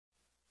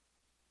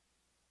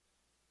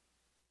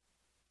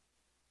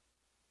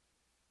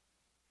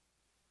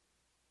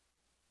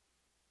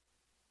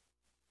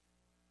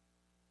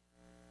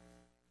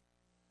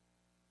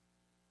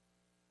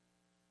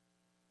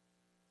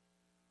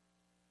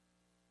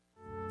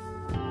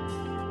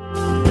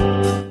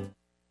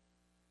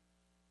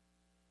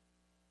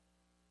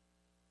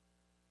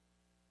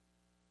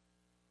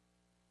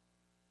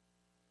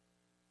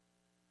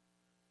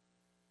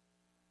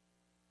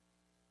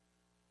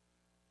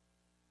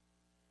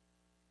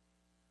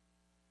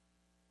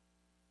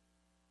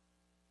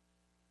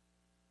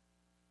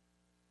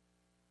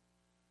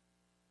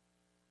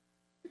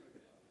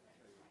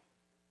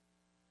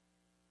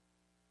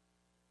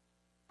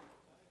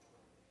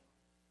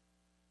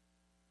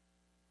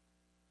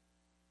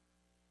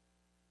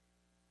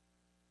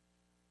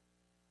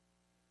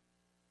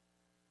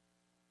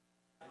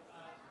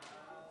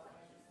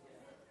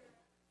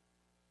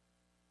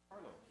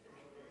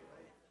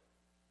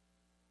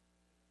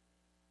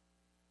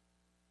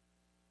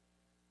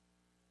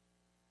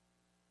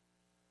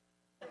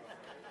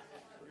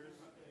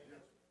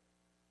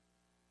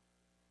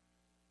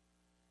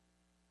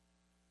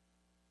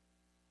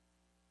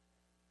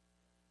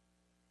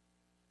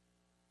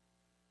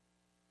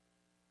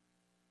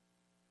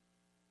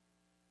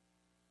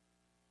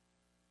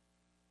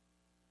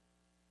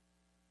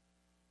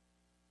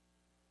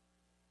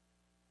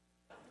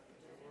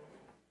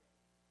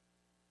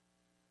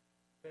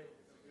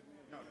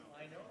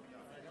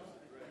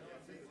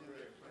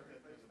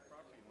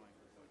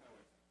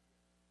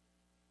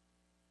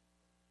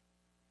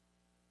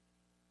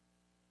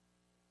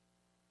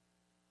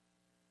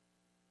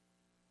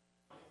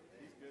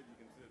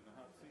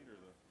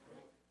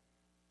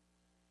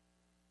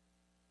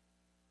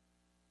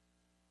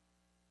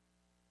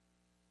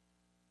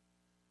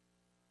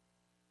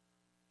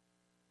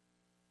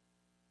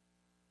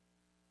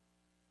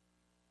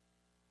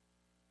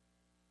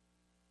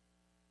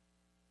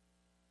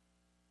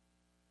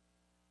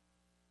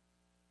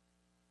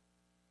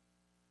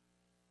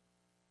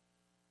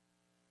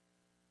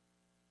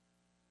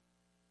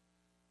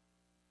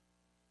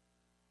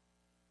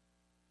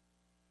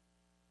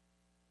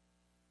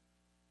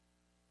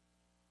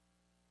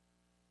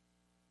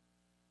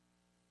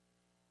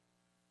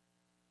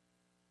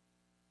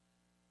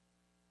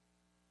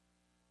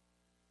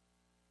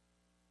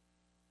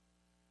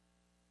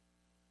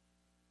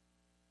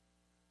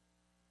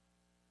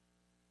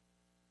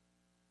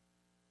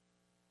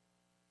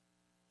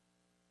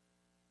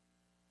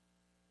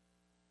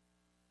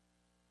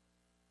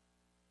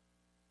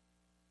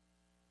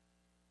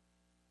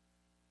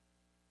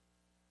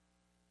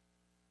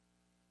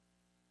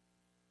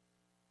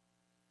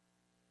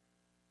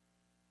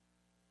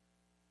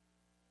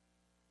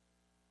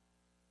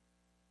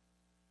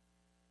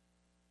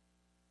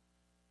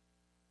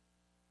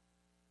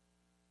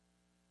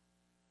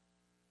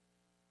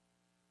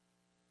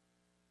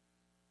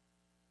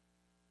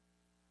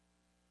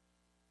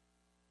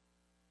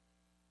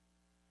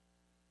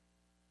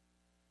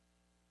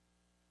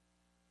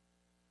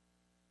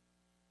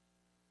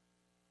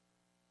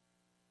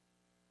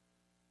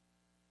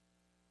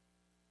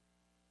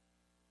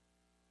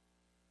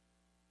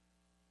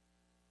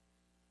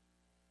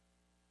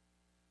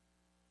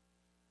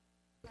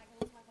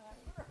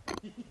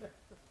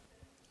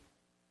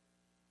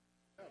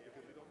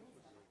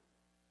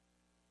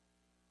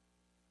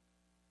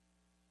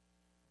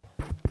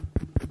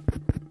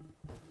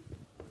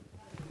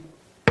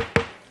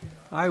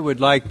I would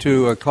like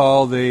to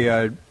call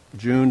the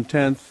June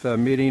 10th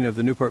meeting of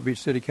the Newport Beach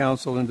City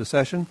Council into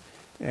session.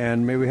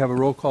 And may we have a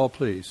roll call,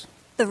 please?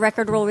 The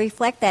record will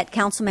reflect that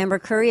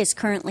Councilmember Curry is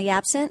currently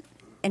absent,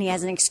 and he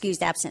has an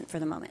excused absent for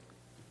the moment.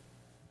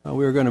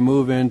 We're going to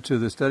move into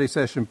the study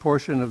session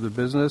portion of the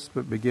business,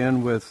 but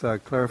begin with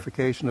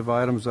clarification of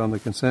items on the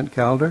consent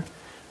calendar.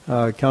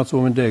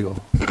 Councilwoman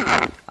Daigle.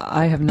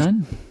 I have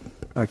none.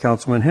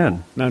 Councilman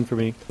Henn. None for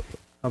me.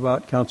 How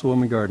about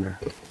Councilwoman Gardner?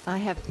 I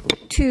have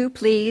two,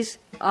 please.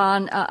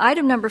 On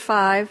item number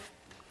 5,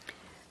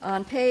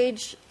 on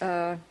page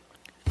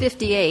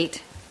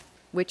 58,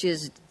 which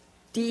is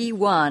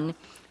D1,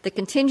 the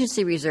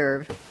contingency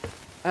reserve,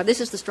 this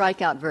is the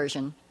strikeout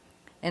version,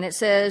 and it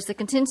says the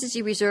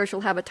contingency reserve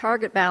shall have a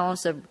target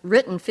balance of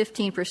written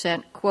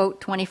 15%,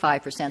 quote,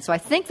 25%. So I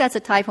think that's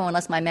a typo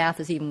unless my math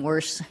is even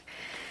worse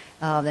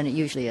than it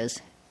usually is.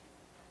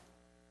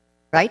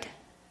 Right?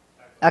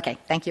 Okay,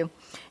 thank you.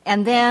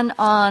 And then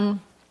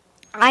on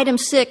item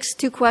 6,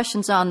 2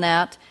 questions on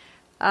that.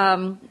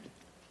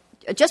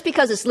 Just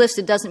because it's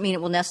listed doesn't mean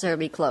it will necessarily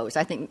be closed.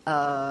 I think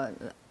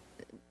Mr.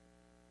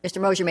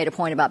 Mosier made a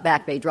point about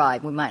Back Bay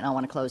Drive. We might not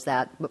want to close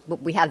that,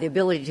 but we have the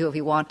ability to if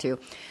we want to.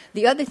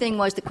 The other thing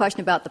was the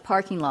question about the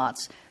parking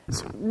lots.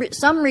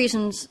 Some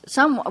reasons,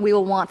 some we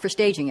will want for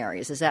staging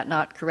areas. Is that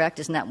not correct?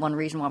 Isn't that one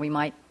reason why we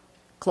might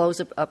close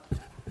a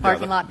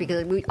parking lot?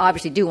 Because we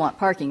obviously do want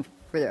parking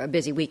for a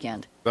busy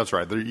weekend. That's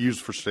right. They're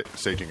used for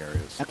staging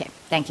areas. Okay.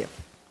 Thank you.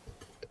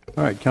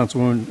 All right,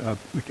 Councilwoman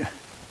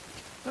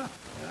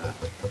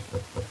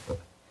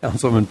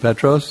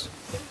Petros.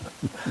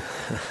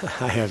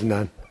 I have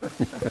none.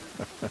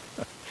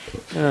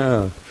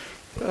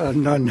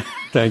 None.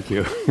 Thank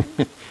you.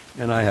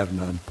 And I have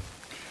none.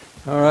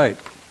 All right.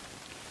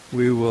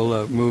 We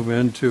will move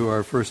into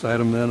our first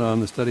item then on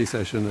the study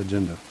session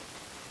agenda.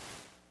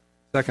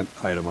 Second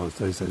item on the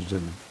study session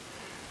agenda.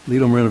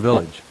 Lido Marina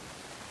Village.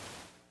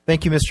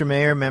 Thank you, Mr.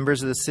 Mayor,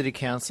 members of the City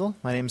Council.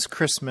 My name is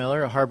Chris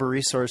Miller, a Harbor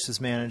Resources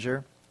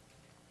Manager.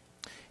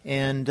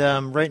 And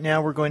right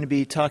now we're going to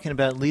be talking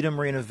about Lido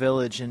Marina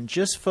Village and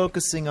just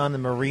focusing on the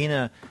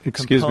marina.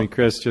 Excuse me,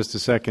 Chris, just a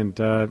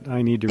second.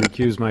 I need to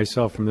recuse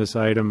myself from this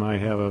item. I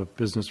have a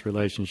business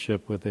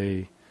relationship with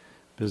a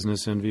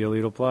business in Via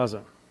Lido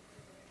Plaza.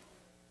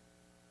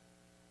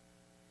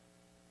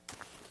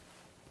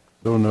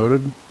 So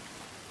noted.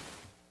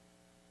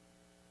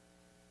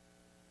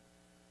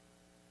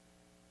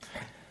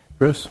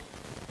 Chris?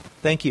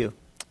 Thank you.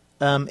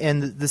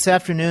 And this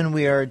afternoon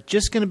we are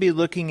just going to be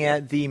looking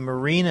at the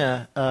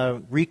marina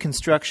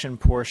reconstruction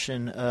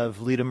portion of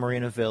Lido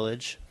Marina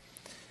Village.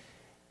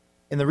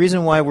 And the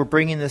reason why we're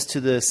bringing this to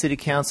the City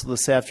Council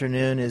this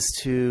afternoon is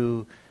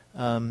to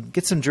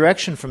get some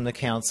direction from the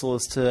Council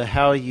as to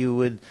how you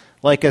would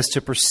like us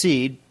to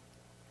proceed.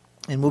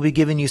 And we'll be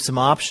giving you some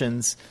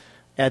options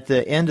at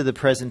the end of the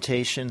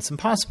presentation, some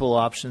possible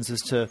options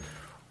as to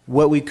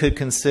what we could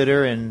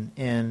consider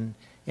and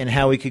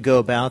how we could go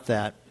about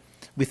that.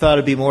 We thought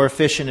it would be more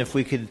efficient if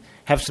we could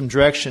have some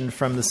direction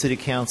from the City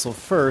Council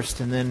first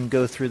and then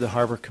go through the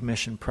Harbor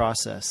Commission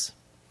process.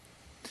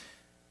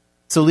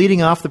 So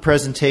leading off the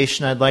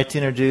presentation, I'd like to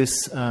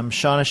introduce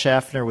Shauna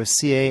Schaffner with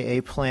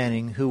CAA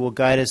Planning, who will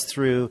guide us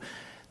through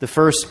the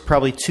first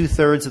probably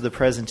 2/3 of the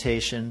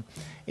presentation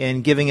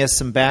and giving us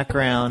some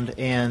background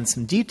and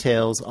some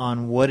details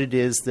on what it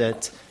is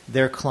that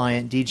their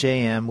client,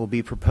 DJM, will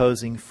be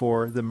proposing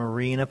for the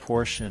marina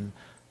portion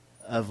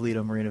of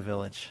Lido Marina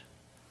Village.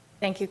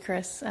 Thank you,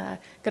 Chris.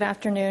 Good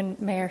afternoon,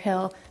 Mayor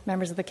Hill,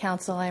 members of the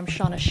Council. I am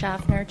Shauna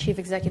Schaffner, Chief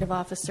Executive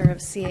Officer of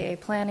CAA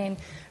Planning,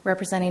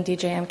 representing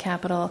DJM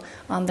Capital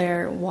on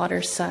their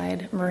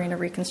waterside marina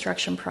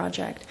reconstruction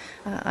project.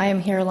 I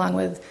am here along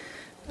with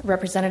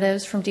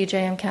representatives from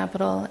DJM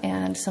Capital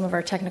and some of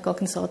our technical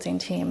consulting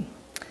team.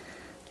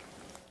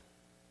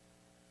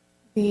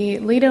 The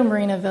Lido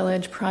Marina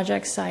Village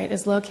project site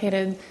is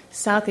located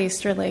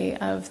southeasterly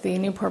of the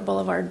Newport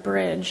Boulevard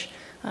Bridge,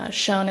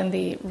 shown in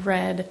the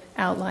red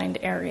outlined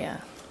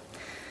area.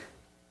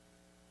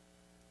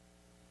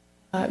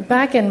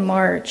 Back in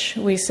March,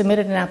 we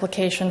submitted an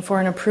application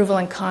for an approval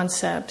and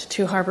concept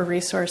to Harbor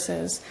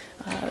Resources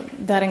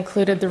that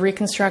included the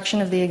reconstruction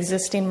of the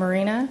existing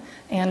marina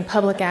and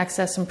public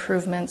access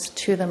improvements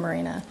to the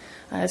marina.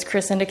 As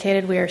Chris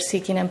indicated, we are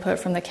seeking input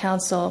from the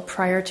Council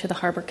prior to the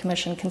Harbor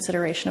Commission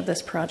consideration of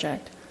this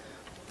project.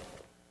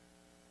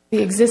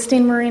 The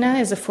existing marina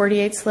is a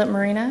 48-slip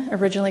marina,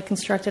 originally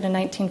constructed in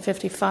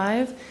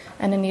 1955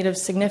 and in need of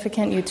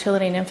significant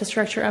utility and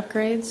infrastructure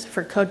upgrades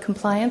for code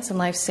compliance and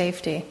life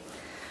safety.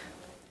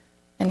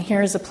 And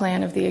here is a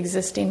plan of the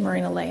existing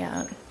marina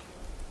layout.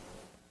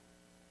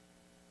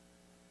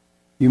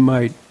 You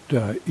might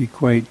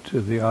equate to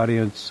the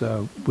audience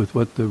with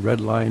what the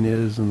red line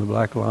is and the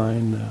black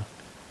line.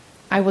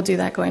 I will do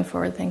that going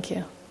forward, thank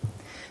you.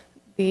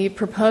 The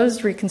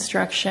proposed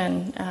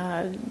reconstruction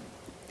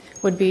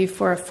would be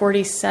for a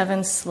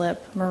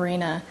 47-slip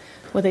marina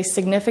with a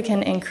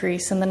significant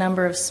increase in the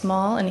number of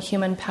small and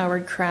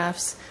human-powered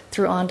crafts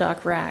through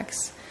on-dock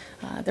racks.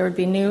 There would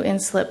be new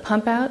in-slip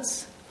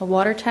pump-outs, a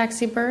water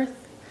taxi berth,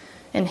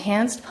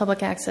 enhanced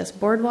public access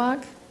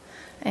boardwalk,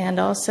 and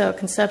also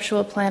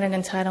conceptual plan and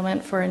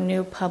entitlement for a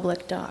new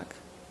public dock.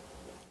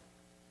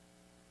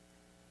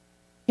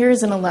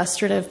 Here's an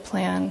illustrative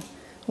plan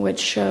which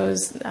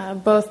shows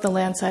both the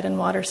landside and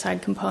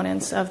waterside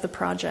components of the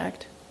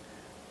project.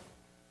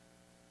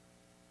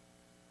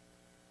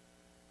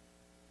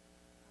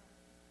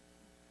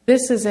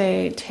 This is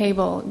a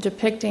table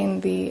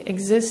depicting the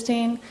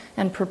existing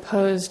and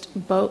proposed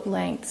boat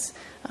lengths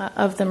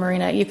of the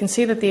marina. You can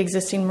see that the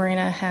existing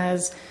marina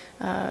has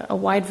a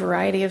wide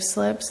variety of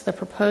slips. The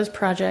proposed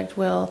project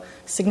will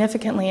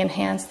significantly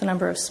enhance the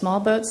number of small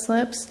boat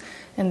slips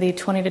in the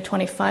 20 to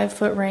 25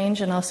 foot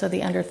range and also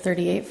the under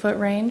 38 foot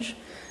range,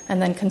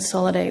 and then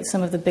consolidate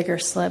some of the bigger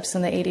slips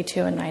in the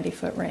 82 and 90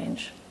 foot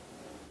range.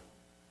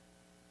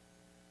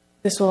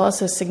 This will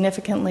also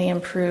significantly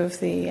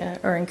improve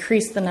or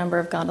increase the number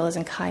of gondolas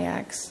and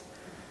kayaks,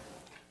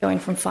 going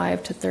from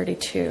 5 to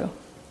 32.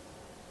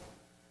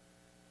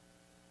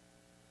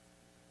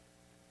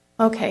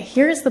 Okay,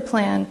 here's the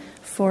plan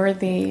for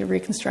the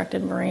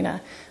reconstructed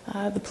marina.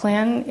 The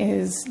plan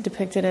is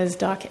depicted as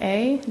Dock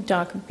A,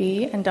 Dock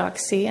B, and Dock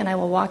C, and I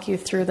will walk you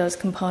through those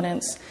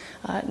components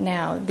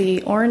now.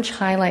 The orange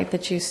highlight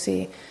that you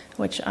see,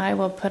 which I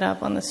will put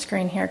up on the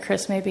screen here,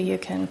 Chris, maybe you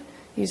can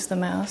use the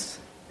mouse.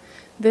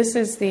 This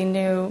is the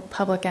new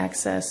public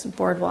access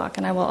boardwalk,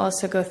 and I will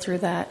also go through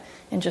that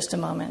in just a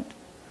moment.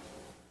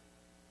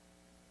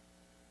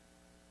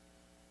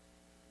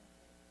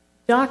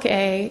 Dock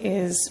A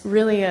is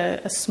really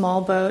a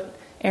small boat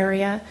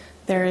area.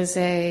 There is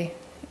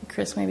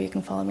Chris, maybe you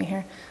can follow me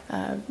here,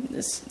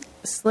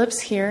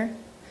 slips here,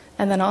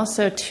 and then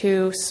also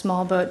 2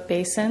 small boat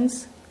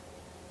basins,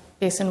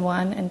 Basin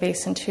 1 and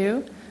Basin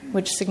 2,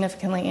 which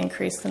significantly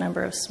increase the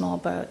number of small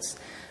boats.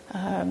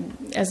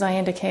 As I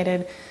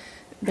indicated,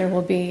 there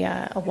will be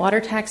a water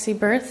taxi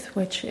berth,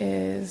 which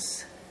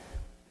is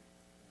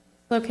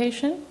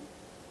location,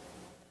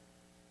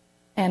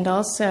 and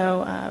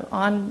also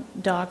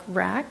on-dock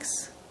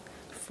racks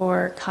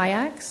for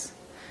kayaks,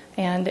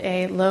 and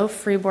a low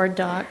freeboard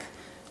dock,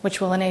 which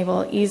will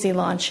enable easy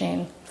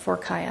launching for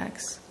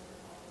kayaks.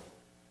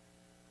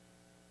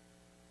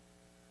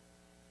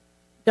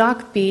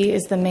 Dock B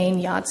is the main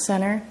yacht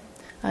center.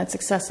 It's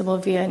accessible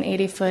via an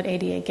 80-foot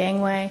ADA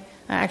gangway.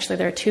 Actually,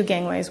 there are 2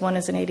 gangways. One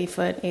is an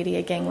 80-foot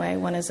ADA gangway.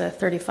 One is a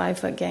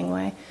 35-foot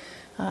gangway.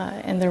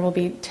 And there will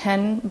be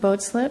 10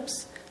 boat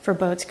slips for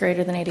boats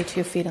greater than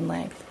 82 feet in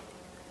length.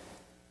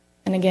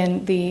 And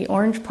again, the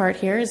orange part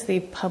here is the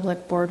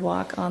public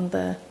boardwalk on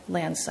the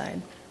land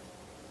side.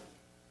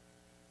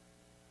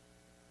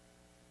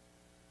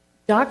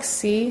 Dock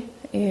C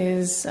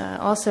is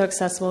also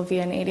accessible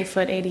via an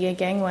 80-foot ADA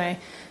gangway.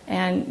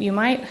 And you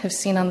might have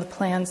seen on the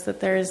plans that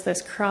there is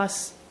this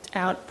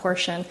crossed-out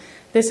portion.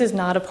 This is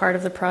not a part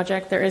of the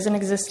project. There is an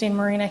existing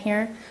marina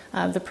here.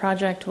 The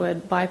project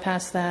would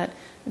bypass that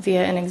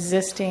via an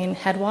existing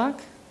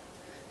headwalk,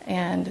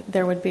 and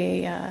there would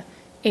be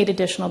 8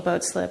 additional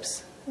boat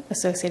slips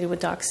associated with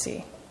Dock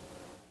C.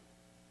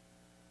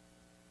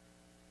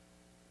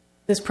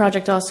 This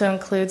project also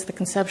includes the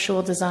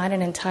conceptual design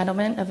and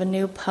entitlement of a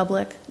new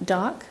public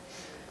dock.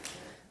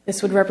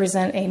 This would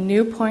represent a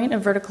new point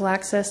of vertical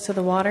access to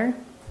the water.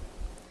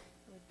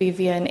 It would be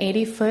via an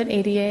 80-foot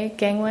ADA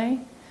gangway.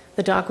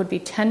 The dock would be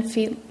 10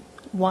 feet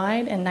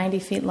wide and 90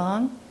 feet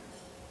long.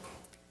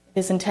 It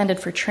is intended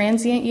for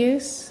transient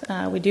use.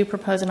 We do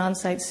propose an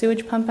on-site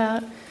sewage pump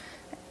out.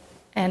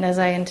 And as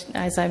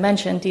I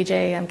mentioned,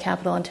 DJM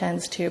Capital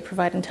intends to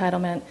provide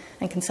entitlement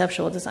and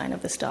conceptual design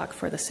of this dock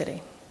for the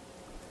city.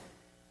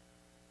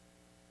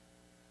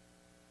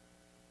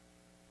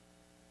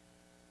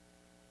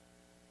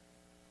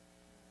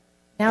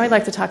 Now I'd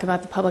like to talk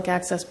about the public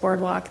access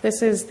boardwalk.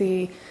 This is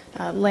the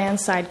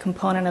landside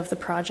component of the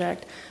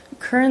project.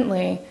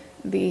 Currently,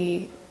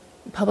 the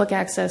public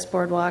access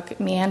boardwalk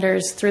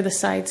meanders through the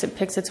sites. It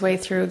picks its way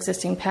through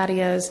existing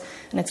patios,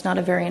 and it's not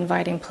a very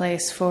inviting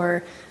place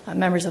for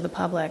members of the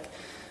public.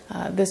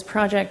 This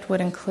project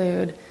would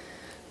include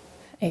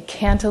a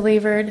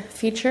cantilevered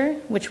feature,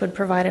 which would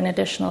provide an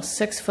additional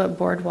 6-foot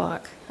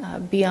boardwalk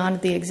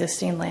beyond the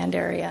existing land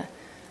area.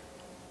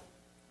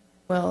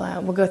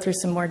 We'll go through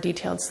some more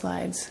detailed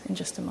slides in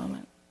just a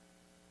moment.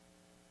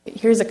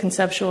 Here's a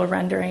conceptual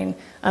rendering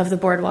of the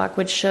boardwalk,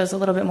 which shows a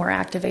little bit more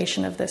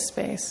activation of this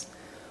space.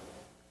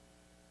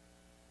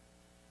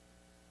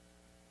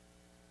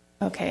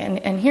 Okay,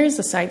 and here's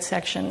the site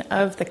section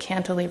of the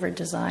cantilever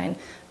design.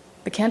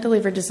 The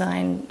cantilever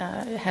design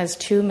has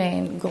 2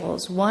 main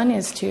goals. One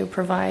is to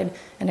provide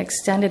an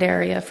extended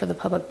area for the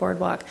public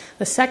boardwalk.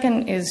 The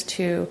second is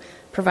to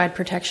provide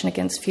protection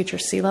against future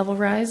sea level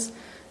rise.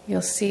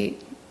 You'll see,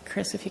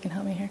 Chris, if you can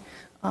help me here.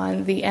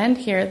 On the end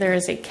here, there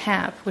is a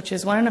cap, which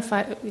is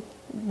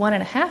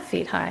 1.5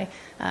 feet high,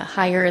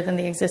 higher than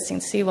the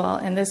existing seawall,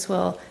 and this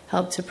will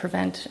help to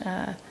prevent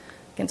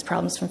against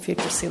problems from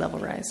future sea level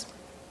rise.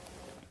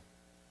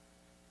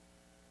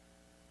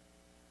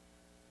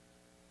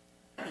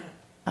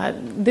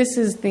 This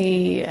is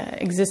the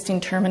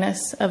existing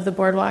terminus of the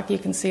boardwalk. You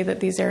can see that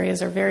these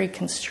areas are very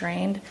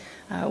constrained.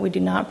 We do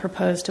not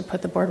propose to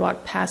put the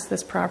boardwalk past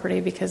this property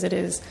because it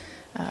is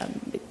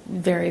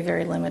very,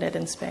 very limited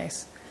in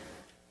space.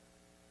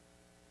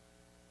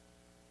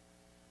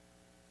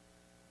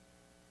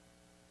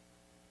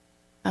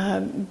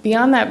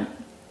 Beyond that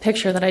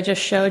picture that I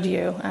just showed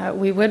you,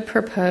 we would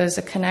propose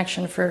a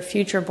connection for a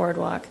future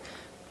boardwalk,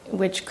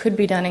 which could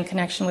be done in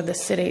connection with the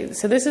city.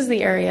 So this is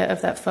the area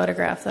of that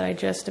photograph that I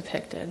just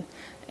depicted.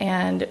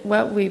 And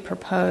what we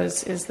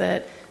propose is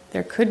that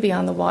there could be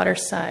on the water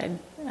side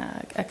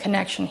a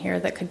connection here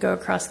that could go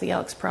across the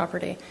Elks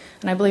property.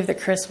 And I believe that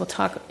Chris will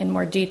talk in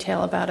more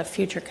detail about a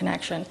future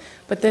connection.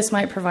 But this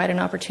might provide an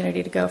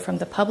opportunity to go from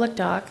the public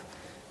dock,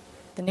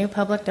 the new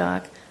public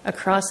dock,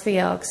 across the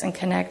Elks and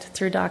connect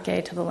through Dock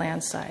A to the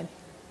land side.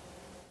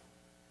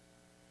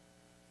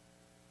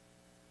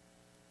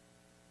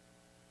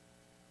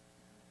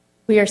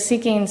 We are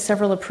seeking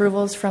several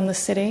approvals from the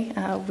city.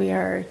 We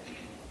are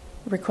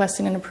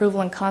requesting an approval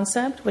in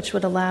concept, which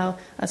would allow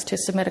us to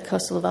submit a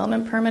coastal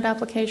development permit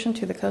application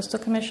to the Coastal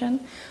Commission.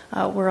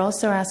 We're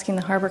also asking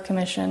the Harbor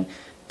Commission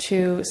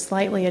to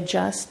slightly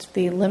adjust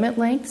the limit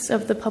lengths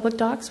of the public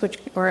docks,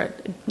 or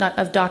not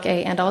of Dock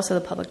A and also the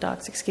public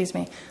docks, excuse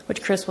me,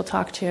 which Chris will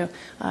talk to,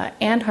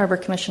 and Harbor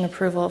Commission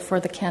approval for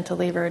the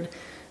cantilevered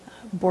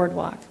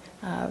boardwalk.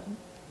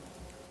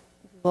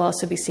 We'll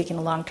also be seeking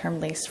a long-term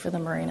lease for the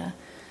marina.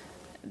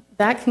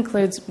 That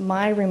concludes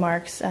my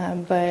remarks,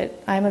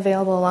 but I'm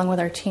available along with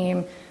our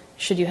team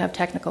should you have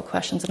technical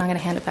questions, and I'm going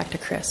to hand it back to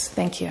Chris.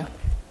 Thank you.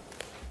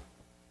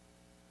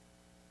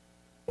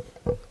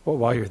 Well,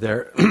 while you're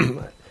there,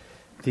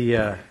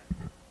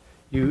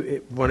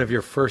 one of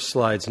your first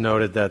slides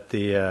noted that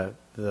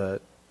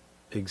the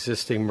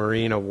existing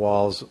marina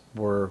walls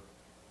were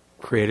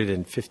created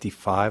in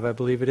 '55, I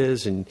believe it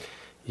is, and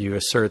you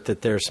assert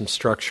that there's some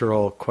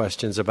structural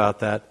questions about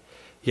that,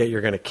 yet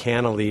you're going to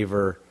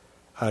cantilever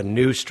a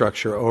new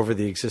structure over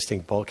the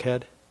existing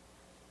bulkhead?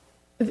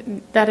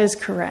 That is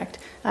correct.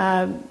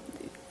 And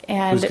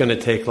who's going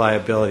to take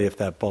liability if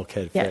that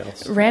bulkhead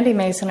fails? Randy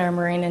Mason, our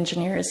marine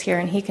engineer, is here,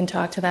 and he can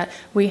talk to that.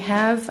 We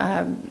have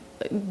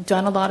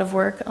done a lot of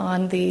work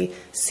on the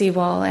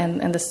seawall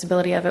and the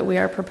stability of it. We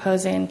are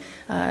proposing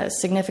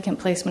significant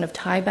placement of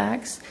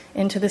tiebacks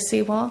into the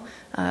seawall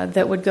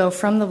that would go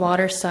from the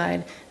water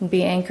side and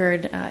be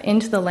anchored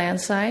into the land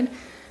side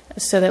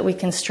so that we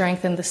can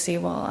strengthen the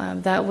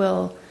seawall. That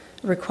will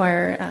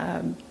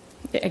require,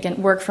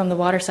 again, work from the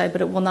water side,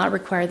 but it will not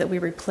require that we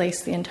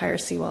replace the entire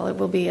seawall. It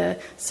will be a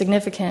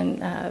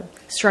significant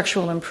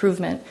structural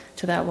improvement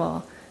to that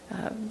wall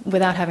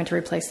without having to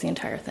replace the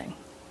entire thing.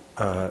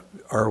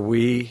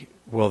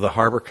 Will the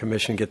Harbor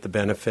Commission get the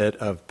benefit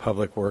of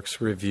Public Works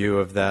review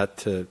of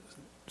that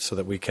so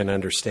that we can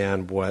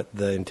understand what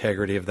the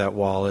integrity of that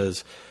wall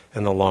is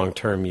and the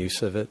long-term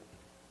use of it?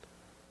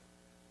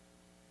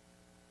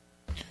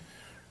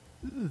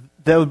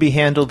 That would be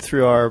handled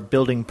through our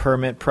building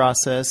permit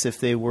process if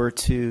they were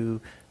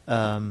to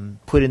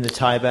put in the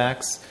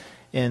tiebacks,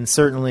 and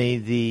certainly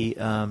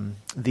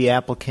the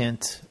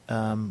applicant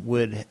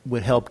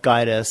would help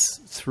guide us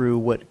through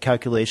what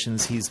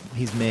calculations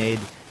he's made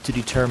to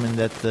determine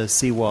that the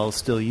seawall is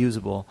still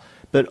usable.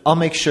 But I'll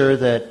make sure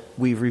that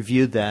we've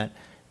reviewed that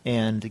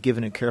and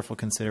given it careful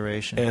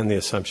consideration. And the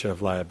assumption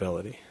of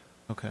liability.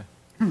 Okay.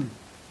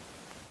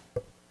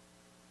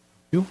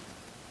 You?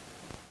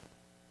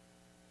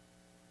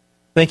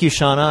 Thank you,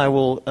 Shauna. I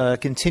will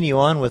continue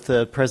on with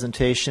the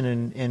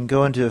presentation and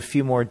go into a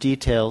few more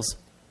details.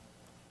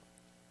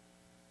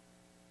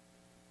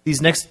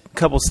 These next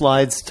couple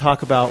slides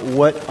talk about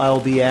what I'll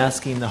be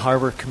asking the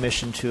Harbor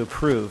Commission to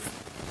approve.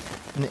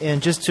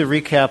 And just to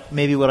recap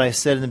maybe what I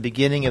said in the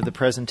beginning of the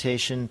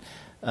presentation,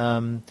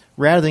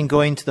 rather than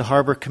going to the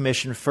Harbor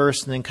Commission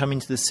first and then coming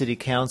to the City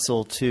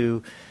Council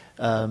to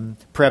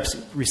perhaps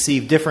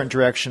receive different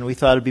direction, we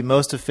thought it would be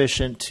most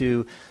efficient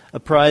to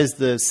apprise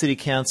the City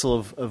Council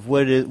of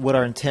what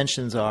our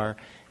intentions are,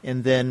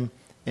 and then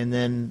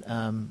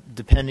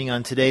depending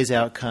on today's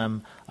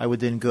outcome, I would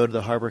then go to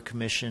the Harbor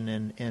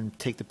Commission and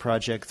take the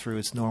project through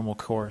its normal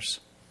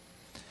course.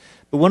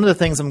 But one of the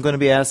things I'm going to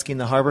be asking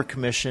the Harbor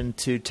Commission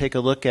to take a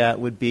look at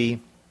would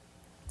be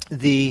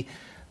the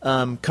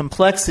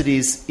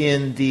complexities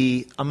in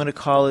the, I'm going to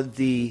call it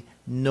the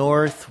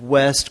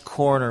northwest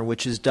corner,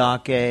 which is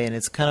Dock A, and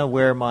it's kind of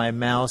where my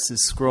mouse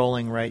is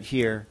scrolling right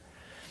here.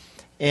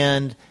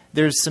 And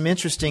there's some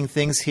interesting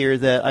things here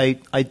that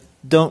I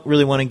don't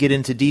really want to get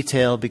into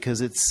detail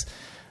because it's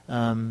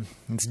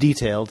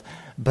detailed,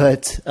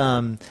 but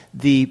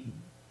the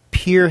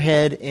pier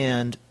head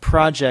and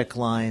project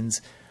lines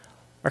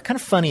are kind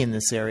of funny in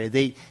this area.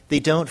 They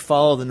don't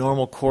follow the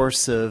normal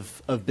course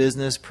of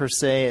business per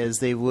se as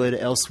they would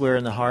elsewhere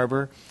in the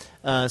harbor.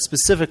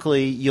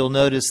 Specifically, you'll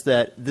notice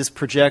that this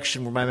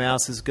projection where my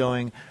mouse is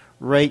going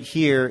right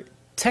here,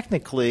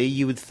 technically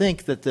you would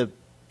think that the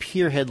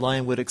pier head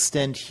line would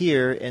extend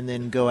here and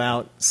then go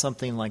out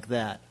something like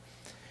that.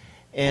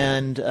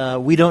 And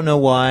we don't know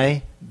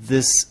why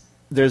there's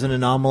an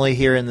anomaly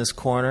here in this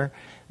corner.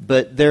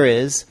 but there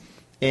is.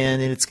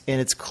 And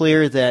it's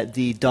clear that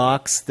the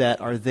docks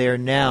that are there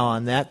now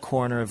on that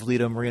corner of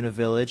Lido Marina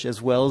Village, as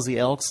well as the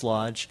Elks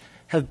Lodge,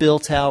 have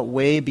built out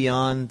way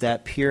beyond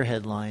that pier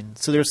headline.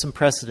 So there's some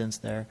precedence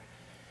there.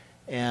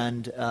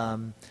 And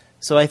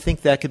so I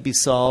think that could be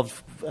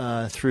solved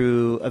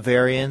through a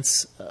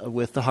variance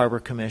with the Harbor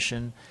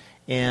Commission.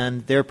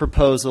 And their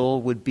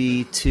proposal would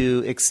be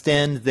to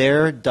extend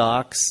their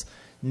docks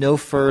no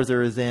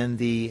further than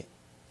the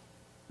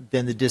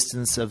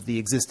distance of the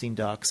existing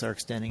docks are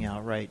extending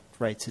out right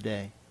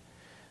today.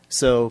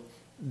 So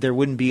there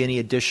wouldn't be any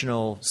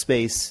additional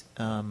space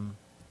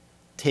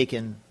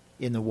taken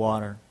in the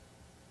water.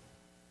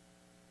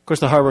 Of course,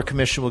 the Harbor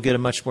Commission will get a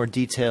much more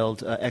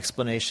detailed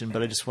explanation,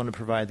 but I just want to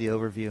provide the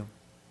overview.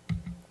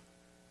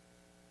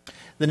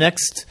 The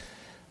next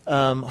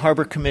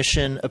Harbor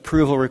Commission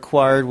approval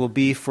required will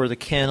be for the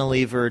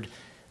cantilevered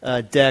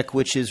deck,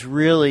 which is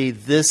really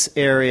this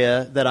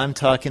area that I'm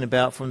talking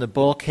about from the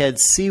bulkhead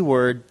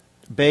seaward,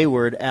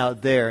 bayward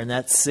out there, and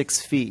that's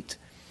 6 feet.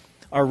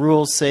 Our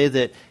rules say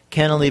that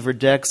cantilever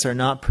decks are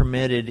not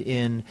permitted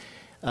in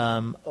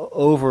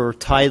over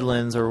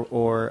tidelands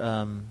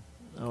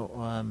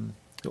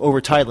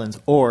over tidelands,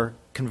 or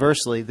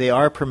conversely, they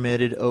are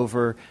permitted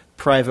over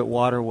private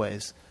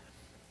waterways.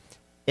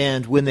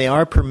 And when they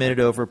are permitted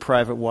over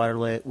private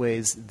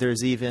waterways,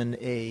 there's even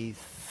a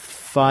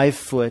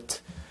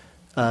 5-foot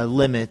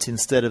limit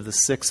instead of the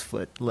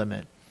 6-foot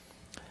limit.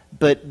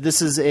 But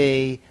this is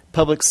a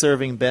public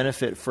serving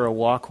benefit for a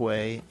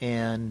walkway,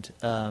 and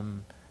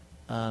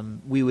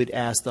we would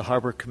ask the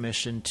Harbor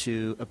Commission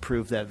to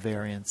approve that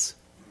variance.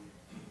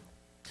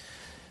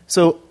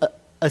 So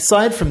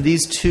aside from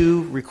these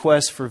 2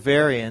 requests for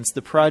variance,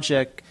 the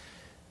project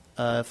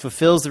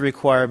fulfills the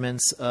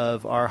requirements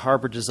of our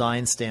harbor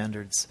design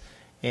standards,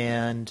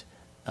 and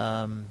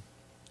as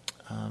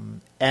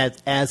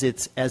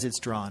it's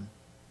drawn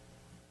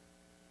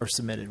or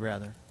submitted,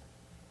 rather.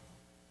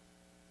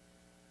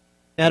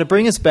 Now, to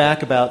bring us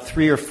back about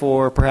 3 or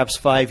 4, perhaps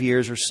 5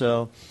 years or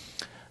so,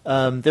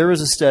 there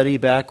was a study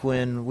back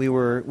when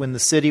the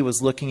city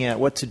was looking at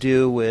what to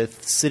do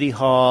with City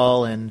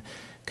Hall and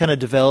kind of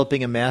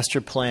developing a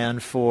master plan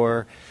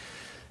for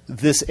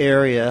this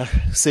area,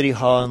 City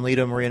Hall and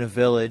Lido Marina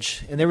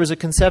Village, and there was a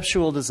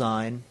conceptual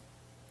design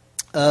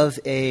of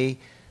a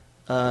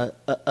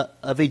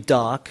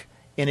dock,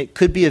 and it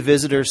could be a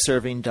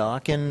visitor-serving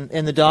dock, and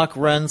the dock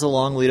runs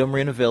along Lido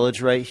Marina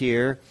Village right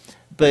here,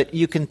 but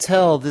you can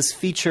tell this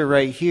feature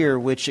right here,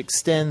 which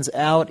extends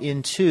out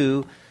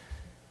into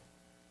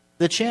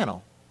the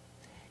channel.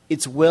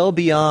 It's well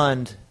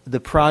beyond the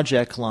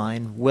project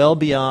line, well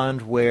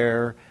beyond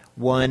where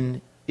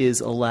one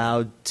is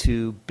allowed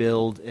to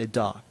build a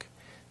dock.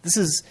 This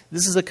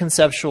is a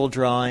conceptual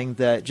drawing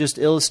that just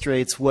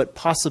illustrates what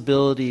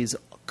possibilities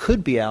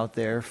could be out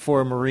there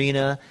for a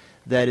marina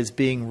that is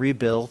being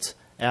rebuilt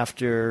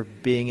after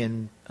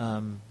being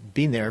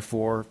there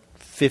for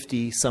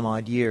 50 some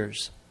odd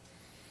years.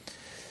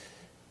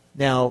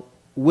 Now,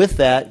 with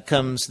that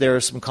there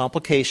are some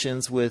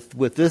complications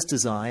with this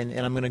design,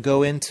 and I'm going to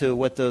go into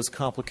what those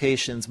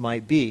complications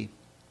might be.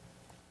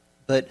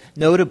 But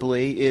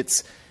notably,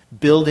 it's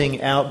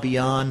building out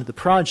beyond the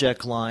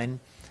project line,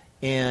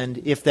 and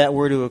if that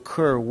were to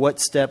occur, what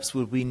steps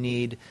would we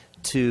need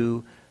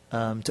to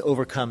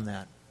overcome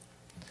that?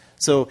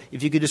 So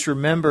if you could just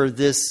remember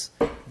this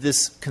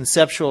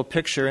conceptual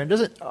picture, and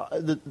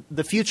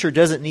the future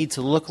doesn't need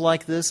to look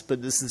like this,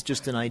 but this is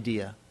just an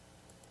idea.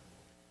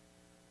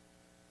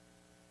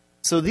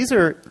 So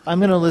I'm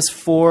going to list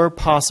 4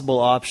 possible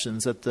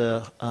options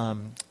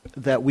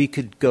that we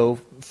could go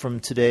from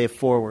today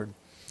forward.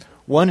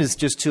 One is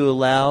just to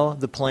allow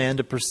the plan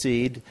to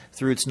proceed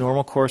through its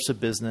normal course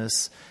of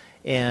business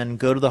and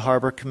go to the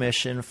Harbor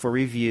Commission for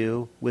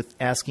review with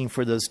asking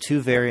for those 2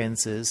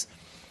 variances.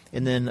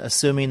 And then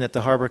assuming that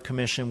the Harbor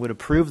Commission would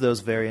approve those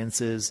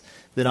variances,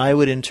 then I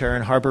would in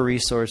turn, Harbor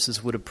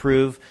Resources would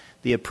approve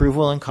the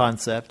approval and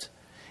concept,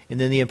 and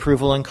then the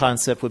approval and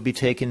concept would be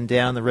taken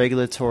down the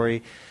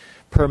regulatory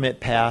permit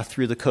path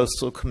through the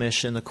Coastal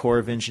Commission, the Corps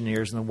of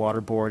Engineers, and the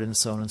Water Board, and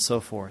so on and so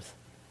forth.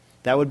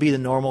 That would be the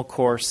normal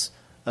course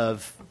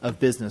of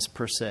business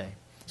per se.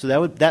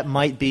 So that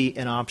might be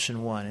an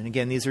option 1. And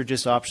again, these are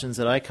just options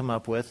that I come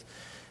up with.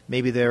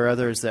 Maybe there are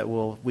others that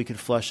we could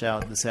flesh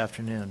out this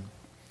afternoon.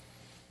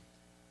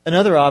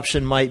 Another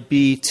option might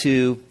be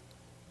to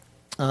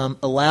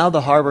allow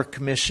the Harbor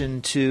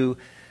Commission to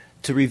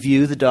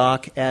review the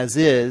dock as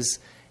is,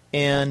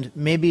 and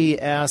maybe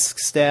ask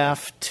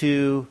staff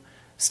and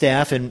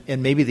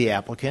maybe the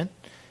applicant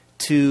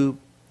to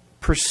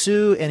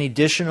pursue an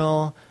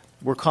additional,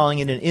 we're calling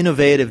it an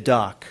innovative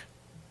dock.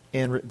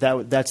 And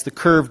that's the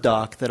curved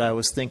dock that I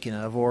was thinking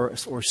of, or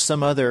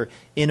some other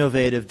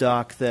innovative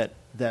dock that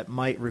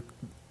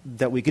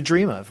we could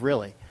dream of,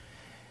 really.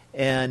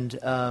 And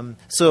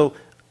so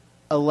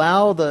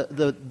allow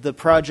the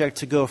project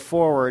to go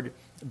forward,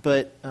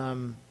 but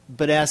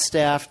ask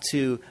staff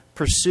to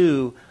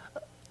pursue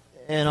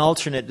an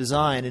alternate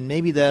design, and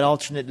maybe that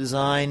alternate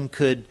design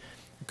could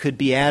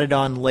be added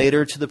on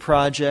later to the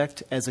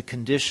project as a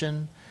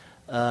condition.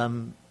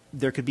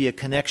 There could be a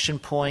connection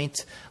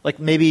point, like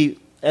maybe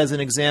as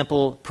an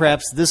example,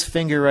 perhaps this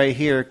finger right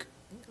here,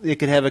 it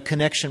could have a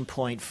connection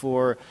point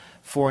for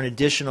an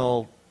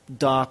additional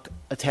dock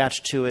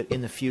attached to it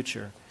in the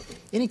future.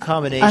 Any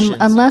combinations?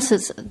 Unless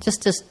it's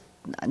just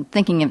I'm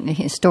thinking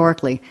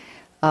historically,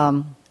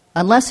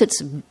 unless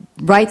it's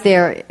right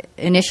there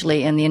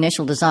initially in the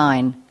initial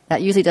design,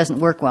 that usually doesn't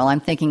work well.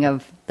 I'm thinking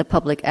of the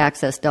public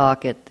access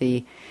dock at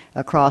the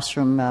across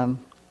from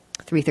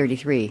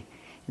 333.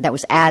 That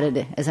was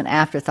added as an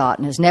afterthought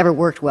and has never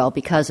worked well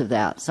because of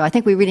that. So I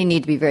think we really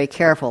need to be very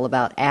careful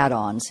about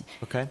add-ons.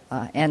 Okay.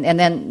 And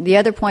then the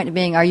other point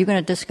being, are you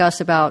going to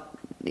discuss about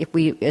if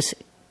we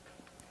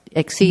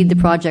exceed the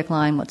project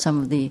line, what some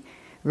of the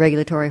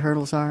regulatory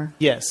hurdles are?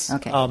 Yes.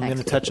 Okay. I'm going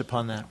to touch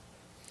upon that.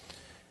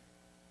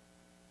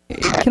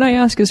 Can I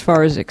ask, as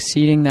far as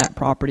exceeding that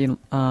property,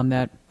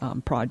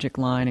 project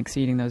line,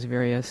 exceeding those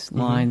various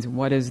lines,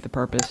 what is the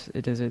purpose?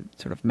 Does it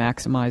sort of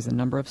maximize the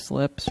number of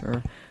slips,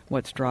 or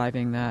what's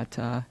driving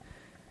that?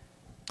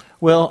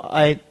 Well,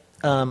 I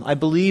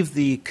believe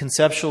the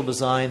conceptual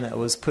design that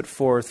was put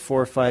forth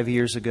 4 or 5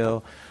 years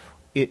ago,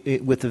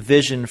 with the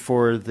vision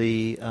for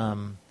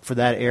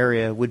that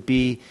area, would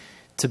be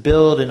to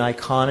build an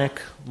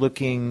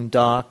iconic-looking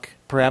dock,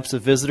 perhaps a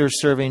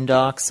visitor-serving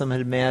dock. Some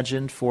had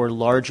imagined for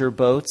larger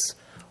boats,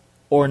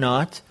 or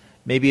not.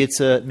 Maybe it's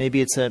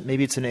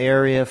an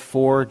area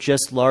for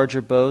just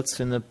larger boats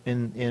in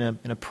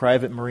a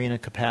private marina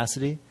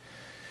capacity.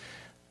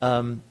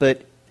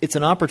 But it's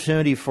an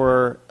opportunity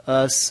for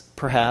us,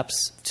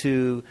 perhaps,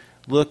 to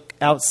look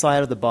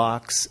outside of the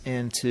box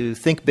and to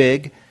think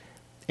big.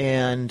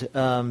 And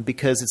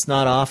because it's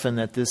not often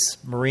that this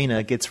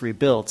marina gets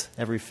rebuilt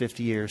every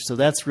 50 years, so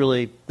that's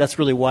really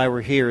why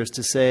we're here, is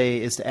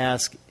to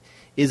ask,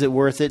 is it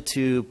worth it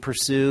to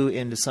pursue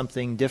into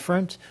something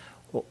different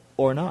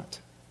or not?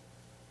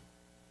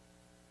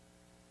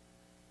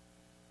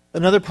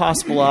 Another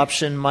possible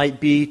option might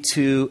be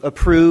to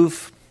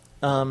approve,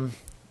 kind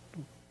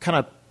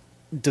of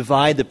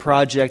divide the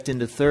project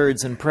into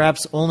thirds, and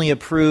perhaps only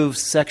approve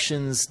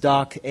sections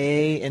Dock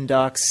A and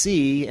Dock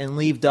C and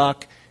leave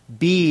Dock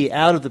B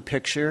out of the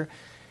picture.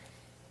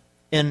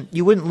 And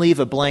you wouldn't leave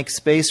a blank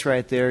space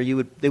right there.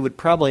 They would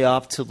probably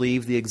opt to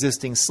leave the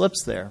existing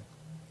slips there.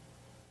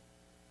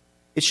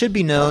 It should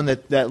be known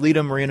that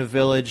Lido Marina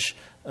Village,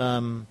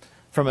 from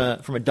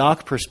a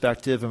dock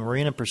perspective, a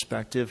marina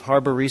perspective,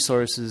 Harbor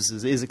Resources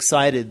is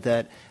excited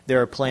that there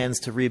are plans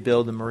to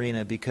rebuild the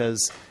marina,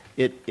 because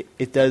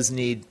it does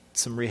need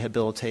some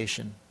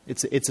rehabilitation.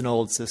 It's an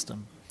old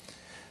system.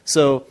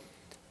 So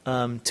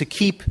to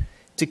keep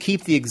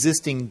the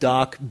existing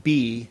Dock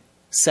B,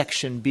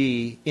 Section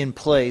B, in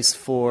place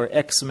for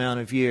X amount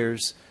of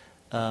years,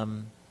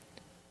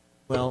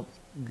 well,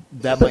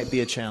 that might be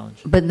a challenge.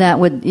 But that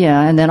would,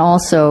 and then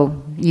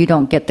also you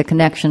don't get the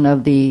connection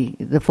of the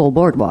full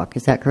boardwalk.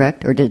 Is that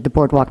correct? Or did the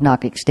boardwalk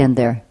not extend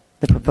there,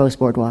 the proposed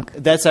boardwalk?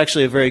 That's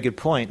actually a very good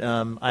point.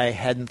 I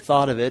hadn't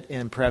thought of it,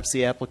 and perhaps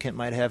the applicant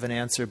might have an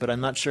answer, but I'm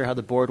not sure how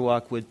the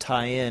boardwalk would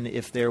tie in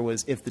if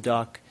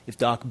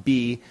Dock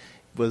B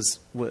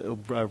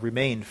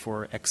remained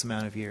for X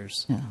amount of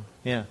years.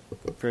 Yeah,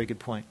 very good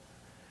point.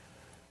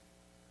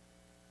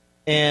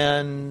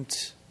 And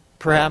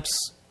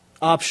perhaps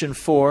option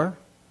 4,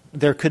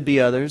 there could be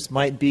others,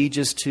 might be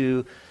just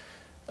to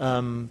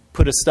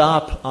put a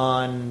stop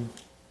on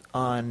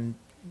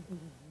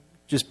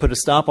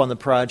the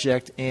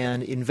project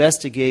and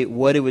investigate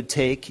what it would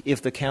take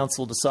if the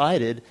council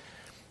decided,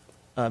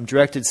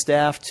 directed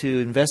staff to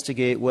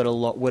investigate what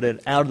an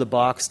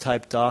out-of-the-box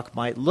type dock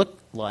might look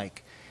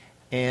like,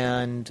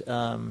 and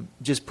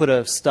just put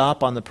a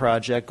stop on the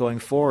project going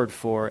forward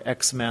for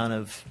X amount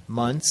of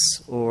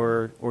months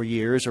or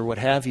years or what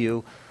have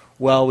you,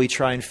 while we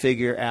try and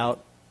figure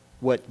out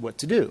what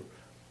to do.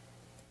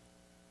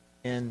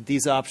 And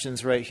these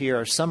options right here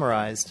are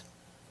summarized.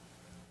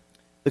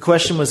 The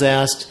question was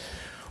asked,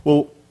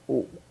 well,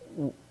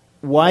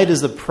 why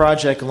does the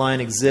project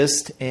line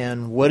exist,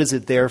 and what is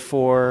it there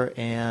for,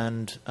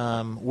 and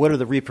what are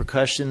the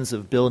repercussions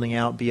of building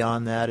out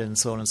beyond that, and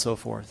so on and so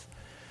forth.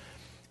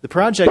 The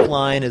project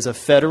line is a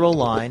federal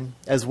line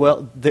as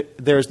well.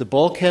 There's the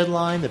bulkhead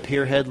line, the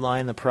pierhead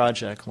line, the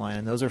project line,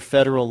 and those are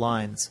federal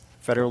lines,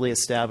 federally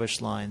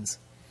established lines.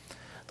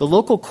 The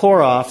local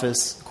Corps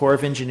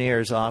of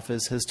Engineers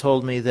office, has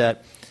told me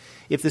that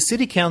if the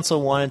City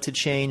Council wanted to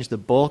change the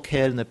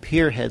bulkhead and the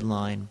pierhead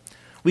line,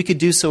 we could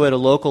do so at a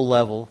local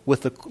level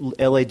with the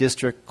LA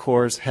District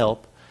Corps'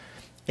 help,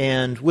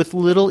 and with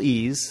little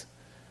ease,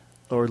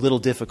 or little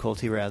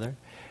difficulty rather,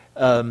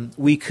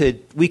 we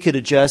could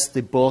adjust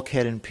the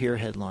bulkhead and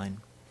pierhead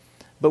line.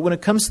 But when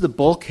it comes to the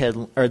bulkhead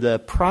or the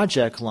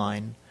project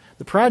line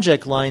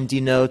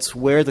denotes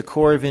where the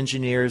Corps of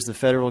Engineers, the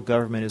federal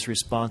government, is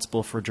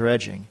responsible for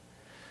dredging.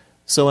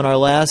 So in our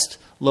last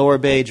Lower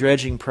Bay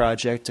dredging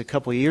project a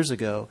couple years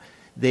ago,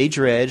 they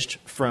dredged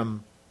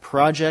from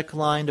project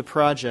line to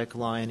project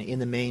line in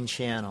the main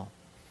channel.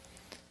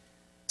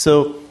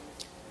 So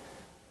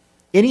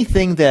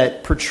anything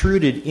that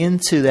protruded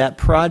into that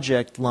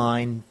project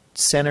line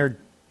centered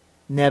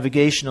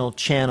navigational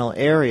channel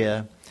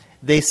area,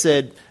 they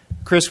said,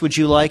 Chris, would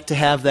you like to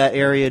have that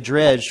area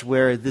dredged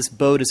where this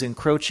boat is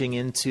encroaching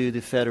into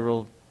the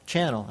federal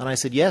channel? And I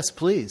said, yes,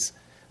 please.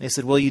 They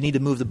said, well, you need to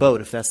move the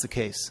boat if that's the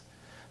case.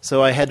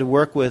 So I had to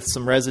work with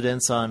some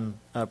residents on,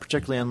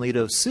 particularly on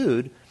Lido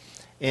Sud,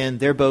 and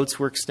their boats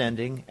were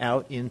extending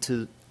out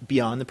into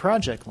beyond the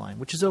project line,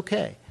 which is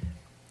okay.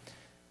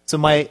 So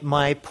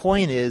my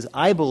point is,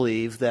 I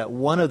believe that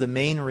one of the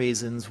main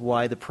reasons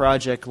why the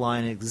project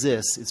line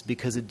exists is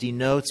because it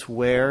denotes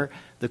where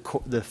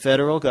the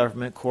federal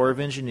government Corps of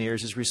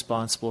Engineers is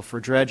responsible for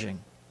dredging.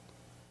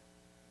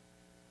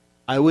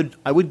 I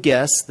would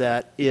guess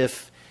that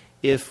if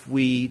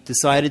we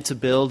decided to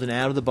build an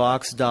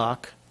out-of-the-box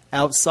dock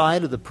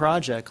outside of the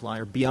project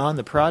line or beyond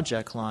the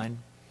project line,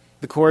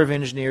 the Corps of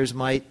Engineers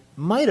might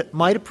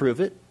approve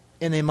it,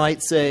 and they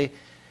might say,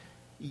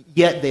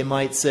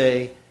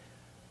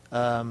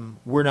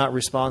 we're not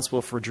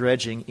responsible for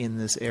dredging in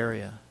this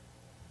area.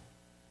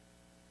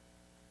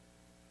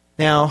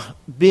 Now,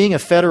 being a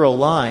federal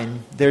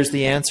line, there's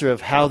the answer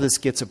of how this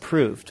gets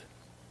approved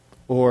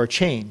or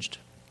changed.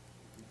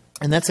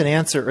 And that's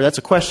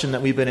a question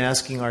that we've been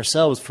asking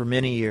ourselves for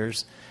many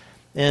years.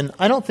 And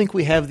I don't think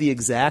we have the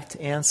exact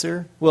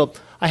answer. Well,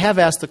 I have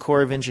asked the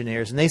Corps of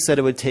Engineers, and they said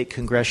it would take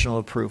congressional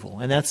approval.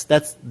 And that's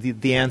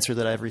the answer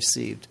that I've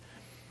received.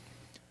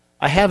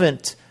 I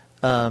haven't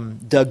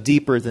dug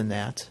deeper than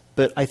that,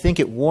 but I think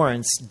it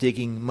warrants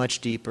digging much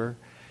deeper.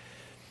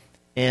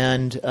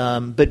 And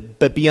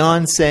but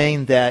beyond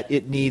saying that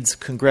it needs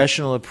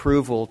congressional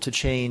approval to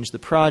change the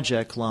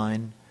project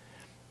line,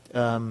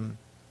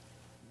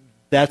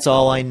 that's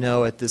all I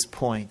know at this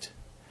point.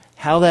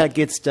 How that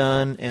gets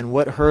done and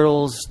what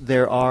hurdles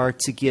there are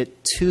to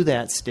get to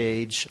that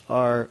stage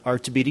are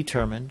to be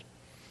determined.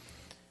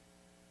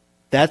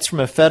 That's from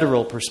a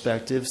federal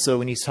perspective. So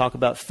when you talk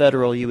about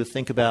federal, you would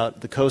think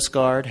about the Coast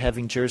Guard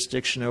having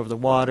jurisdiction over the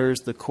waters,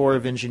 the Corps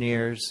of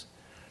Engineers.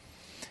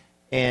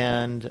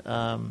 And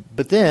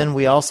but then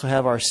we also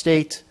have our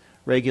state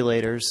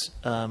regulators,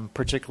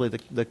 particularly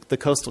the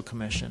Coastal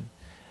Commission.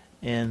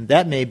 And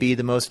that may be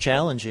the most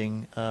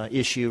challenging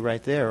issue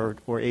right there,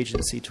 or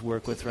agency to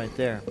work with right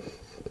there.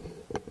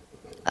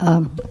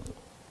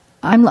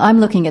 I'm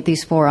looking at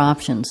these four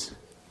options,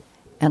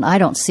 and I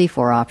don't see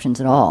four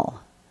options at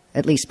all,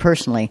 at least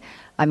personally.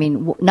 I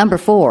mean, number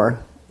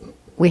 4,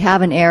 we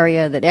have an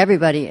area that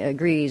everybody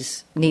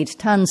agrees needs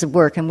tons of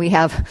work, and we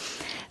have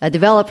a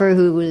developer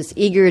who is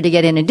eager to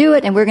get in and do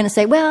it, and we're going to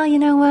say, well, you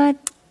know what?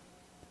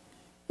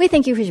 We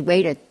think you should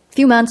wait a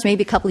few months,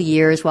 maybe a couple of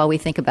years while we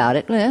think about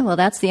it. Well,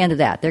 that's the end of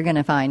that. They're going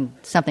to find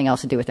something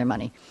else to do with their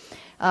money.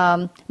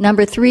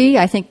 Number 3,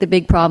 I think the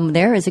big problem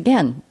there is,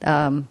 again,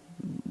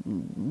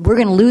 we're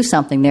going to lose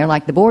something there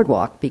like the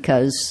boardwalk,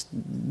 because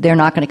they're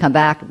not going to come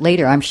back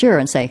later, I'm sure,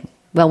 and say,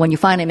 well, when you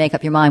finally make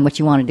up your mind what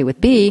you want to do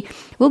with B,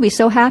 we'll be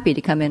so happy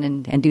to come in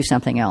and do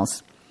something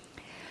else.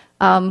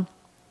 That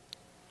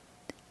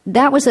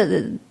was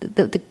the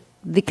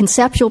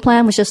conceptual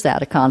plan was just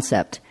that, a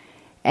concept.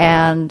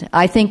 And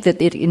I think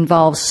that it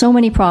involves so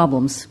many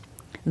problems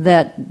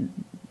that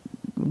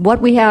what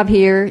we have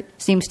here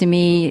seems to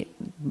me,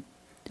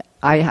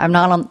 I'm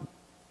not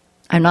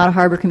a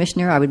harbor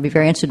commissioner. I would be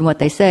very interested in what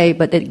they say,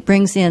 but it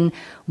brings in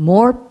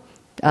more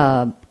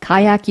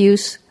kayak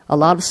use, a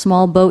lot of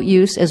small boat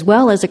use, as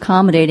well as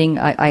accommodating,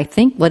 I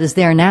think, what is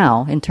there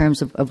now in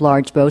terms of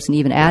large boats and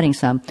even adding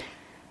some.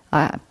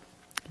 I'd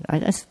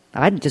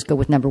just go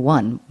with number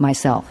 1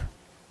 myself.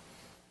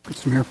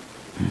 Mr. Mayor.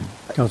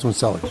 Councilman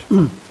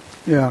Selledge.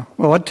 Yeah,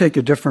 well, I'd take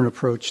a different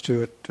approach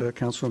to it,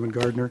 Councilwoman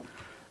Gardner.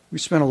 We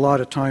spent a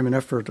lot of time and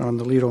effort on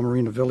the Lido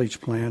Marina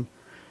Village plan,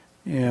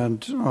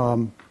 and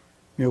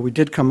we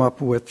did come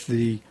up with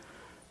the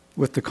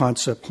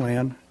concept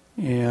plan.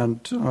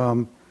 And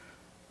to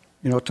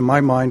my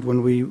mind,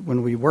 when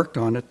we worked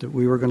on it, that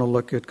we were going to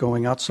look at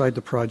going outside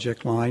the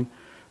project line,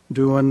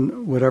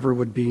 doing whatever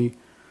would be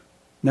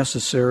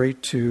necessary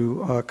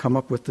to come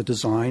up with the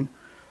design.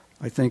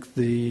 I think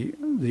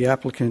the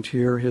applicant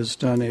here has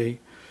done a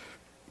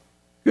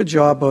good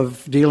job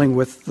of dealing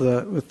with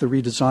the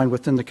redesign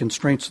within the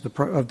constraints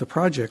of the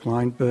project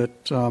line.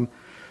 But to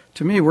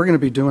me, we're going to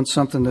be doing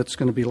something that's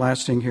going to be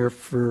lasting here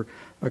for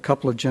a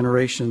couple of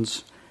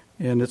generations,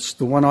 and it's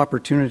the one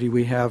opportunity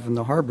we have in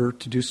the harbor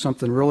to do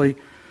something really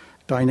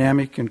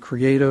dynamic and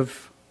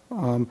creative,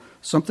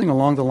 something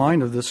along the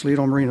line of this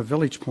Lido Marina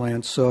Village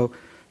plan. So,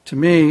 to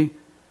me,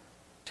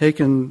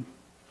 taking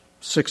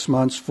 6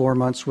 months, 4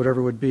 months,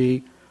 whatever it would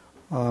be,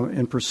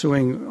 and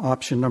pursuing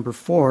option number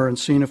 4 and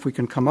seeing if we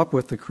can come up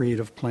with a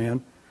creative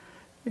plan,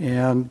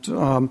 and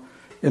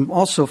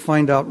also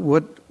find out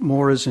what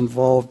more is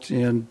involved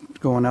in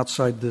going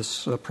outside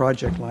this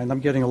project line. I'm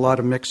getting a lot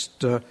of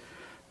mixed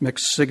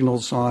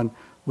signals on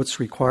what's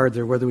required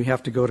there, whether we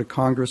have to go to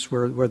Congress,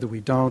 whether we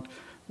don't,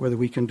 whether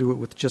we can do it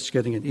with just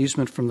getting an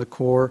easement from the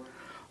Corps.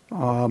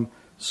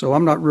 So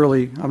I'm not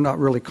really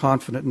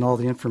confident in all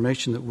the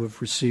information that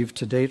we've received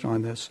to date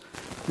on this.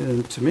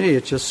 And to me,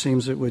 it just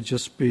seems it would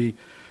just be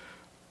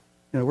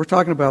we're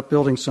talking about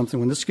building something.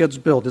 When this gets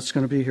built, it's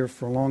going to be here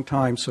for a long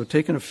time. So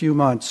taking a few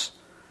months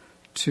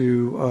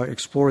to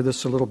explore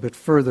this a little bit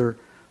further,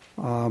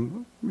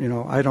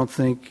 I don't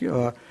think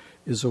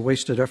is a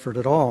wasted effort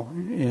at all.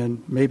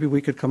 And maybe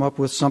we could come up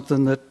with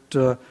something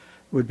that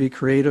would be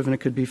creative, and it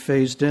could be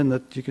phased in,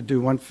 that you could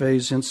do one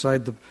phase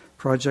inside the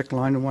project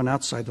line and one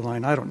outside the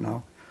line. I don't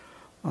know.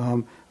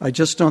 I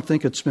just don't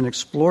think it's been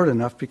explored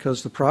enough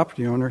because the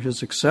property owner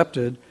has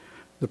accepted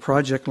the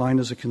project line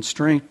as a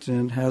constraint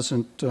and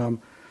hasn't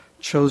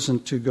chosen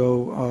to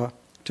go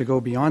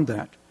beyond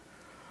that.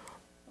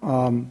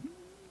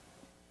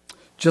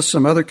 Just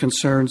some other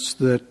concerns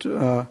that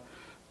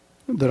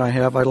I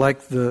have. I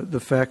like the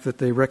fact that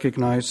they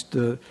recognized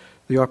the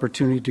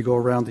opportunity to go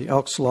around the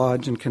Elks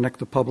Lodge and connect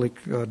the public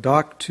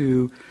dock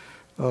to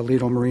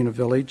Lido Marina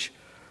Village.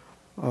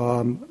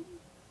 I'm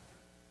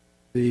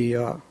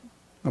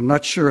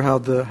not sure how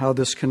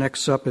this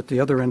connects up at the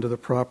other end of the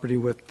property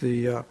with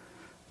the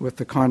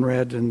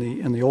Conrad and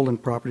the Olin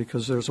property,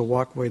 because there's a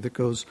walkway that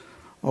goes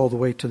all the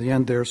way to the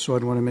end there. So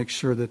I'd want to make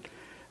sure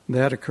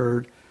that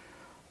occurred.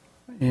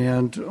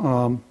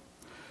 And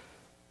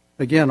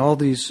again, all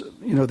these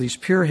these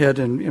pierhead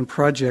and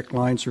project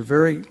lines are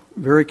very,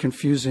 very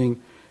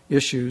confusing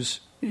issues,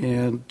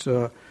 and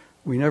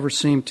we never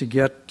seem to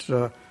get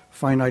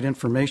finite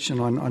information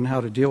on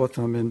how to deal with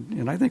them,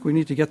 and I think we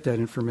need to get that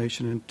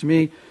information. And to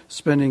me,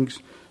 spending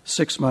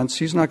 6 months,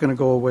 he's not going to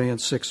go away in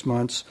 6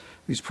 months.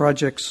 These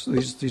projects,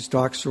 these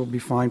docks will be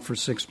fine for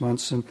 6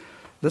 months, and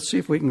let's see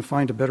if we can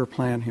find a better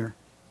plan here.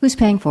 Who's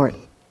paying for it?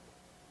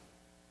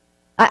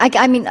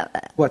 I mean...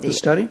 What, the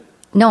study?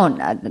 No,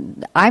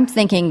 I'm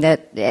thinking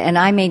that, and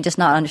I may just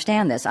not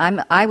understand this,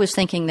 I was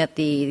thinking that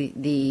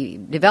the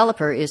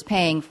developer is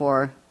paying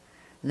for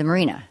the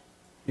marina.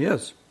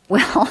 Yes.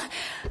 Well,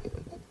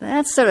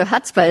 that's sort of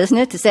chutzpah, isn't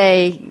it, to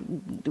say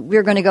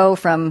we're going to go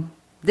from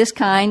this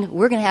kind,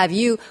 we're going to have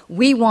you,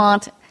 we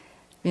want,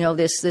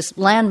 this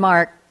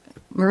landmark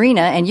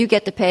marina, and you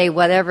get to pay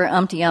whatever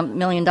 $1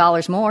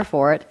 million more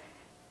for it.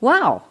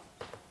 Wow.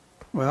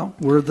 Well,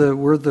 we're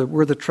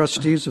the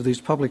trustees of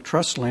these public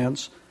trust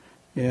lands,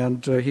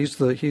 and he's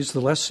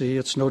the lessee.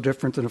 It's no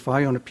different than if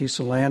I own a piece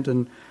of land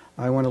and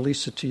I want to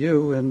lease it to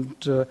you and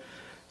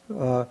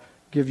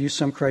give you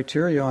some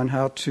criteria on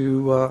how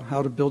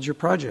to build your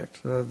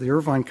project. The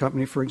Irvine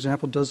Company, for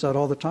example, does that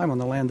all the time on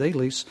the land they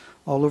lease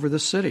all over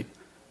this city.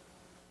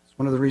 It's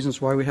one of the reasons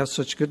why we have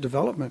such good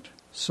development.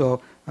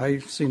 So I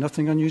see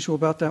nothing unusual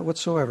about that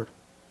whatsoever.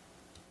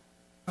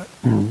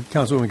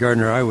 Councilwoman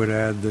Gardner, I would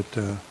add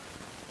that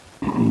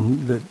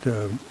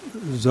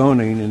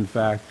zoning, in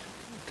fact,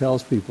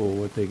 tells people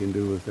what they can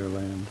do with their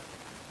land.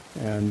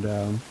 And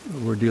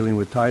we're dealing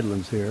with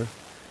tidelands here.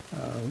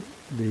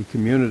 The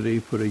community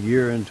put a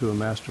year into a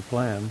master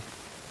plan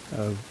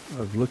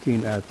of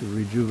looking at the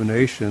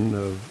rejuvenation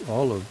of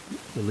all of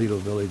the Lido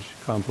Village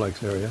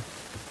complex area.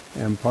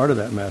 And part of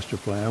that master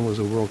plan was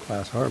a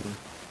world-class harbor.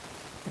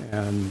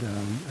 And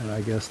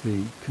I guess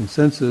the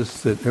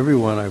consensus that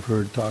everyone I've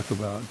heard talk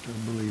about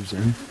believes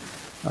in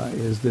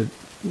is that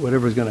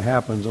whatever's going to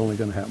happen is only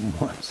going to happen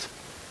once.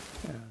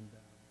 And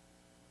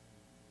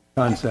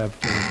the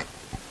concept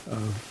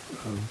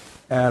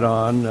of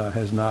add-on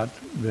has not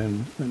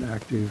been an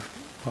active,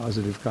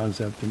 positive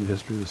concept in the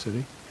history of the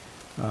city.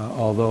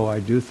 Although I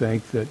do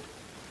think that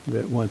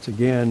once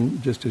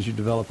again, just as you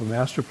develop a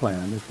master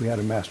plan, if we had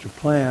a master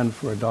plan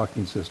for a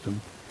docking system,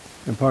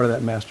 and part of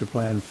that master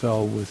plan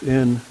fell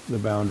within the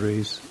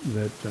boundaries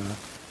that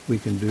we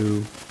can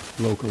do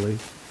locally,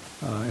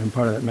 and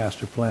part of that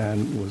master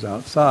plan was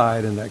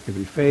outside, and that could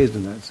be phased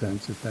in that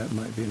sense, if that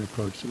might be an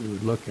approach that we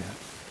would look at.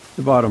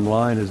 The bottom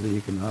line is the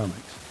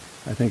economics.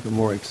 I think a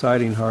more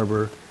exciting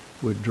harbor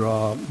would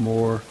draw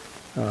more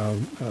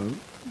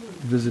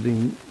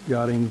visiting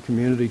yachting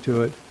community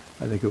to it.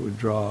 I think it would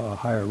draw a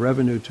higher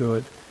revenue to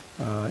it,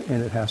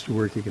 and it has to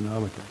work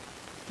economically.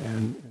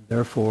 And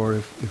therefore,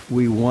 if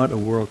we want a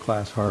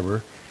world-class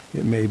harbor,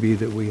 it may be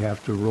that we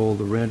have to roll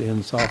the rent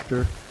in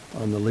softer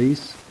on the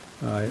lease.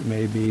 It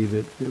may be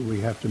that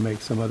we have to make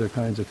some other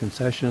kinds of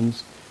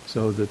concessions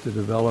so that the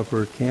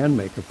developer can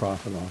make a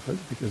profit off it,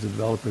 because the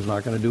developer is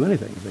not going to do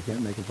anything if they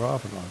can't make a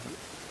profit off it.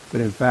 But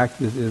in fact,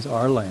 this is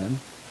our land.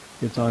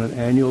 It's on an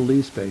annual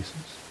lease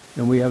basis,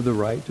 and we have the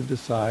right to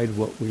decide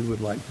what we would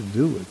like to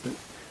do with it.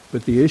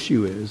 But the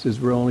issue is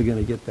we're only going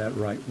to get that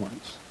right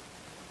once.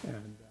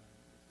 And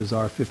this is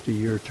our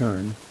 50-year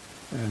turn.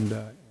 And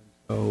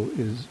so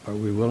are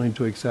we willing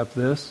to accept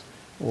this,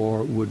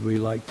 or would we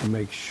like to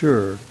make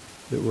sure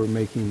that we're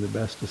making the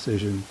best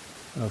decision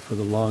for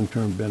the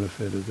long-term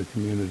benefit of the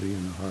community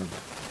and the harbor?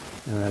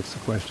 And that's the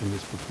question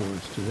that's before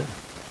us today.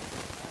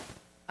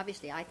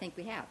 Obviously, I think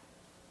we have.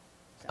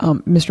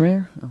 Mr.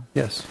 Mayor? Oh.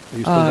 Yes. Are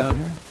you still down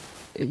here?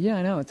 Yeah,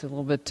 I know. It's a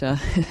little bit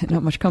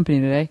not much company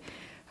today.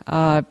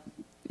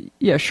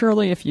 Yeah,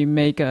 surely if you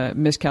make a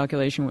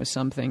miscalculation with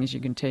some things, you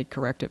can take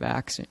corrective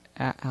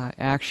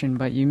action,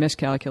 but you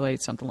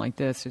miscalculate something like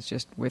this, it's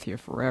just with you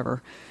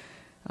forever.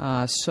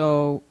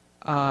 So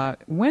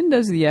when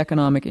does the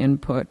economic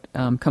input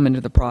come into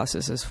the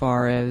process as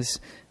far as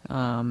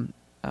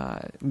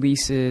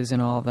leases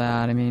and all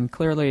that. I mean,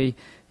 clearly,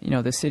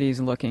 the city's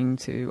looking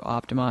to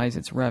optimize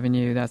its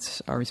revenue.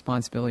 That's our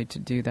responsibility to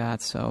do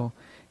that. So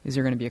is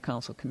there going to be a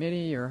council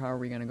committee, or how are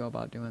we going to go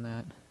about doing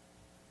that?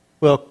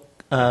 Well,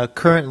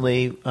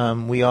 currently,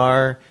 we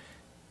are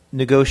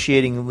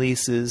negotiating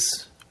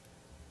leases,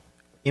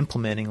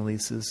 implementing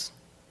leases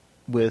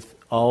with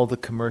all the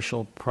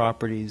commercial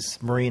properties,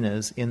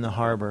 marinas in the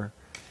harbor.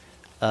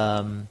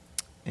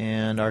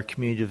 And our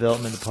community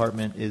development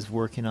department is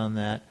working on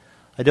that.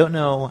 I don't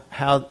know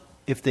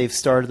if they've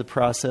started the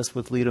process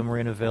with Lido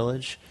Marina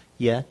Village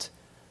yet,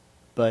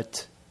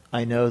 but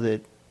I know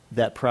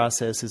that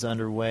process is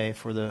underway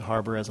for the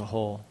harbor as a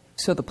whole.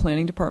 So the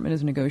planning department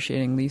is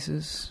negotiating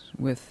leases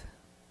with...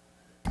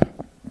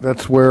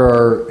 That's where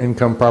our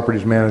income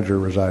properties manager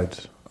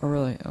resides. Oh,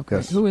 really? Okay.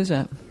 Yes. Who is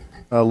that?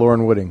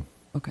 Lauren Wooding.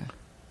 Okay.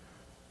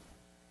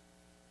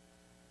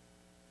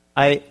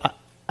 I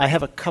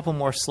have a couple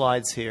more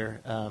slides here.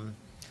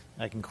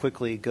 I can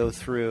quickly go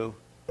through.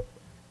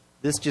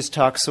 This just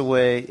talks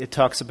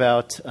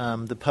about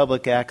the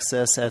public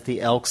access at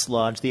the Elks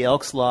Lodge. The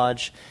Elks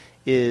Lodge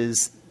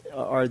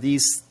are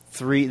these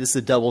three. This is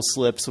a double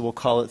slip, so we'll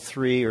call it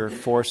 3 or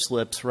 4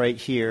 slips right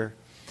here.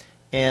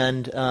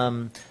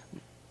 And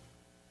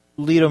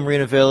Lido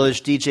Marina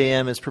Village,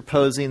 DJM, is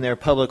proposing their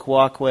public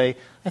walkway.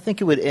 I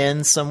think it would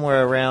end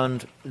somewhere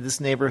around this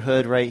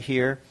neighborhood right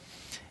here.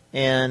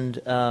 And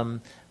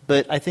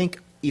but I think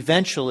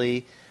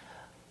eventually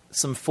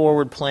some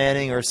forward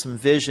planning or some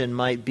vision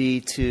might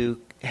be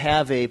to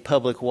have a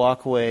public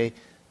walkway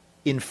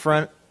in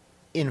front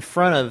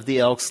of the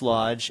Elks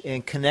Lodge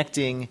and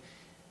connecting,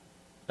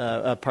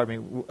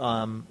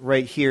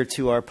 right here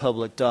to our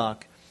public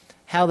dock.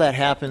 How that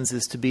happens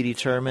is to be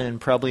determined, and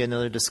probably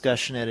another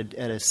discussion at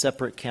a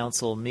separate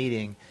council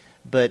meeting.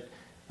 But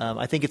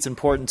I think it's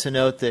important to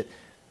note that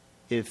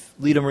if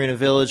Lido Marina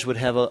Village would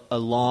have a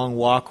long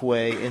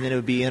walkway and then it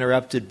would be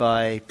interrupted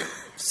by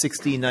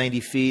 60, 90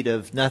 feet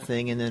of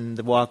nothing, and then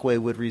the walkway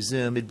would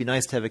resume, it'd be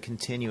nice to have a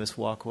continuous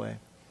walkway.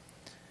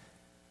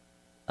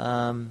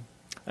 I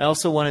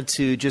also wanted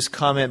to just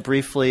comment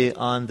briefly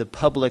on the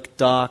public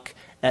dock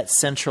at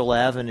Central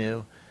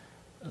Avenue.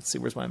 Let's see,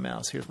 where's my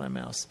mouse? Here's my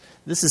mouse.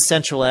 This is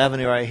Central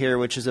Avenue right here,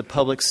 which is a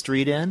public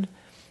street end.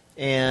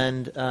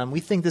 And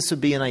we think this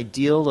would be an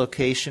ideal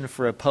location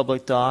for a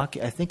public dock.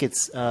 I think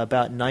it's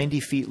about 90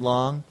 feet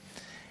long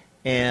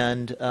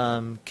and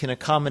can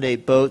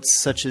accommodate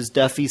boats such as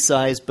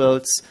Duffy-sized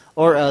boats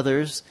or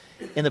others.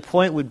 And the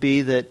point would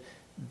be that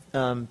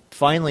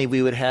finally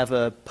we would have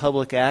a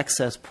public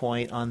access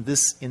point in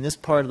this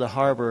part of the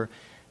harbor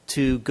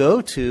to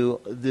go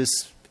to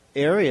this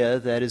area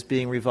that is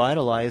being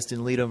revitalized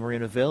in Lido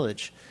Marina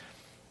Village.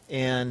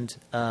 And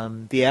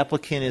the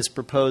applicant is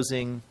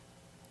proposing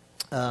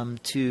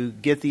to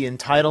get the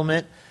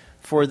entitlement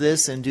for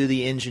this and do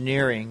the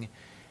engineering.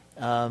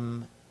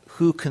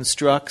 Who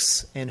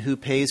constructs and who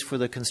pays for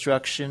the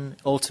construction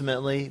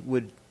ultimately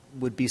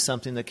would be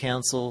something the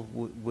council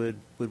would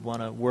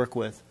want to work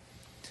with.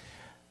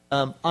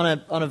 On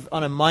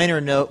a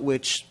minor note,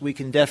 which we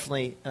can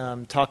definitely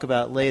talk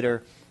about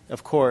later,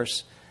 of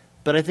course,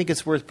 but I think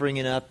it's worth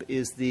bringing up,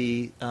 is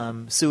the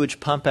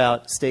sewage pump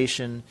out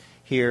station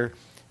here.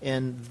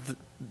 And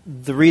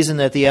the reason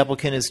that the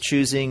applicant is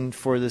choosing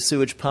for the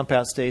sewage pump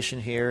out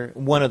station here,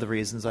 one of the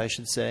reasons I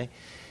should say,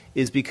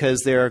 is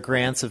because there are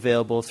grants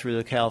available through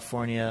the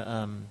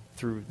California,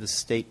 through the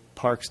State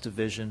Parks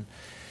Division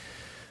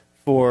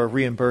for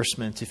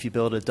reimbursement if you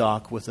build a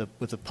dock with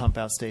a pump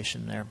out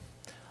station there.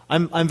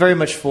 I'm very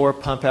much for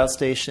pump out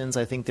stations.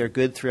 I think they're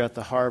good throughout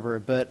the harbor,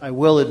 but I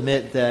will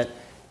admit that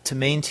to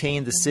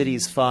maintain the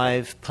city's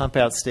 5 pump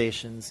out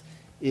stations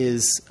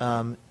is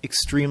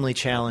extremely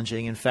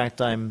challenging. In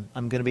fact, I'm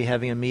going to be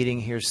having a meeting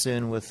here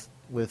soon with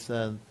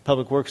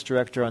Public Works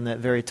Director on that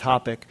very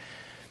topic,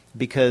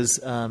 because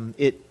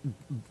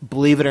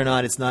believe it or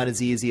not, it's not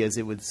as easy as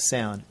it would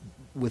sound.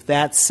 With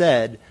that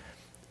said,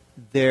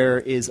 there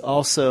is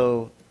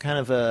also kind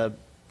of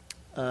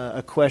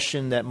a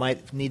question that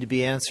might need to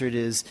be answered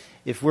is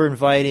if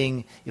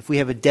we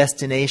have a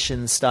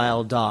destination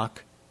style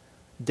dock,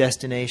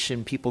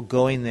 destination, people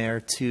going there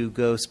to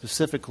go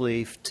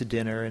specifically to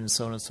dinner and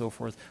so on and so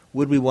forth,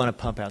 would we want a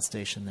pump out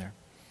station there?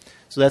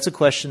 So that's a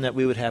question that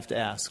we would have to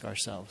ask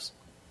ourselves.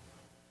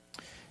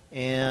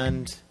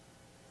 And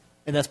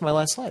that's my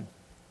last slide.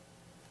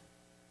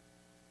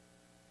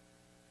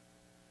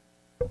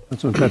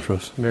 Councilman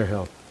Petros. Mayor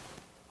Hill.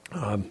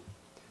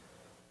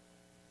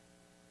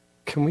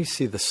 Can we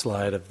see the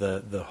slide of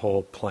the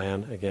whole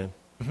plan again?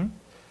 Mm-hmm.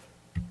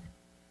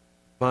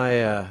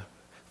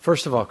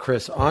 First of all,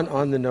 Chris,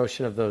 on the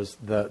notion of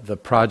the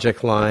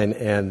project line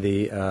and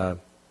the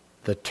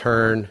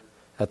turn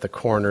at the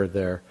corner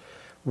there,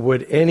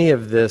 would any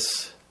of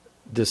this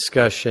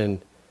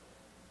discussion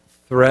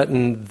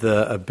threaten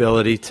the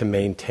ability to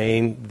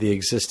maintain the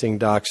existing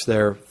docks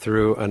there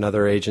through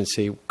another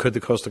agency? Could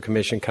the Coastal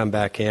Commission come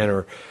back in,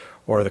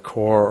 or the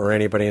Corps or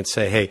anybody, and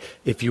say, hey,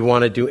 if you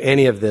want to do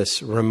any of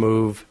this,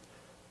 remove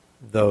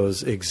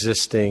those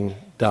existing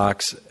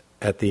docks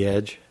at the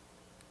edge?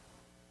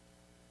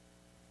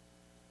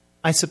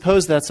 I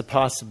suppose that's a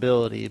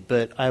possibility,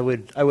 but I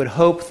would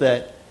hope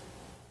that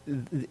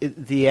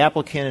the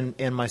applicant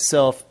and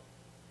myself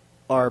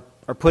are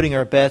putting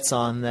our bets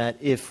on that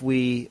if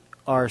we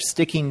are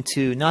sticking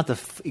to not the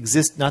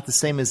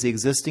same as the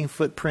existing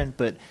footprint,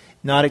 but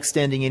not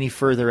extending any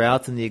further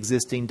out than the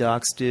existing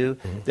docks do,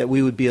 that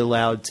we would be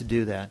allowed to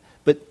do that.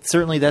 But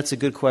certainly that's a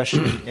good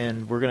question,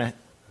 and we're going to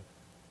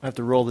have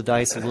to roll the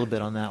dice a little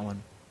bit on that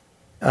one.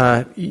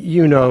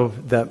 You know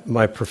that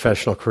my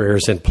professional career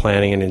is in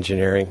planning and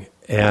engineering,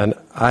 and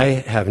I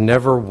have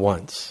never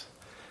once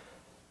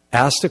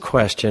asked a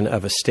question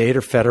of a state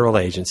or federal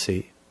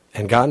agency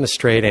and gotten a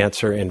straight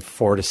answer in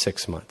 4 to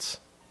 6 months.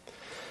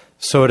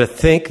 So to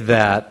think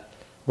that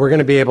we're going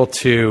to be able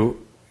to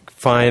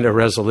find a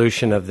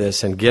resolution of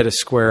this and get a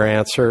square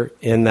answer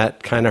in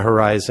that kind of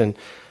horizon,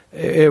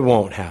 it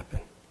won't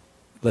happen.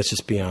 Let's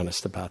just be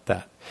honest about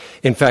that.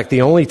 In fact,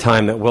 the only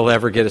time that we'll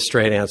ever get a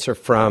straight answer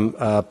from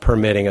a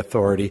permitting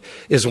authority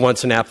is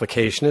once an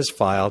application is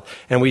filed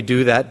and we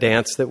do that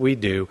dance that we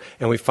do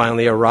and we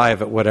finally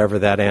arrive at whatever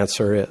that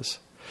answer is.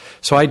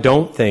 So I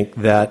don't think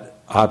that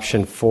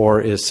option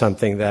 4 is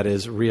something that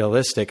is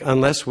realistic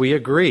unless we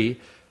agree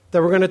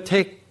that we're going to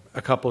take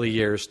a couple of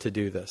years to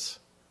do this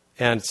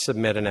and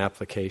submit an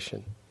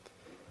application.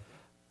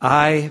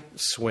 I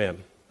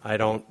swim. I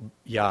don't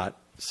yacht.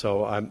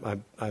 So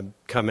I'm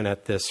coming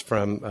at this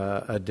from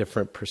a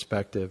different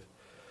perspective,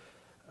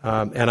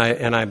 and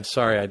I'm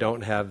sorry I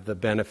don't have the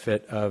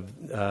benefit of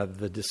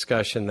the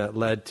discussion that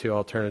led to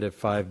alternative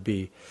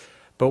 5B.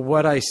 But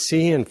what I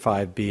see in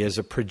 5B is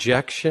a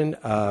projection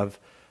of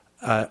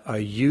a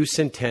use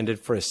intended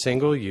for a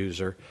single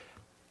user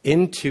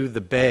into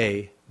the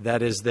bay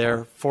that is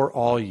there for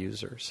all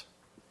users,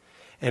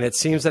 and it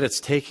seems that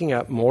it's taking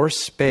up more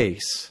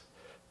space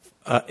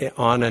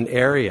on an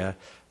area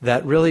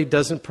that really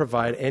doesn't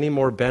provide any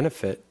more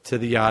benefit to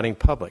the yachting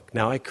public.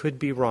 Now, I could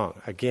be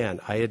wrong. Again,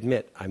 I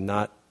admit I'm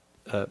not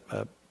a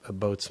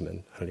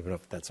boatsman. I don't even know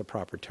if that's a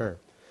proper term.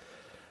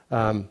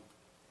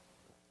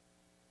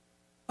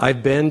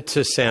 I've been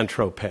to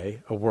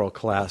Saint-Tropez, a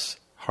world-class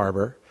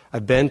harbor.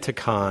 I've been to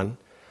Cannes.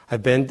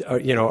 I've been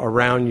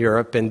around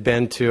Europe and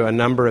been to a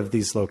number of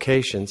these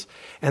locations,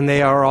 and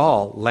they are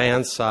all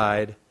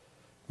landside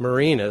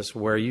marinas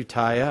where you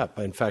tie up.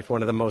 In fact,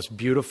 one of the most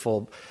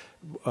beautiful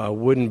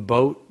wooden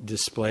boat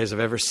displays I've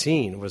ever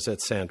seen was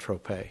at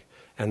Saint-Tropez,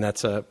 and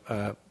that's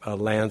a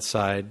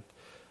landside,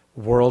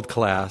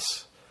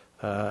 world-class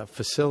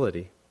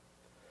facility.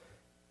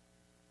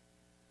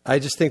 I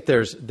just think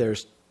there's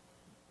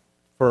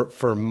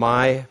for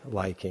my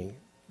liking,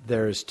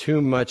 there's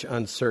too much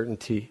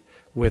uncertainty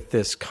with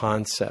this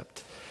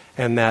concept,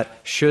 and that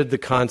should the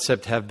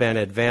concept have been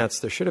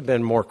advanced, there should have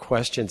been more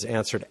questions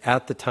answered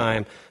at the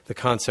time the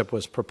concept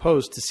was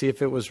proposed to see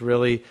if it was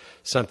really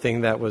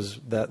something that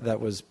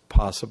was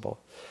possible.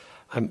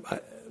 I'm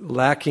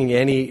lacking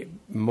any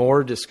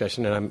more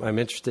discussion, and I'm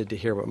interested to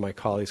hear what my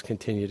colleagues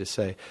continue to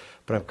say,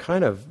 but I'm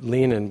kind of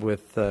leaning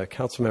with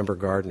Councilmember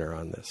Gardner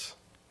on this.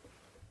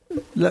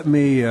 Let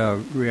me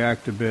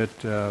react a bit.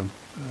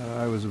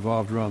 I was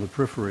involved around the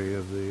periphery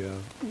of the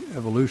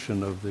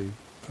evolution of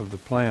the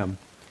plan.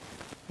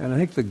 And I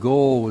think the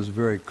goal was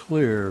very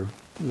clear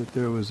that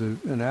there was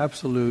an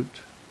absolute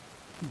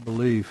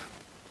belief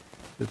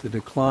that the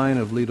decline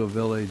of Lido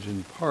Village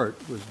in part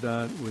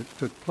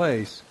took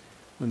place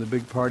when the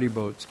big party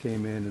boats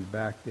came in and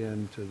backed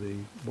into the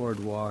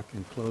boardwalk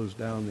and closed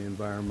down the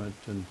environment,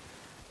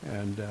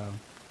 and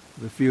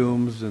the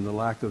fumes and the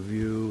lack of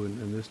view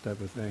and this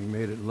type of thing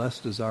made it less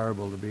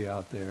desirable to be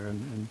out there,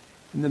 and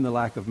then the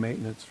lack of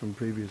maintenance from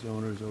previous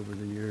owners over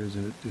the years,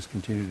 and it just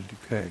continued to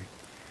decay.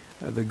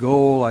 The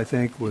goal, I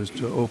think, was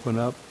to open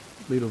up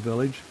Lido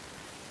Village,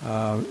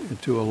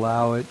 to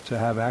allow it to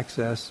have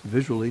access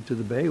visually to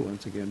the bay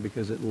once again,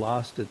 because it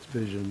lost its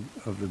vision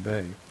of the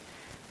bay.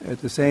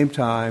 At the same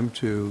time,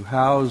 to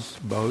house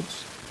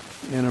boats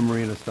in a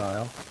marina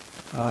style,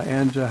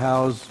 and to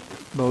house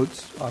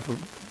boats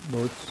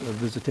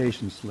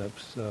visitation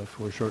slips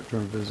for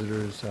short-term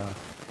visitors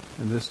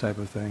and this type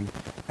of thing,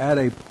 at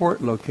a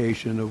port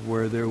location of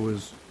where there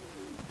was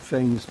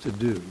things to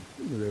do.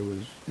 There was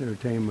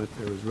entertainment,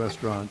 there was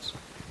restaurants,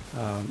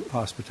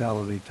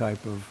 hospitality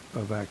type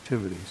of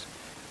activities.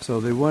 So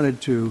they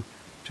wanted to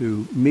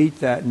meet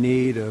that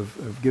need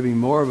of giving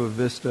more of a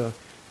vista,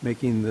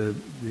 making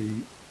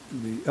the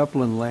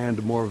upland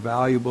land more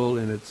valuable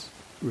in its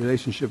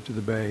relationship to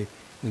the bay,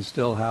 and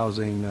still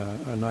housing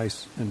a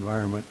nice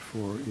environment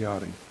for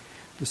yachting.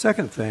 The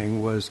second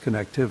thing was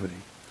connectivity,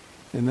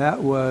 and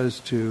that was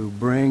to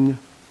bring,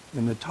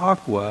 and the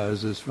talk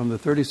is from the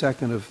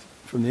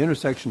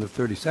intersection of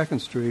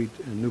 32nd Street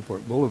and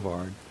Newport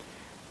Boulevard,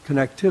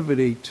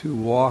 connectivity to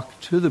walk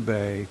to the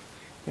bay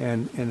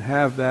and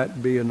have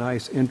that be a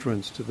nice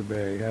entrance to the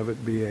bay, have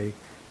it be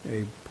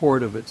a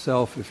port of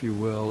itself, if you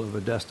will, of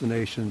a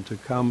destination to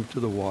come to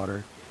the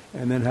water,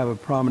 and then have a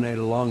promenade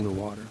along the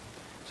water.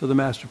 So the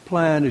master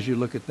plan, as you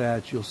look at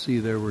that, you'll see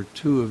there were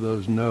two of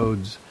those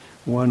nodes,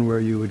 one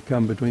where you would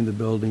come between the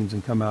buildings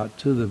and come out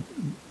to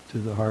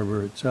the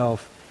harbor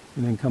itself,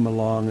 and then come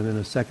along, and then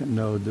a second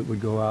node that would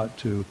go out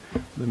to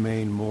the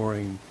main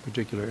mooring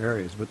particular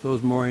areas. But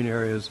those mooring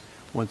areas,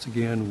 once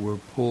again, were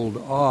pulled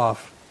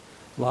off.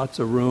 Lots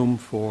of room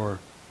for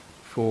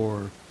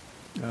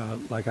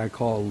like I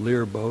call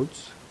leer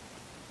boats,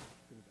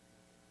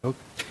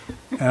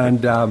 and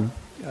then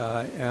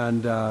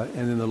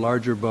the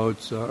larger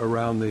boats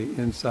around the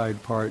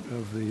inside part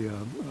of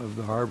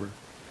the harbor.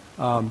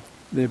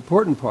 The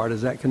important part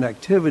is that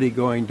connectivity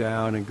going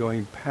down and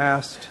going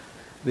past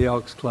the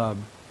Elks Club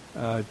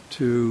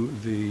to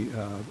the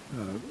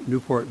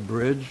Newport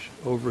Bridge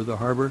over the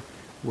harbor,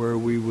 where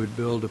we would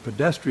build a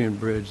pedestrian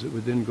bridge that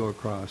would then go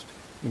across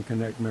and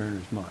connect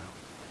Mariners Mile,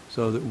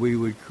 so that we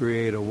would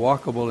create a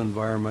walkable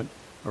environment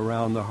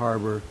around the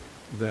harbor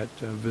that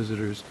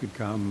visitors could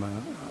come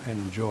and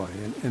enjoy.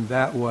 And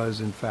that was,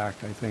 in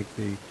fact, I think,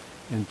 the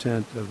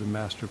intent of the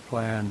master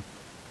plan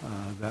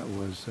that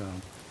was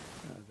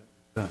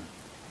done.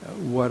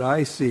 What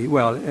I see,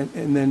 well,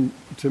 and then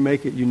to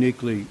make it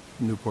uniquely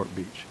Newport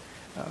Beach,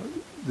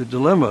 the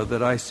dilemma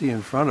that I see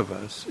in front of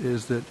us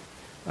is that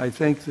I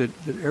think that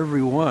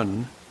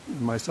everyone,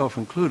 myself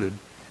included,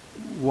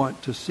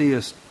 want to see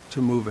us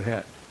to move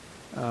ahead.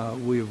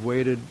 We have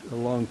waited a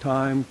long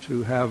time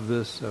to have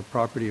this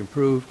property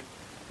improved.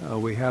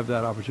 We have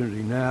that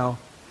opportunity now.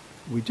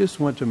 We just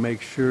want to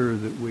make sure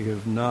that we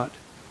have not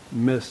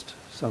missed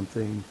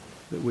something,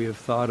 that we have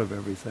thought of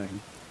everything.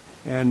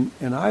 And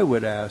I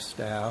would ask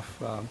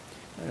staff,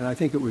 and I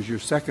think it was your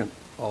second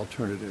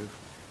alternative,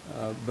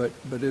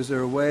 but is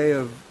there a way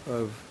of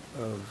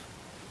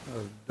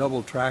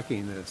double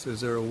tracking this?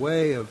 Is there a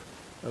way of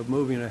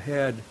moving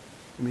ahead?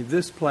 I mean,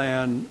 this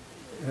plan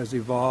has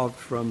evolved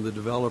from the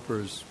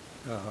developer's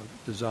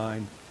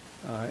design,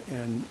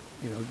 and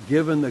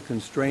given the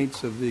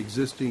constraints of the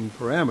existing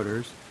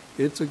parameters,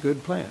 it's a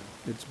good plan.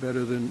 It's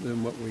better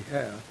than what we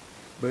have.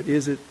 But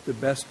is it the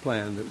best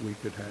plan that we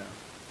could have?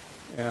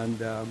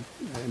 And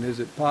is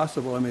it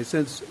possible? I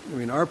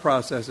mean, our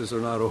processes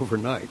are not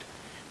overnight.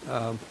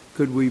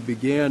 Could we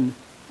begin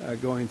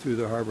going through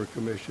the Harbor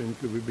Commission?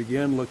 Could we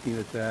begin looking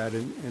at that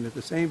and at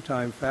the same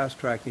time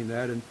fast-tracking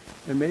that? And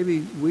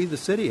maybe we, the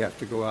city, have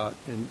to go out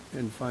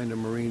and find a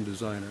marine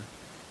designer.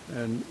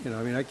 And,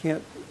 I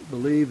can't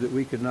believe that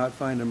we could not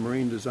find a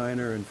marine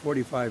designer in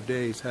 45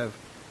 days, have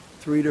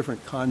 3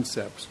 different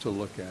concepts to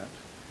look at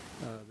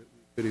that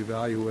we could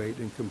evaluate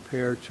and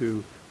compare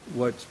to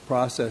what's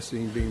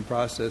being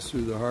processed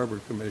through the Harbor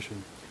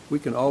Commission. We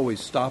can always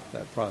stop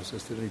that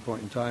process at any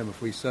point in time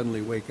if we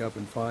suddenly wake up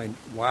and find,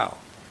 wow,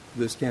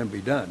 this can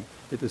be done.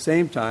 At the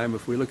same time,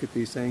 if we look at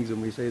these things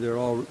and we say they're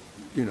all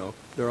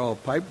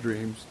pipe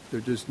dreams,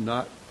 they're just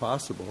not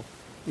possible,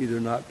 either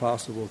not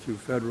possible through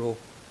federal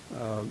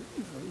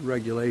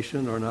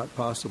regulation or not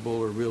possible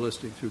or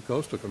realistic through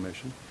Coastal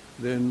Commission,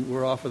 then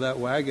we're off of that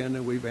wagon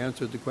and we've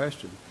answered the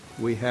question.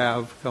 We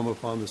have come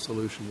upon the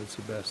solution that's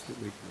the best that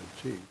we can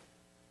achieve.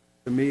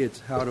 To me, it's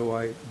how do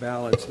I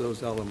balance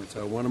those elements?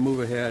 I want to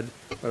move ahead,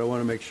 but I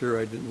want to make sure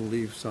I didn't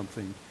leave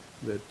something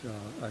that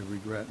I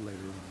regret later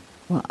on.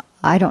 Well,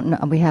 I don't know.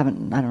 I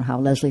don't know how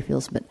Leslie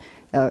feels, but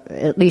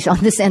at least on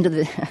this end of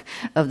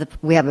the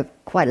we have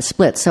quite a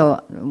split.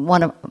 So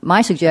one of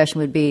my suggestion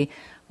would be,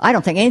 I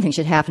don't think anything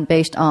should happen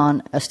based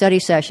on a study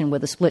session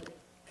with a split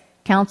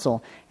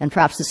council, and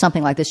perhaps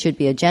something like this should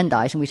be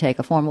agendized, and we take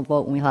a formal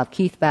vote, and we'll have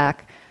Keith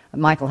back.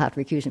 Michael will have to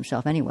recuse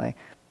himself anyway,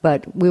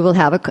 but we will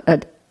have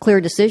a clear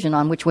decision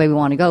on which way we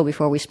want to go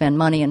before we spend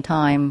money and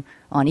time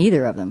on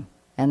either of them,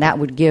 and that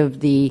would give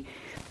the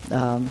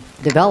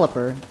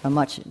developer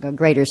a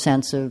greater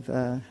sense of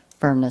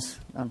firmness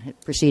on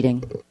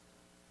proceeding.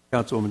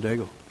 Councilwoman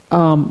Daigle.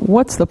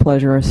 What's the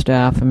pleasure of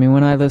staff? I mean,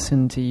 when I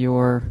listened to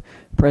your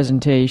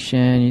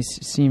presentation, you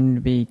seem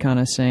to be kind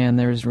of saying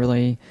there's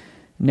really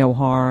no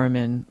harm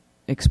in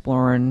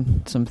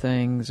exploring some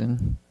things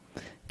and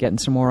getting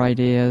some more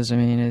ideas. I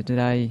mean,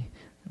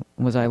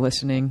 was I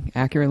listening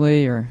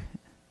accurately, or?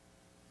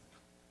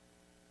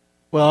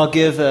 Well, I'll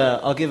give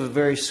a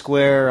very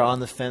square, on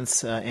the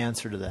fence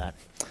answer to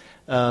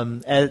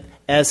that.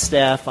 As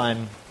staff,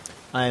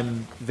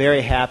 I'm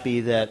very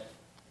happy that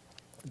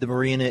the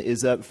marina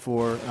is up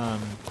for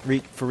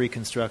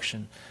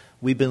reconstruction.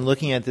 We've been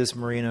looking at this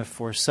marina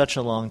for such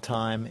a long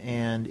time,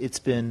 and it's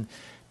been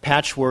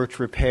patchworked,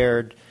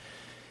 repaired,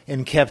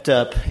 and kept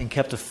up and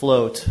kept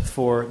afloat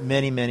for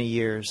many, many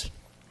years.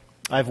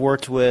 I've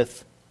worked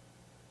with,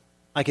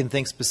 I can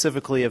think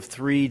specifically of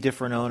 3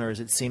 different owners,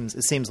 it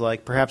seems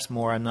like, perhaps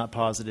more, I'm not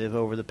positive,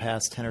 over the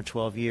past 10 or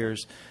 12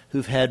 years,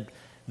 who've had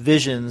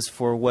visions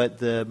for what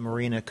the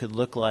marina could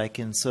look like.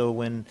 And so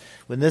when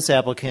this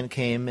applicant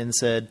came and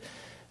said,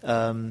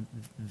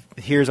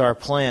 here's our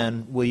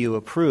plan, will you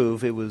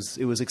approve, it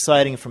was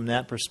exciting from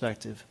that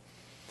perspective.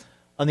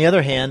 On the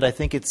other hand, I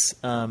think it's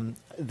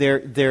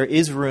there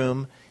is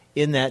room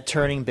in that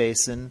turning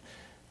basin.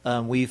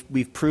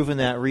 We've proven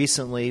that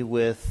recently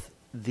with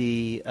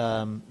the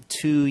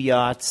 2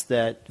 yachts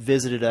that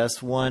visited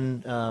us.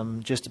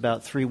 One just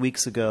about 3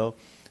 weeks ago,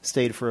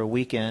 stayed for a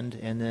weekend,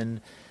 and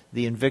then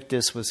the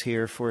Invictus was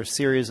here for a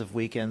series of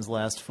weekends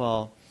last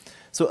fall.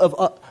 So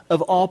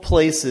of all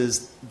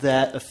places,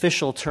 that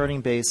official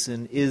turning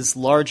basin is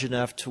large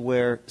enough to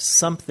where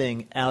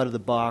something out of the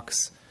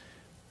box,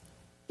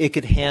 it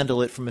could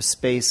handle it from a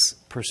space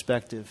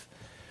perspective.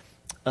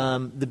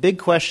 The big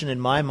question in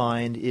my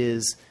mind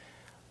is,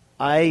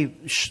 I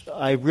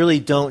really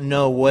don't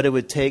know what it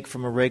would take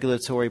from a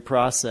regulatory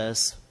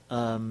process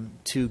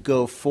to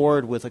go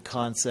forward with a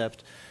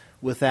concept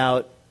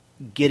without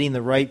getting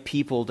the right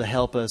people to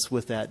help us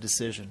with that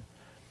decision.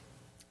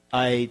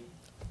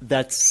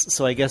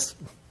 So I guess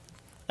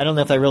I don't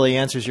know if that really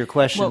answers your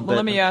question. Well,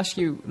 let me ask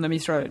you. Let me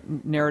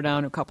narrow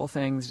down a couple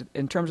things.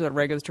 In terms of the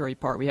regulatory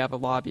part, we have a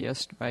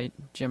lobbyist, right?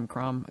 Jim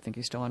Crum. I think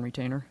he's still on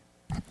retainer.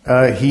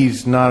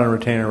 He's not on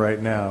retainer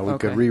right now. We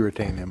Okay. could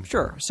re-retain him.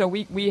 Sure. So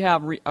we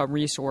have a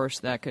resource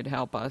that could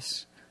help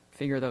us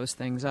figure those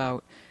things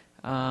out.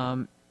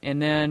 And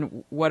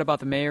then what about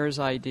the mayor's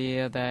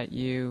idea that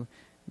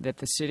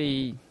the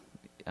city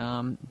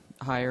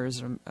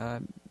hires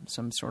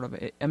some sort of,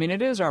 I mean,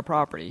 it is our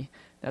property.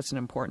 That's an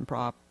important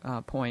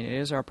point. It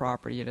is our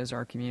property. It is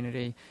our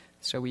community.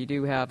 So we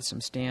do have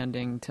some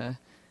standing to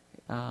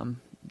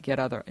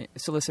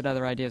solicit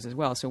other ideas as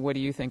well. So what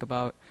do you think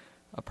about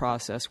a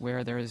process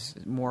where there's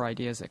more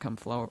ideas that come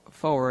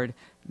forward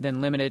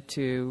than limited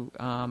to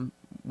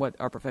what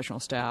our professional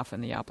staff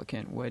and the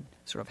applicant would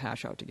sort of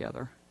hash out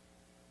together?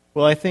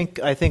 Well, I think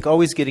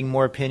always getting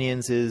more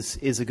opinions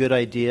is a good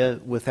idea.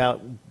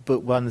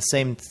 But on the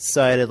same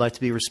side, I'd like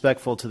to be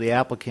respectful to the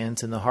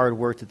applicant and the hard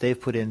work that they've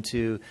put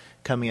into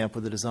coming up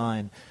with a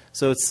design.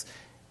 So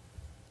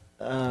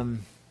it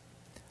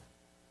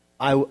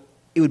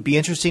would be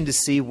interesting to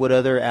see what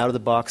other out of the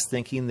box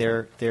thinking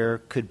there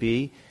could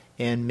be,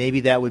 and maybe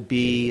that would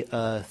be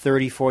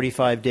 30,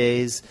 45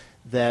 days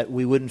that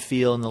we wouldn't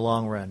feel in the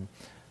long run.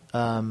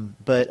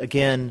 But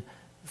again,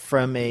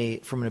 from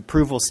an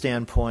approval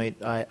standpoint,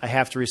 I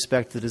have to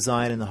respect the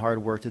design and the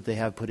hard work that they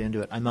have put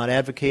into it. I'm not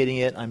advocating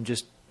it. I'm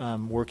just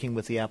working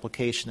with the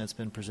application that's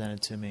been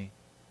presented to me.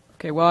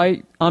 Okay, well,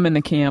 I'm in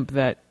the camp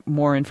that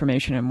more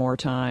information and more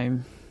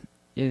time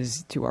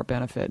is to our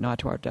benefit, not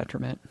to our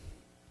detriment.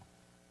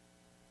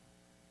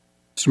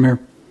 Mr. Mayor.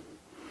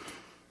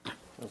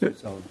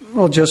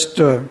 Well,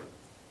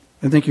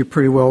 I think you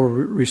pretty well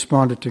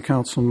responded to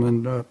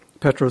Councilman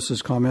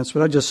Petros's comments,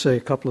 but I'd just say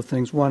a couple of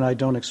things. One, I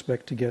don't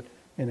expect to get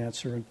an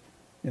answer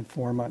in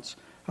 4 months.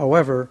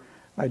 However,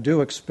 I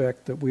do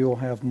expect that we will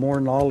have more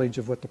knowledge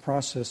of what the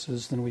process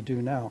is than we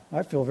do now.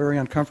 I feel very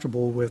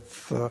uncomfortable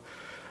with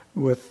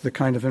the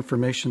kind of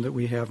information that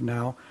we have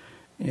now,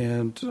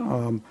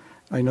 and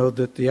I know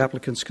that the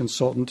applicant's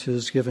consultant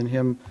has given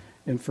him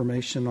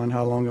information on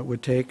how long it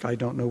would take. I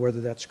don't know whether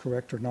that's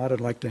correct or not.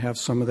 I'd like to have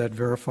some of that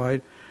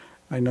verified.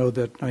 I know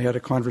that I had a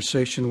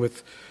conversation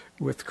with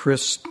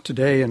Chris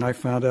today, and I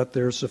found out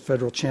there's a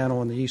federal channel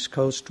on the East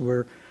Coast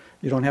where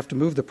you don't have to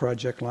move the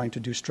project line to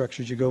do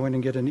structures. You go in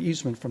and get an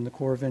easement from the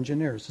Corps of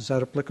Engineers. Is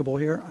that applicable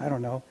here? I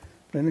don't know.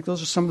 But I think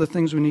those are some of the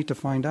things we need to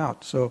find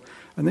out. So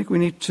I think we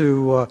need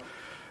to,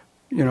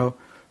 the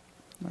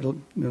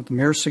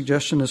mayor's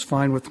suggestion is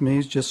fine with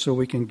me, just so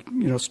we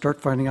can,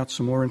 start finding out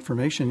some more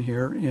information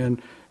here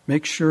and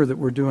make sure that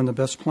we're doing the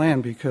best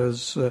plan,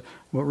 because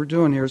what we're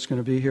doing here is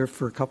going to be here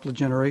for a couple of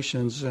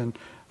generations, and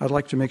I'd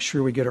like to make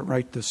sure we get it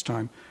right this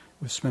time.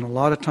 We've spent a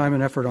lot of time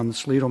and effort on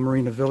this Lido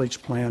Marina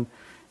Village plan,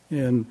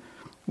 and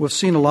we've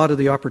seen a lot of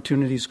the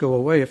opportunities go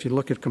away. If you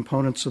look at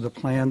components of the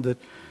plan, that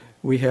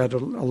we had a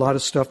lot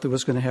of stuff that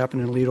was going to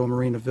happen in Lido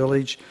Marina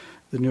Village.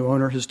 The new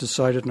owner has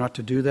decided not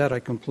to do that. I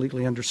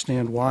completely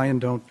understand why,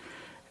 and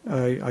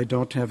I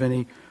don't have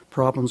any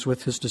problems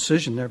with his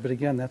decision there. But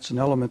again, that's an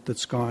element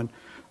that's gone.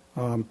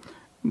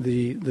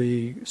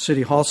 The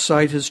City Hall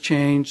site has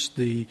changed.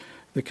 The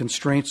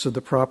constraints of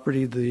the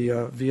property,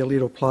 the Via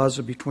Lido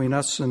Plaza between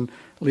us and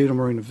Lido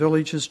Marina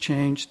Village has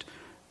changed.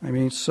 I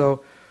mean,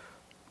 so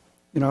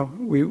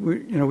we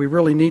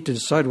really need to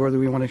decide whether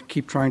we want to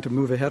keep trying to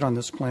move ahead on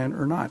this plan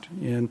or not.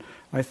 And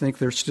I think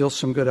there's still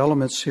some good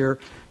elements here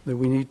that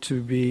we need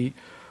to be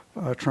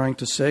trying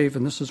to save,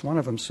 and this is one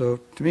of them. So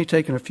to me,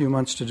 taking a few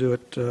months to do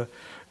it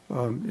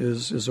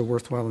is a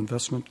worthwhile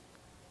investment.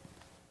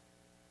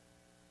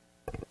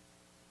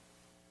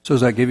 So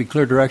does that give you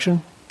clear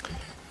direction?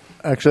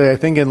 Actually, I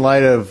think in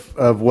light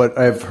of what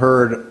I've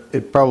heard,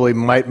 it probably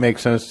might make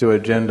sense to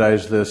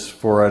agendize this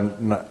for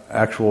an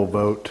actual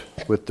vote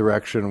with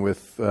direction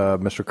with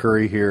Mr.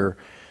 Curry here,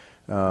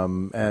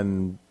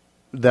 and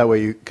that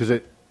way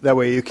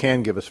you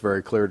can give us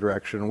very clear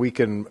direction. We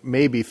can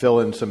maybe fill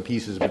in some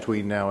pieces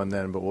between now and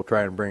then, but we'll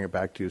try and bring it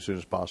back to you as soon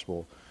as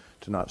possible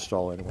to not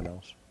stall anyone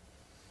else.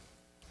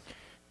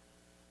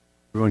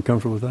 Everyone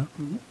comfortable with that?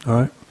 Mm-hmm.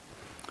 All right.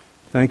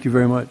 Thank you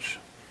very much.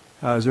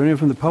 Is there anyone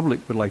from the public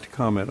who would like to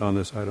comment on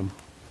this item?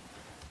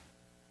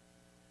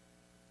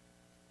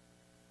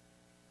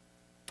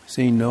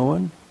 Seeing no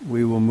one,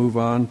 we will move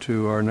on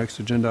to our next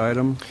agenda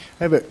item.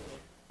 I have a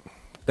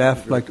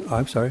staff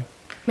I'm sorry.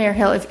 Mayor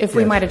Hill, if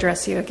we might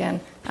address you again,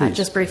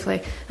 just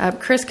briefly.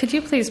 Chris, could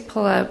you please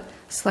pull up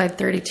slide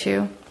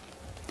 32?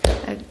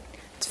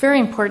 It's very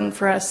important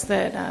for us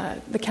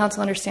that the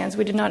council understands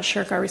we did not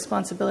shirk our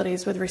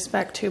responsibilities with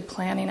respect to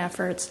planning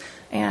efforts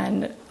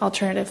and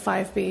Alternative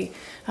 5B.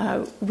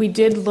 We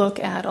did look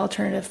at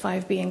Alternative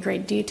 5B in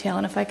great detail,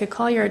 and if I could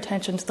call your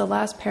attention to the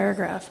last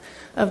paragraph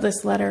of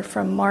this letter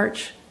from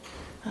March,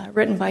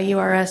 written by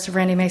URS of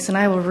Randy Mason,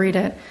 I will read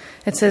it.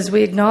 It says,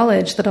 "We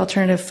acknowledge that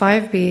Alternative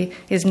 5B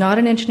is not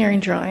an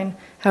engineering drawing.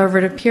 However,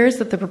 it appears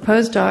that the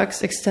proposed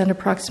docks extend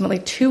approximately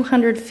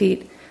 200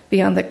 feet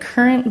beyond the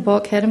current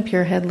bulkhead and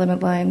pierhead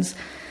limit lines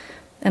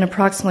and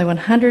approximately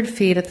 100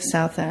 feet at the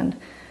south end.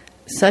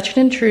 Such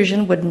an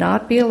intrusion would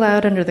not be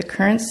allowed under the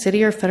current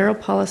city or federal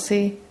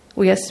policy.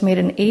 We estimate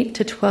an 8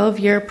 to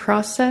 12-year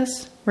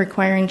process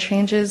requiring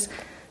changes,"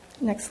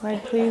 next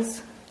slide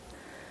please,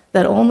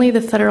 "that only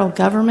the federal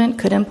government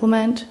could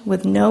implement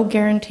with no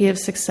guarantee of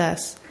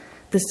success.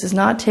 This does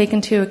not take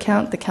into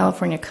account the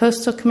California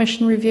Coastal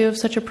Commission review of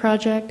such a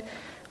project,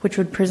 which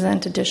would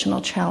present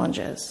additional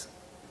challenges."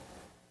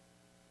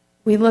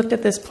 We looked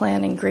at this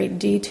plan in great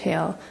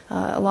detail,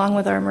 along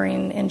with our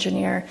marine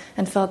engineer,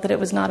 and felt that it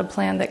was not a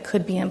plan that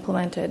could be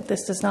implemented.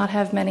 This does not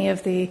have many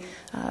of the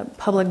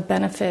public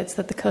benefits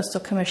that the Coastal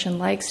Commission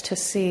likes to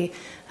see.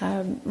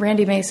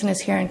 Randy Mason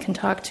is here and can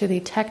talk to the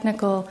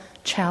technical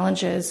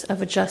challenges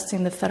of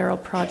adjusting the federal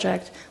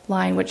project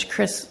line, which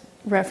Chris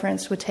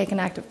referenced would take an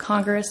act of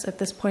Congress at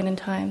this point in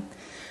time.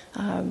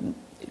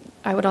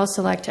 I would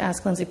also like to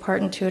ask Lindsay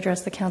Parton to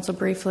address the council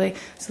briefly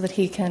so that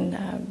he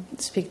can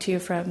speak to you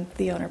from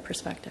the owner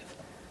perspective.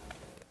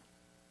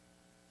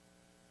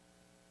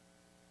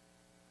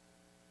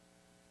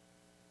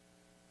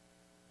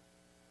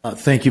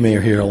 Thank you,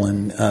 Mayor Harrell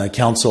and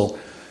council.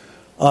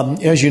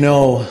 As you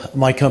know,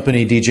 my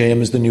company,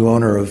 DJM, is the new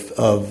owner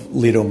of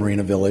Lido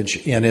Marina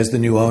Village. And as the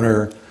new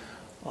owner,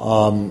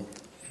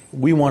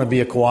 we want to be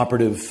a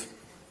cooperative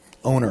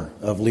owner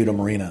of Lido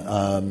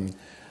Marina.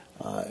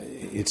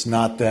 It's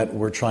not that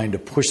we're trying to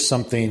push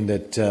something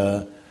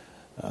that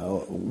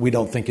we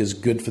don't think is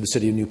good for the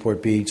city of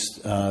Newport Beach,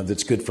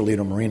 that's good for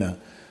Lido Marina.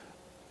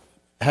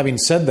 Having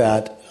said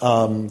that,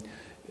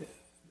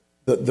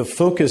 the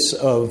focus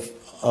of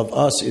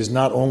us is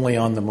not only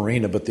on the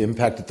marina, but the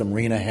impact that the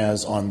marina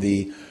has on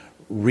the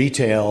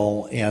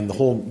retail and the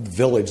whole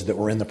village that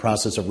we're in the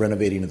process of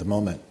renovating at the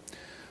moment.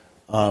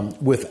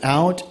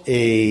 Without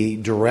a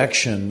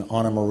direction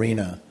on a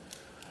marina,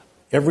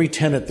 every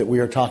tenant that we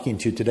are talking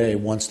to today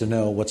wants to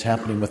know what's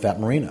happening with that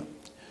marina.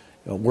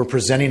 We're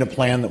presenting a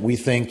plan that we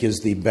think is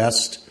the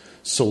best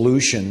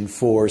solution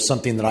for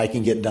something that I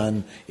can get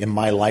done in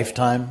my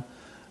lifetime,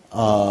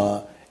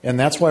 and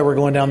that's why we're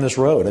going down this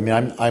road. I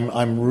mean,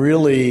 I'm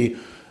really.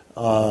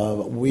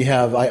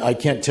 I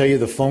can't tell you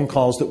the phone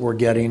calls that we're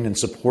getting in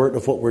support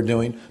of what we're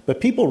doing,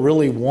 but people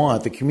really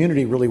want, the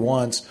community really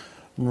wants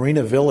Lido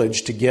Marina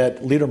Village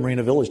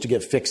to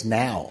get fixed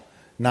now,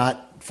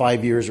 not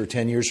 5 years or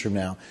 10 years from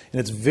now. And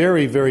it's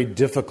very, very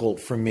difficult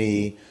for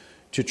me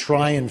to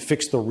try and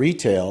fix the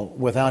retail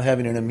without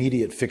having an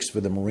immediate fix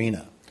for the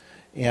marina.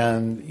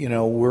 And, you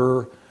know,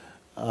 we're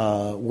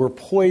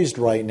poised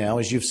right now.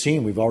 As you've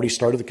seen, we've already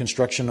started the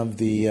construction of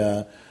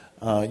the,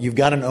 you've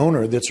got an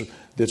owner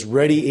that's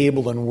ready,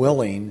 able, and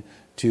willing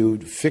to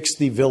fix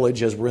the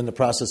village as we're in the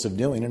process of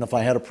doing. And if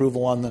I had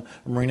approval on the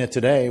marina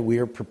today, we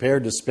are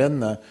prepared to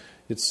spend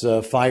it's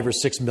 $5 or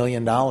 $6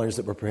 million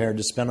that we're prepared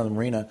to spend on the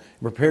marina.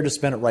 We're prepared to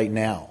spend it right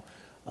now.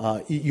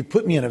 You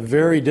put me in a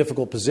very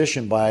difficult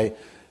position and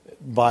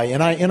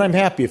I'm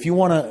happy if you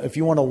want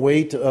to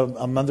wait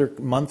a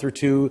month or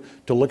two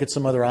to look at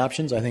some other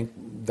options. I think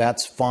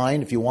that's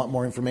fine if you want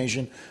more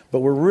information. But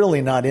we're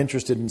really not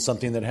interested in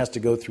something that has to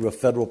go through a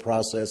federal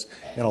process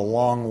and a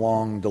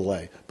long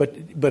delay. But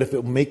if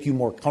it will make you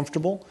more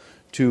comfortable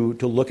to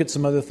look at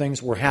some other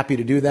things, we're happy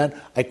to do that.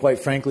 I quite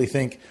frankly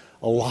think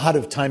a lot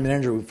of time and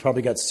energy. We've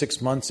probably got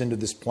 6 months into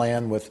this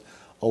plan with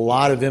a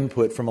lot of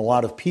input from a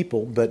lot of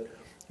people. But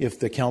if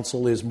the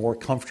council is more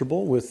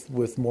comfortable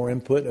with more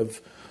input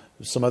of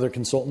some other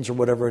consultants or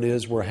whatever it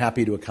is, we're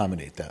happy to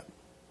accommodate that.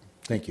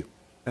 Thank you.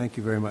 Thank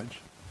you very much.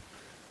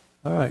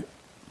 All right.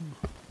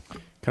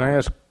 Can I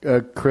ask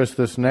Chris,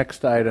 this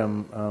next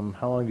item,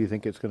 how long do you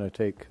think it's going to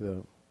take?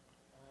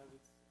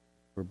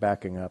 We're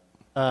backing up.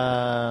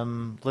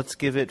 Let's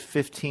give it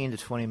 15 to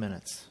 20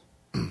 minutes.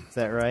 Is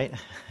that right?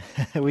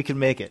 We can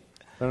make it.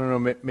 I don't know,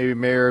 maybe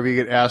Mayor, if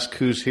you could ask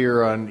who's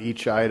here on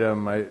each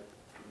item.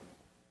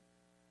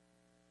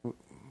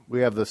 We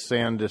have the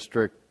Sand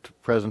District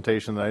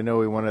presentation that I know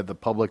we wanted the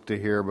public to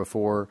hear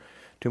before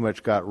too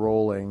much got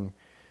rolling.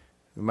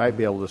 We might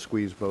be able to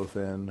squeeze both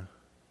in.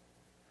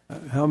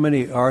 How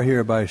many are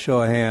here by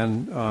show of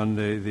hand on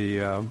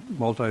the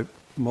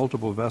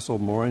multiple vessel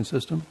mooring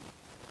system?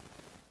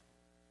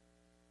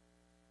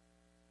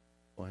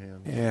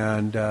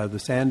 And the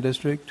Sand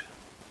District?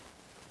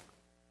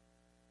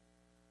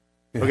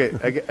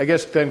 Okay, I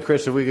guess then,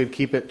 Chris, if we could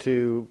keep it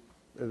to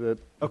the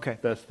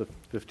best the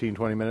 15,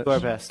 20 minutes. Do our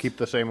best. Keep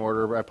the same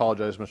order. I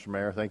apologize, Mr.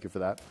 Mayor. Thank you for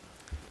that.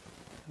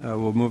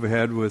 We'll move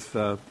ahead with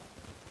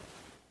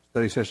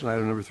study session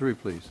item number 3,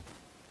 please.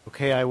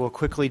 Okay, I will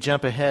quickly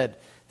jump ahead.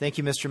 Thank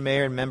you, Mr.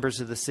 Mayor and members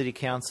of the City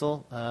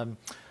Council.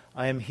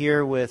 I am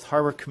here with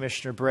Harbor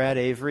Commissioner Brad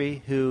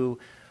Avery, who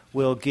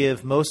will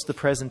give most of the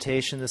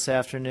presentation this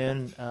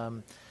afternoon.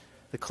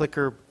 The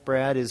clicker,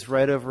 Brad, is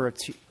right over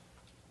to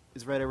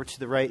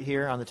the right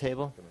here on the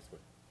table.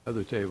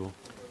 Other table.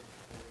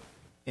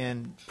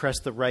 And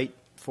press the right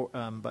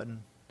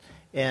button.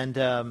 And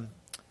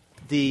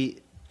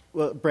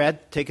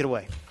Brad, take it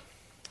away.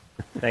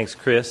 Thanks,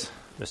 Chris.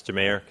 Mr.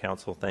 Mayor,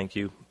 Council, thank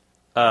you.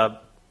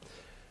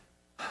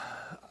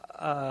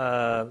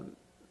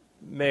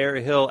 Mayor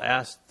Hill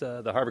asked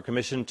the Harbor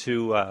Commission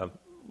to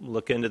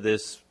look into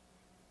this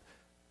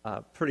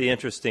pretty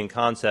interesting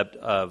concept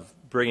of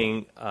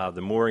bringing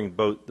the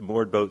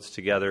moored boats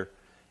together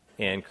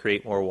and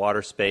create more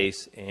water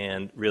space.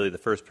 And really, the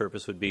first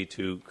purpose would be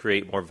to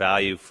create more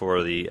value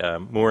for the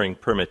mooring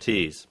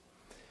permittees.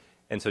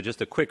 And so,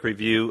 just a quick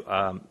review: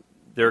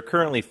 there are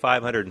currently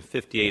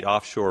 558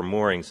 offshore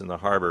moorings in the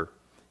harbor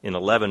in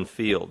 11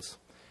 fields.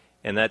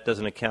 And that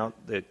doesn't account,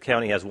 the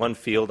county has one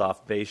field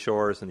off bay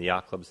shores, and the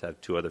yacht clubs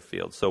have 2 other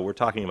fields. So we're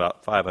talking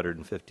about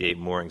 558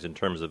 moorings in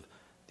terms of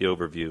the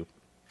overview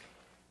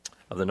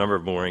of the number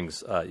of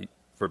moorings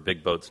for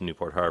big boats in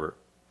Newport Harbor.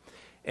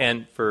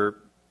 And for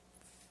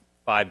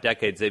 5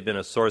 decades, they've been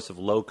a source of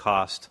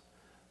low-cost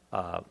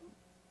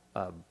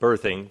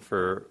berthing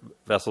for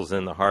vessels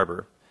in the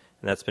harbor.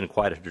 And that's been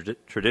quite a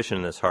tradition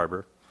in this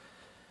harbor.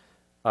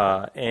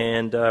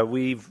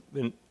 We've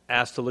been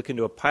asked to look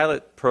into a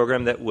pilot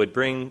program that would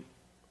bring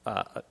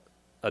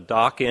a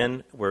dock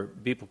in where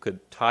people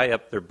could tie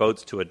up their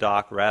boats to a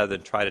dock rather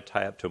than try to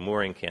tie up to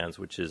mooring cans,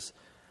 which is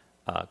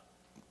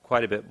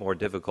quite a bit more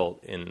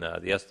difficult in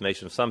the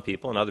estimation of some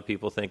people, and other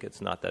people think it's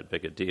not that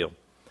big a deal.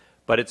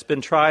 But it's been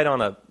tried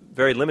on a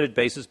very limited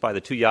basis by the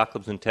 2 yacht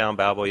clubs in town,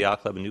 Balboa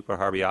Yacht Club and Newport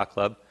Harbor Yacht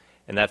Club.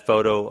 And that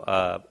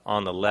photo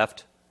on the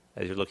left,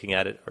 as you're looking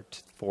at it, are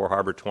 4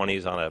 Harbor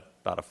 20s on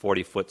about a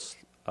 40-foot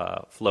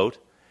float.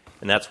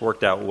 And that's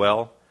worked out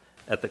well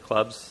at the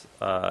clubs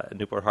at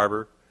Newport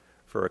Harbor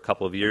for a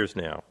couple of years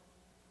now.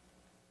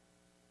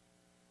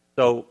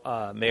 So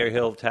Mayor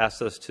Hill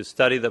tasked us to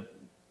study the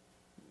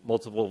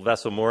multiple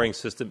vessel mooring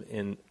system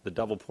in the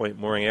double point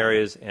mooring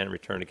areas and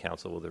return to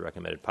council with a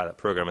recommended pilot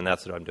program, and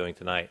that's what I'm doing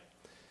tonight.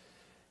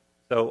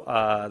 So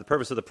the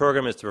purpose of the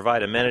program is to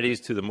provide amenities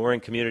to the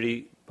mooring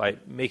community by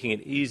making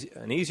it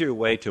an easier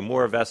way to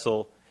moor a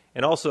vessel,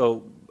 and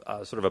also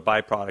sort of a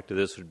byproduct of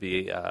this would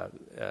be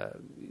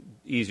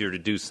easier to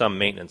do some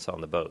maintenance on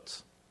the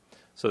boats.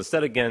 So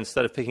instead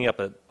of picking up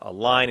a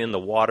line in the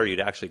water, you'd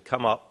actually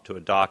come up to a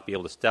dock, be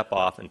able to step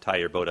off and tie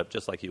your boat up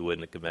just like you would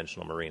in a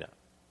conventional marina.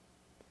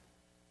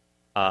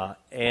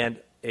 And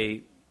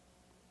a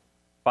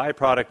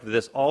byproduct of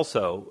this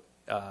also,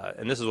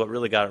 and this is what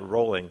really got it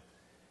rolling,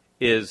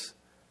 is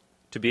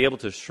to be able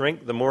to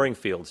shrink the mooring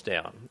fields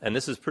down. And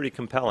this is pretty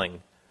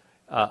compelling.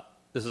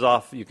 This is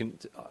off, you can,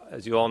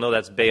 as you all know,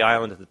 that's Bay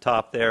Island at the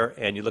top there,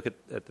 and you look at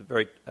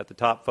the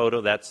top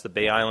photo, that's the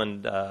Bay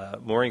Island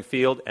mooring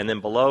field, and then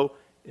below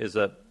is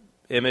a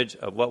image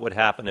of what would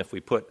happen if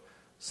we put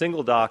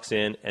single docks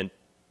in and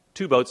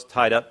 2 boats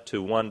tied up to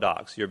 1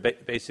 dock. So you're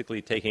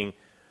basically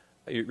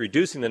you're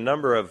reducing the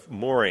number of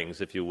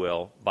moorings, if you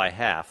will, by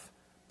half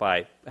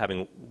by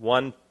having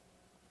 1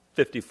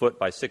 50-foot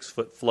by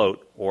 6-foot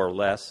float or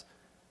less,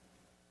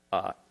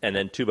 and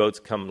then 2 boats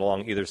come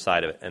along either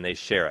side of it, and they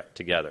share it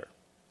together.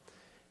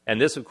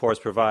 And this, of course,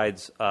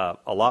 provides a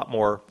lot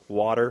more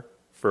water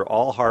for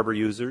all harbor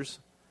users.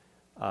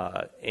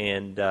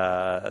 And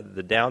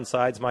the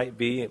downsides might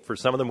be, for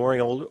some of the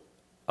mooring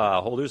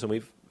holders, and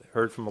we've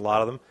heard from a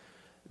lot of them,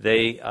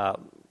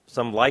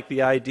 some like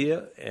the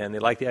idea, and they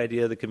like the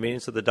idea of the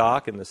convenience of the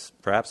dock and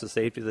perhaps the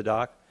safety of the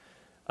dock.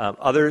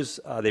 Others,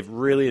 they've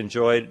really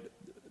enjoyed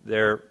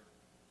their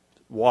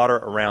water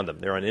around them.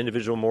 They're on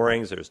individual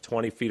moorings. There's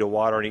 20 feet of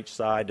water on each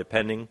side,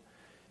 depending,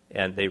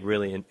 and they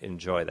really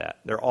enjoy that.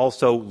 They're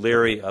also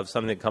leery of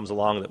something that comes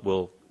along that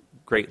will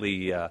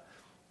greatly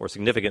or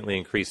significantly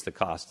increase the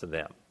cost to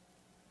them.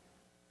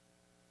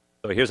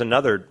 So here's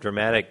another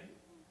dramatic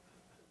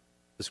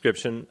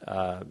description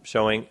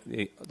showing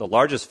the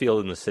largest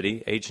field in the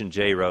city,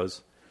 H&J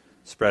Rows,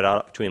 spread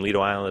out between Lido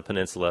Island and the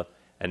peninsula,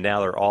 and now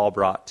they're all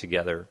brought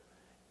together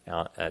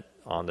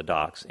on the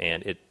docks,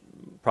 and it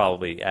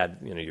probably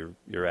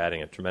you're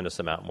adding a tremendous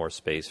amount more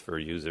space for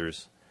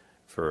users,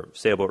 for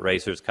sailboat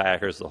racers,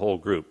 kayakers, the whole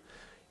group.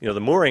 The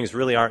moorings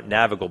really aren't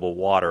navigable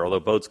water, although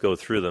boats go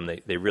through them.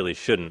 They really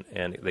shouldn't,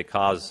 and they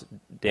cause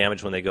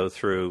damage when they go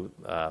through.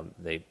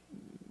 They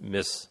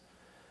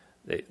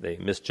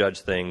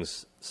misjudge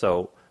things.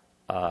 So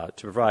to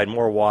provide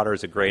more water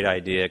is a great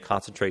idea.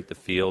 Concentrate the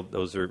field.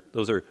 Those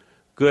are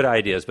good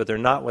ideas, but they're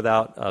not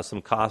without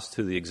some cost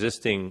to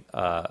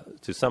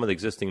to some of the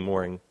existing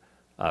mooring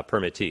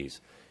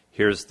permittees.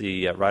 Here's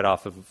the right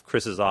off of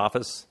Chris's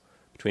office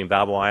between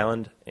Balboa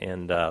Island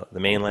and the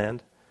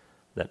mainland,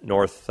 that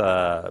North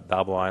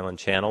Balboa Island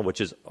channel,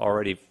 which is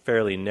already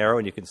fairly narrow,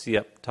 and you can see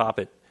up top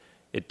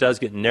it does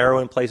get narrow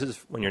in places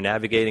when you're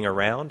navigating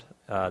around.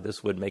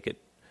 This would make it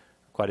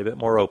quite a bit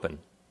more open.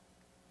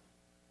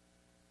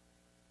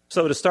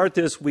 So to start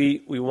this,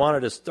 we wanted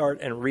to start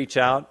and reach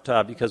out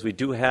because we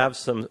do have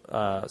some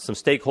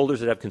stakeholders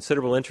that have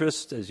considerable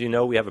interest. As you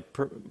know, we have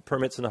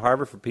permits in the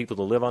harbor for people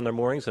to live on their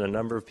moorings, and a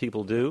number of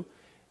people do.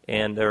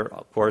 And there,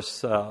 of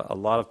course, a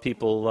lot of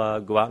people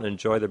go out and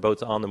enjoy their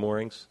boats on the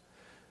moorings.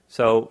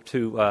 So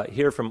to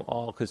hear from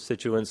all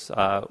constituents,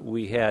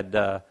 we had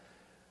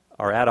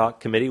our ad hoc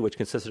committee, which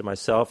consisted of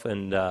myself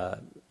and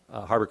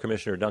Harbor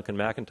Commissioner Duncan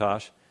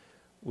McIntosh.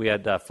 We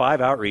had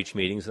 5 outreach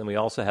meetings, and we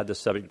also had this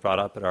subject brought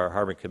up at our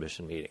Harbor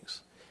Commission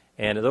meetings.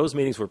 And those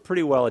meetings were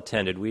pretty well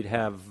attended. We'd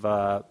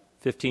have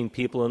 15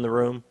 people in the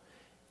room,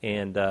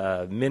 and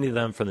many of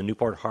them from the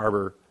Newport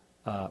Harbor,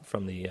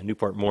 from the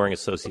Newport Mooring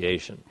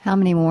Association. How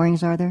many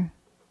moorings are there?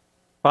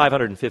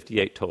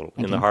 558 total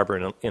in the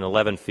harbor in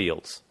 11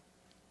 fields.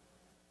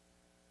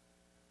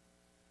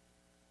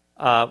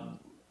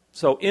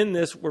 So in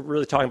this, we're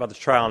really talking about the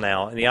trial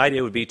now, and the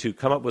idea would be to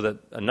come up with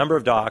a number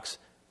of docks,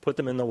 put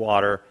them in the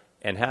water,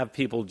 and have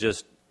people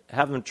just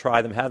have them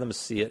try them, have them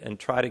see it, and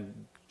try to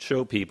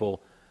show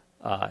people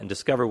and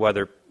discover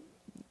whether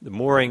the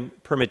mooring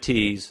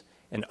permittees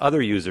and other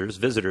users,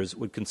 visitors,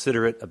 would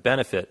consider it a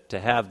benefit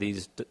to have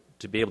these,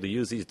 to be able to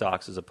use these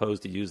docks as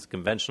opposed to use the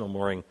conventional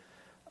mooring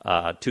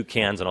 2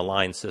 cans and a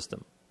line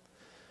system.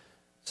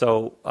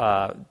 So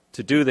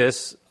to do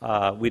this,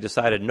 we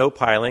decided no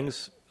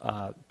pilings,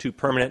 2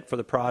 permanent for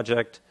the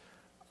project.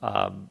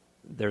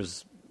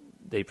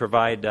 They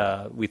provide,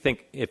 we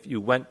think if you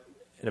went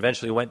and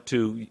eventually went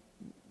to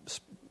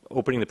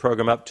opening the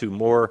program up to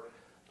more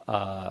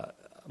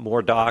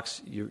docks,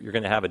 you're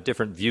going to have a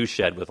different view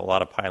shed with a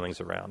lot of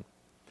pilings around.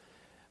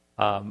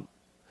 The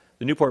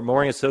Newport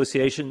Mooring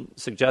Association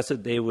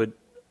suggested they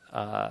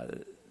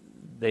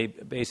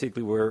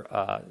basically were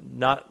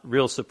not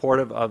real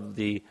supportive of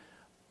the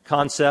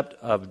concept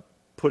of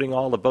putting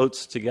all the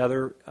boats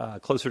together,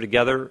 closer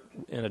together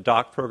in a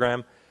dock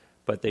program,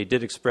 but they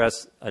did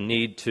express a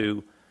need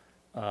to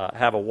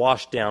have a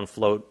washdown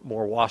float,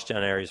 more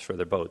washdown areas for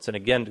their boats. And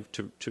again,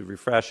 to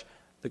refresh,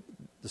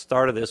 the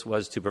start of this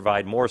was to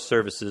provide more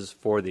services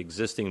for the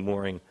existing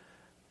mooring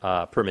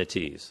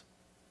permittees.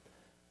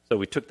 So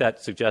we took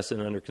that suggestion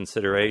under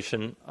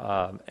consideration,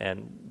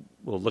 and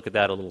we'll look at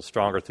that a little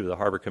stronger through the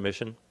Harbor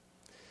Commission.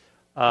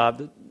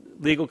 The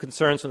legal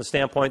concerns from the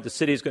standpoint, the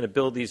city is going to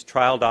build these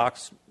trial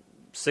docks,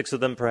 6 of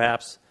them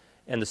perhaps,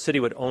 and the city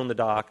would own the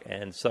dock,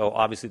 and so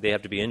obviously they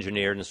have to be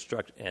engineered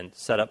and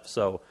set up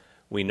so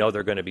we know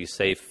they're going to be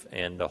safe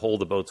and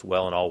hold the boats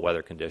well in all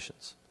weather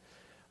conditions.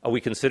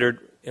 We considered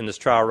in this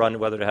trial run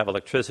whether to have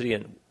electricity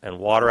and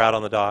water out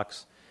on the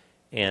docks,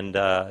 and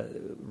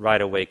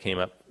right away came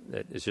up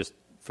that it's just,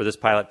 for this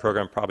pilot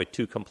program, probably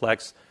too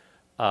complex.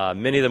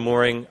 Many of the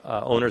mooring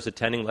owners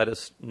attending let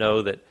us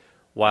know that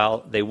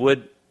while they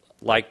would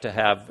like to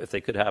have, if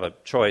they could have a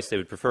choice, they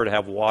would prefer to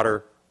have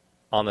water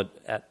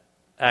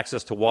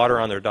access to water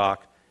on their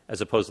dock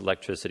as opposed to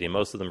electricity. And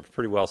most of them are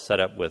pretty well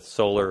set up with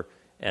solar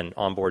and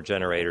onboard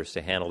generators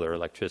to handle their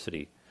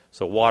electricity.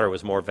 So water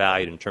was more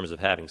valued in terms of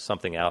having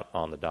something out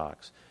on the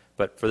docks.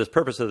 But for this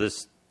purpose of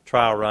this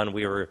trial run,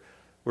 we're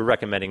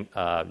recommending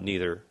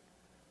neither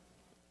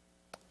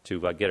to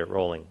get it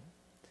rolling.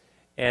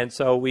 And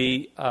so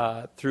we,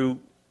 through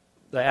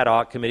the ad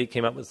hoc committee,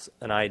 came up with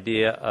an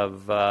idea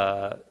of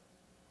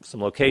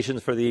some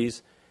locations for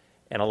these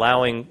and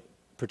allowing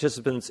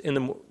participants in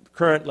the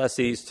current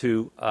lessees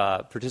to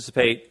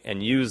participate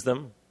and use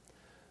them.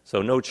 So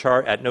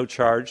at no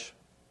charge.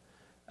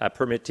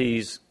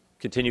 Permittees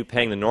continue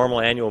paying the normal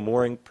annual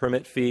mooring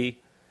permit fee,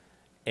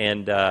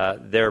 and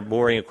their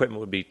mooring equipment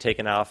would be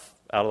taken out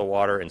of the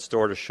water and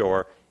stored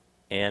ashore.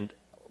 And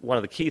one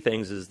of the key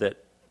things is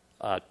that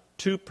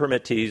 2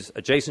 permittees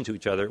adjacent to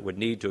each other would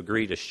need to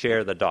agree to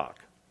share the dock.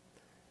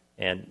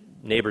 And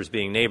neighbors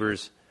being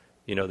neighbors,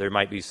 there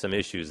might be some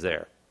issues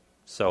there.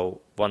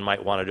 So one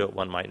might want to do it,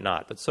 one might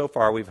not. But so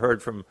far we've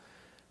heard from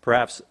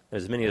perhaps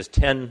as many as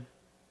 10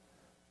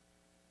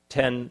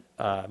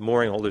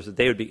 mooring holders that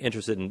they would be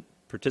interested in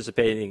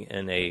participating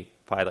in a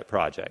pilot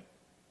project.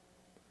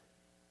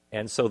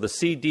 And so the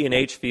C, D, and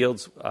H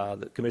fields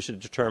the Commission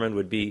determined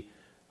would be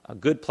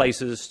good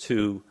places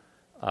to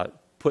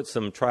put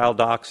some trial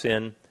docks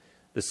in.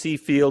 The C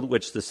field,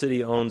 which the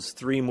city owns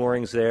 3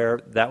 moorings there,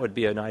 that would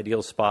be an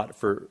ideal spot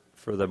for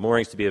the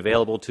moorings to be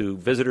available to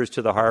visitors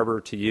to the harbor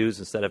to use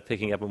instead of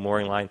picking up a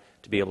mooring line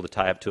to be able to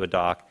tie up to a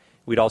dock.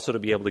 We'd also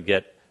be able to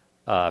get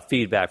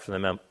feedback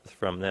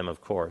from them,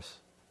 of course.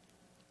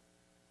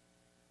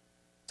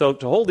 So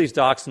to hold these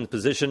docks in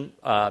position,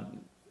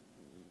 on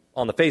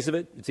the face of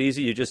it, it's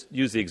easy. You just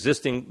use the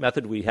existing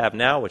method we have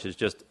now, which is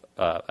just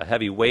a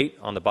heavy weight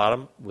on the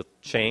bottom with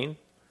chain,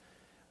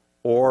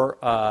 or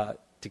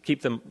to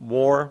keep them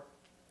more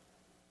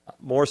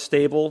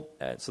stable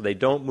so they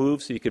don't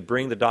move, so you could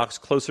bring the docks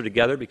closer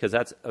together, because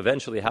that's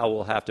eventually how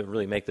we'll have to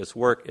really make this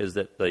work, is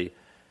that the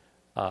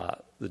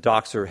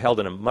docks are held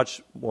in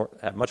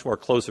have much more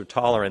closer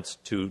tolerance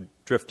to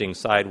drifting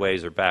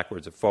sideways or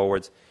backwards or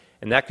forwards.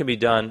 And that can be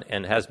done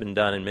and has been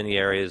done in many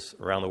areas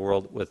around the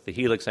world with the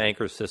helix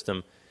anchor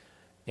system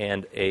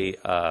and a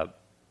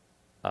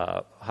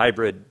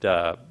hybrid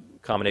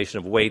combination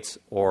of weights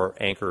or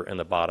anchor in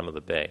the bottom of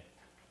the bay.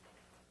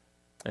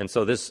 And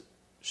so this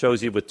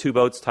shows you with 2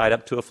 boats tied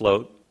up to a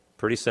float,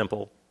 pretty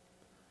simple.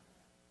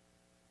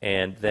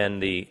 And then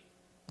the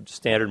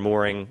standard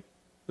mooring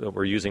that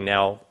we're using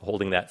now,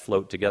 holding that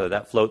float together.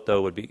 That float,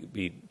 though,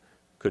 would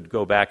could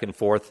go back and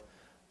forth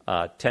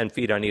 10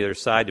 feet on either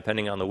side,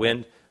 depending on the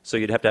wind, so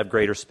you'd have to have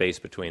greater space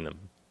between them.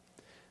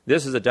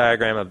 This is a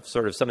diagram of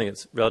sort of something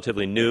that's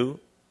relatively new,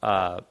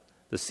 the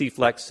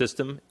C-Flex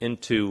system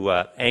into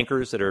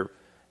anchors that are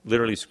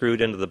literally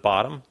screwed into the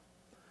bottom,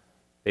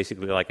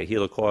 basically like a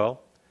helicoil.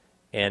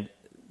 And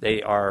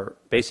they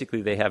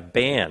have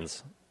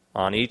bands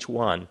on each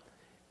one,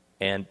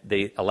 and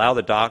they allow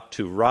the dock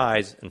to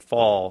rise and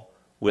fall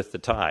with the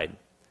tide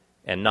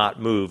and not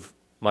move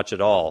much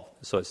at all.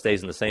 So it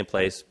stays in the same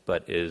place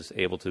but is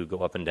able to go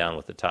up and down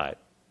with the tide.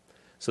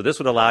 So this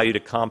would allow you to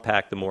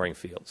compact the mooring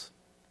fields.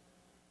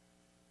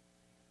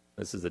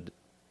 This is a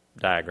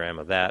diagram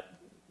of that,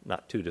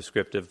 not too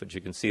descriptive, but you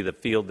can see the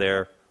field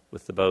there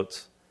with the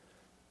boats.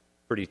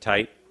 Pretty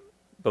tight.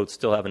 Boats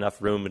still have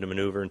enough room to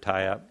maneuver and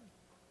tie up.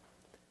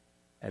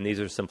 And these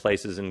are some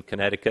places in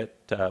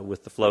Connecticut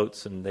with the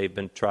floats, and they've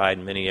been tried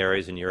in many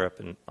areas in Europe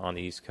and on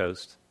the East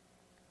Coast.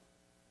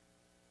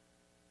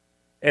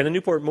 And the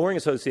Newport Mooring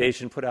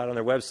Association put out on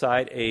their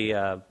website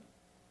a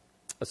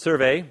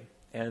survey,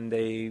 and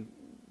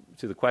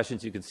to the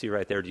questions you can see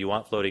right there, do you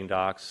want floating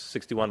docks?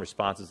 61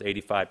 responses,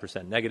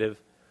 85%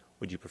 negative.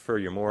 Would you prefer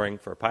your mooring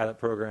for a pilot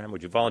program?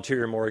 Would you volunteer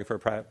your mooring for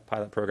a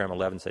pilot program?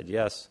 11 said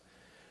yes.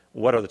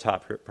 What are the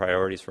top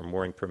priorities for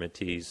mooring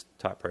permittees?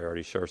 Top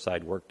priorities,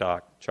 shoreside work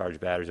dock, charge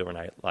batteries,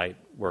 overnight light,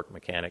 work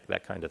mechanic,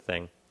 that kind of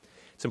thing.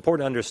 It's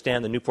important to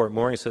understand the Newport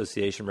Mooring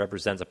Association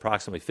represents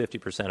approximately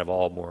 50% of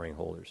all mooring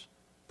holders,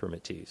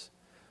 permittees.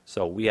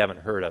 So we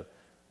haven't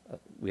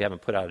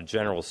put out a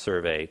general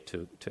survey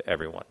to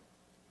everyone.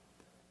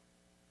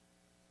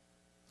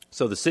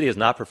 So the city has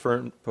not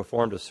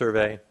performed a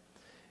survey,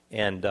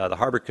 and the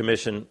Harbor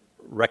Commission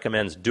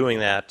recommends doing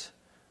that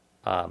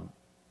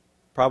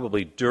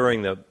probably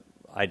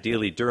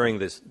ideally during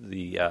this,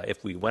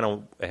 if we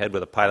went ahead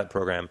with a pilot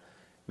program,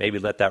 maybe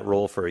let that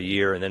roll for a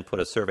year and then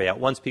put a survey out.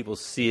 Once people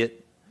see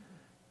it,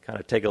 kind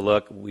of take a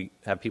look, we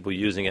have people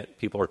using it,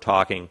 people are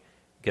talking,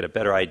 get a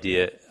better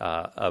idea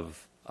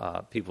of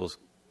people's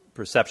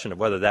perception of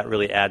whether that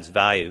really adds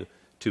value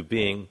to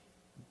being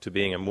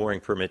a mooring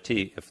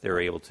permittee if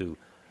they're able to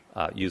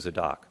use a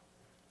dock.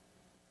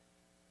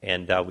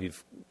 And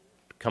we've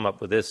come up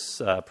with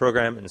this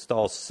program,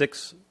 install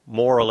 6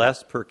 more or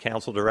less per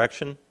council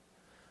direction,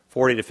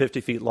 40 to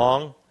 50 feet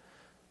long,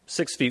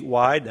 6 feet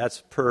wide,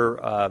 that's per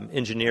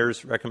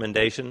engineer's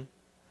recommendation,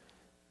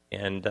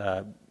 and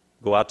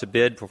go out to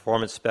bid,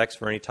 performance specs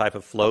for any type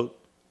of float,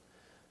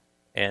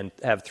 and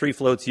have 3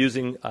 floats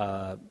using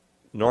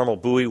normal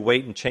buoy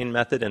weight and chain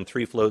method, and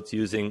 3 floats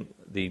using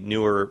the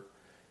newer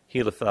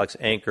Heliflex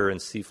anchor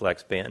and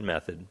C-Flex band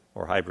method,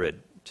 or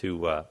hybrid,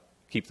 to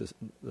keep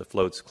the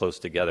floats close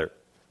together.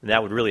 And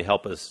that would really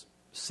help us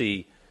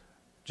see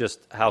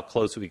just how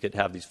close we could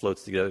have these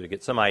floats together to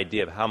get some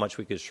idea of how much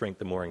we could shrink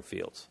the mooring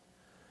fields.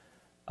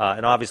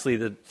 And obviously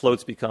the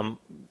floats become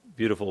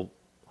beautiful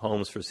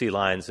homes for sea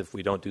lions if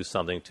we don't do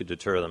something to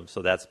deter them,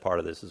 so that's part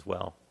of this as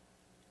well.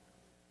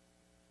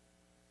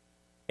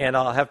 And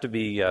I'll have to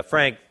be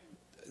frank,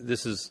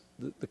 this is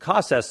the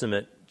cost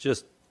estimate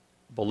just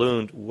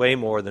ballooned way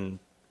more than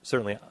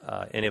certainly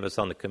any of us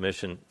on the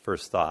commission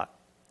first thought.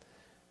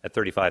 At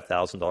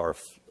 $35,000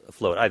 a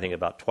float, I think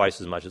about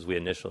twice as much as we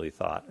initially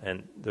thought.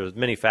 And there's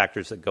many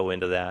factors that go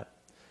into that.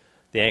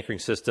 The anchoring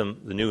system,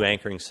 the new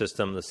anchoring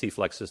system, the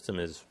C-Flex system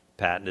is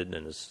patented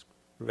and is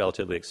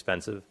relatively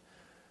expensive.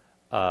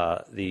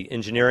 The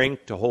engineering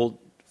to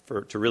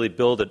really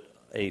build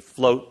a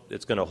float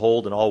that's going to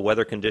hold in all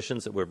weather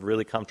conditions that we're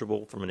really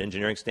comfortable from an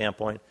engineering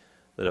standpoint,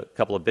 that a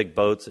couple of big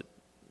boats at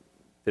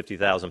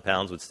 50,000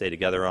 pounds would stay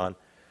together on,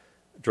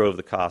 drove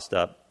the cost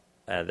up.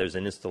 There's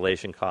an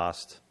installation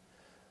cost,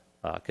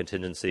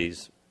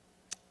 contingencies.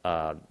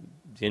 The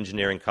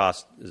engineering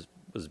cost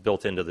was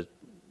built into the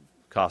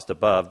cost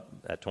above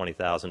at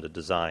 $20,000 to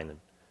design and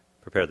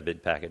prepare the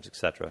bid package,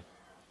 etc.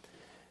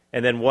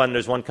 And then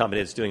there's one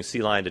company that's doing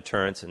sea lion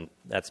deterrence, and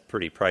that's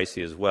pretty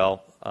pricey as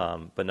well.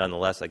 But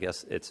nonetheless, I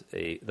guess it's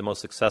the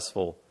most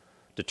successful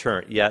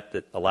deterrent yet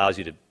that allows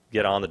you to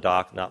get on the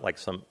dock, not like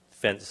some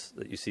fence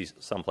that you see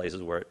some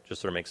places where it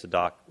just sort of makes the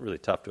dock really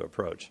tough to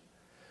approach.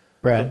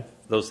 Brad?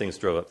 Those things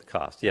drove up the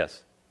cost,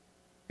 yes.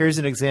 Here's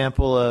an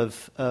example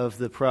of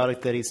the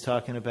product that he's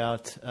talking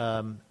about.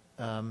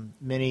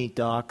 Many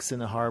docks in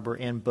the harbor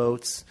and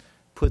boats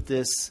put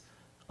this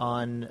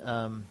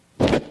on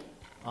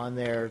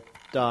their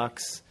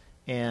docks,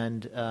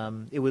 and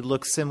it would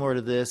look similar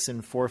to this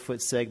in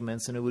 4-foot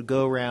segments, and it would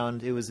go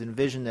around. It was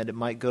envisioned that it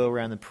might go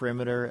around the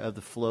perimeter of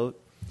the float,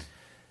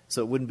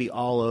 so it wouldn't be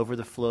all over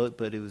the float,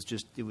 but it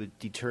would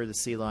deter the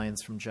sea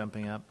lions from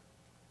jumping up.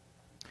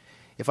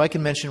 If I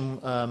can mention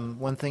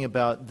one thing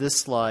about this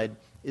slide,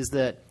 is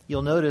that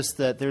you'll notice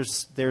that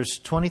there's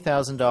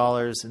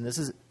 $20,000, and this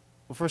is,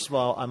 well, first of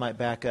all, I might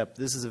back up.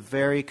 This is a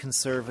very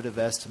conservative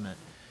estimate.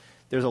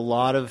 there's a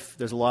lot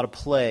of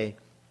play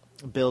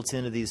built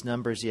into these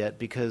numbers yet,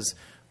 because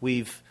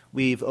we've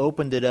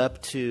opened it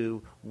up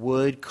to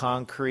wood,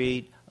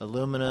 concrete,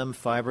 aluminum,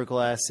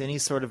 fiberglass, any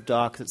sort of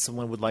dock that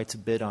someone would like to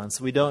bid on.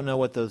 So we don't know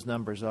what those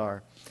numbers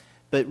are.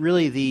 But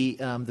really,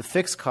 the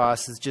fixed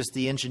cost is just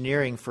the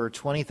engineering for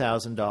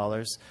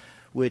 $20,000,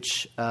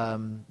 which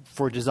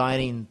for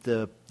designing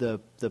the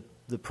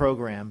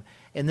program.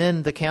 And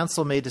then the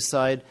council may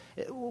decide,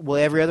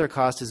 well, every other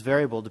cost is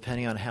variable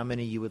depending on how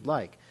many you would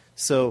like.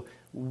 So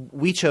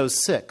we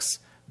chose 6,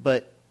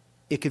 but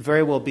it could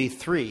very well be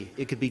 3,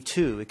 it could be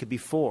 2, it could be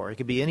 4, it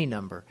could be any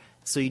number.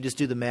 So you just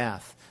do the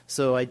math.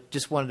 So I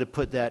just wanted to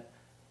put that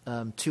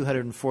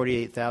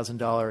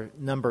 $248,000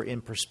 number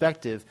in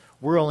perspective.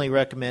 We're only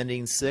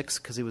recommending 6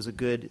 because it was a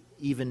good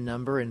even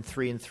number, and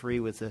 3 and 3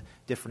 with the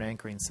different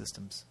anchoring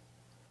systems.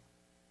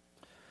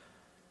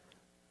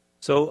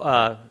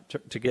 So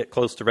to get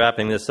close to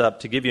wrapping this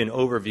up, to give you an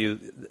overview,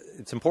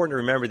 it's important to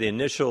remember the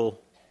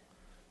initial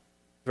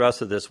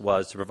thrust of this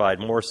was to provide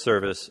more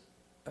service,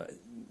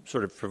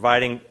 sort of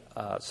providing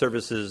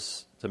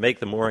services to make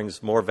the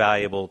moorings more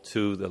valuable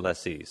to the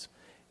lessees.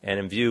 And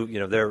in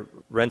view, their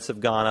rents have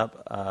gone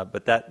up,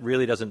 but that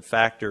really doesn't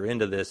factor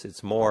into this.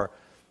 It's more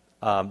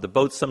the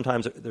boats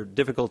sometimes they're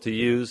difficult to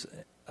use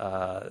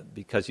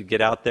because you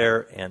get out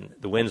there and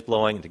the wind's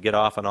blowing, and to get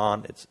off and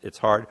on, it's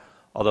hard.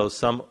 Although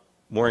some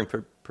mooring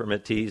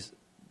permittees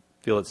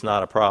feel it's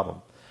not a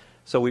problem.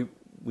 So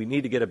we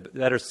need to get a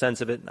better sense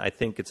of it, and I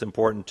think it's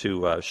important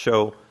to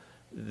show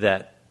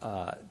that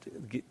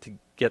to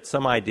get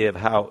some idea of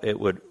how it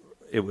would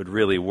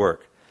really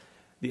work.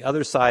 The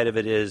other side of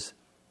it is,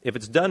 if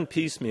it's done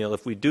piecemeal,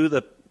 if we do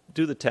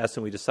the test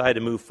and we decide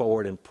to move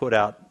forward and put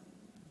out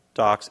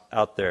docks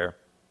out there,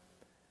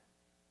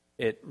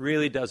 it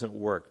really doesn't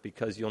work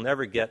because you'll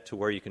never get to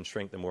where you can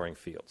shrink the mooring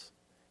fields.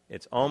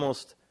 It's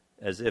almost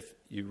as if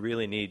you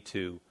really need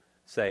to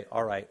say,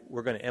 all right,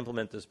 we're going to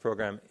implement this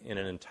program in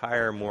an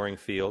entire mooring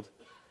field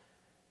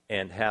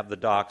and have the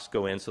docks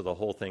go in so the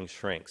whole thing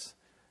shrinks.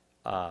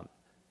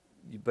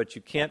 But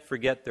you can't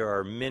forget there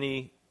are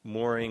many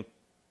mooring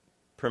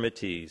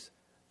permittees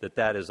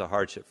that is a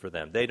hardship for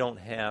them. They don't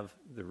have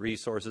the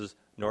resources,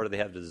 nor do they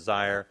have the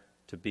desire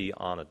to be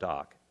on a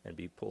dock and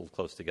be pulled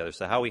close together.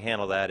 So how we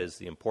handle that is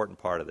the important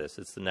part of this.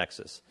 It's the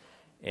nexus.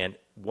 And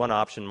one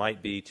option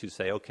might be to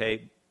say,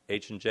 okay,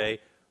 H&J,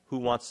 who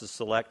wants to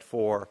select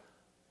for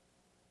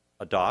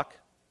a dock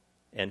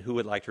and who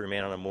would like to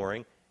remain on a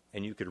mooring?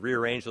 And you could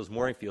rearrange those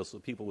mooring fields so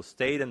people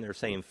stayed in their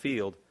same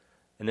field,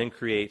 and then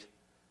create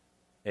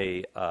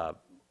a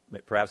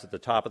perhaps at the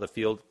top of the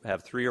field,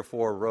 have 3 or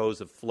 4 rows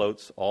of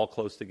floats all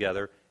close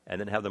together, and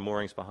then have the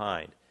moorings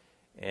behind.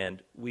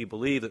 And we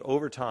believe that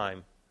over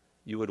time,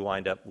 you would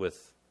wind up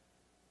with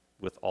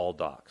all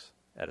docks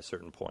at a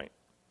certain point.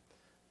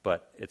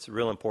 But it's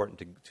real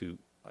important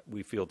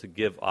we feel, to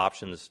give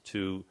options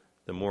to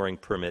the mooring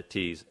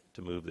permittees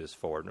to move this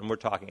forward. And we're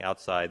talking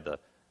outside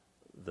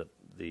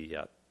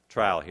the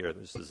trial here.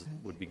 This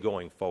would be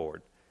going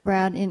forward.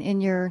 Brad, in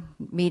your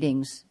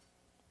meetings,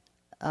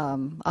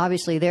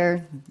 obviously,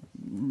 the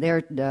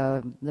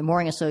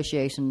Mooring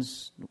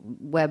Association's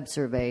web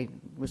survey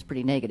was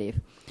pretty negative.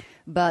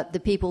 But the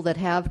people that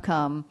have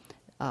come,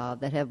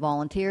 that have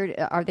volunteered,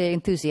 are they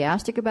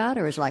enthusiastic about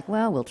it, or is it like,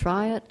 well, we'll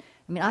try it?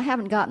 I mean, I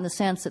haven't gotten the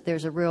sense that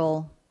there's a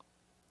real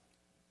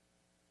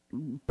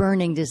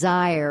burning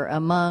desire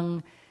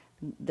among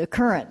the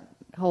current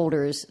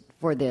holders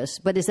for this.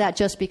 But is that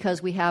just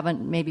because we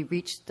haven't maybe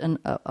reached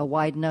a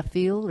wide enough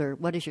field, or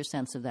what is your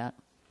sense of that?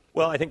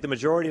 Well, I think the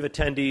majority of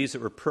attendees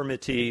that were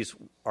permittees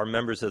are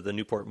members of the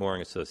Newport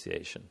Mooring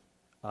Association.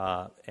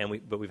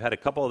 But we've had a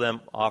couple of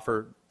them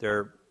offer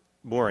their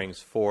moorings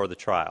for the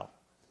trial,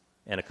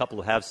 and a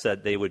couple have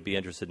said they would be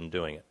interested in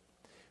doing it.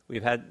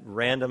 We've had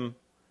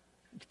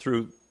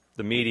through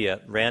the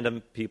media,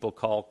 random people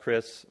call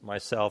Chris,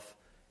 myself,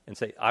 and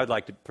say, I would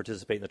like to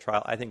participate in the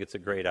trial. I think it's a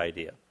great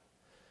idea.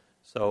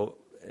 So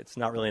it's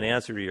not really an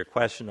answer to your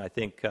question. I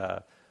think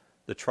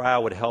the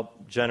trial would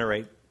help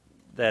generate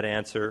that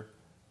answer.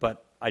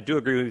 But I do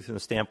agree with you from the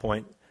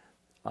standpoint,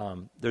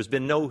 there's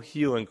been no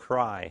hue and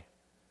cry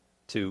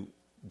to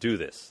do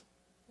this.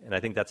 And I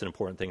think that's an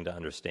important thing to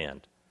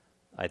understand.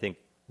 I think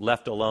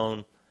left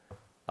alone,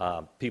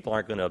 people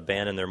aren't going to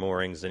abandon their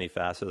moorings any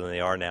faster than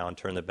they are now and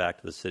turn them back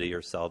to the city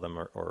or sell them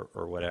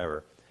or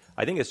whatever.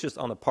 I think it's just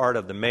on the part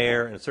of the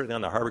mayor and certainly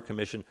on the Harbor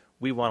Commission,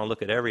 we want to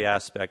look at every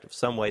aspect of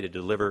some way to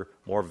deliver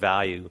more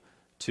value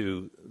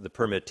to the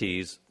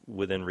permittees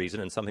within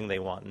reason and something they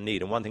want and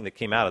need. And one thing that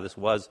came out of this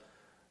was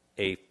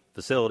a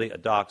facility, a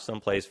dock,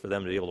 someplace for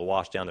them to be able to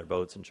wash down their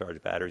boats and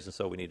charge batteries, and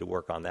so we need to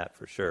work on that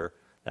for sure.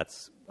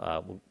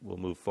 We'll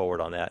move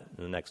forward on that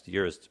in the next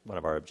year as one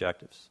of our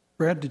objectives.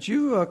 Brad, did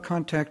you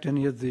contact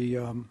any of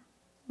the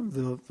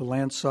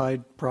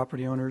landside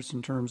property owners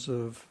in terms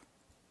of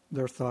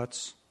their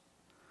thoughts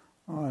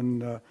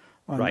on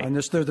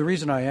this? The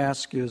reason I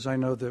ask is I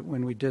know that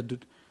when we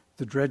did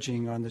the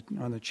dredging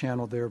on the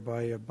channel there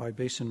by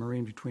Basin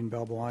Marine between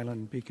Balboa Island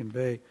and Beacon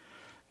Bay,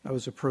 I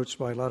was approached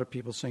by a lot of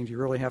people saying, do you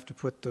really have to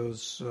put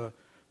those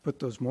put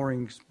those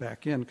moorings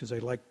back in because they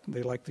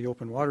like the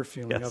open water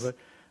feeling Yes. of it.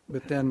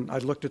 But then I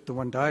looked at the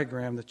one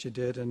diagram that you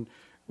did, and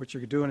what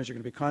you're doing is you're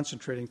going to be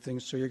concentrating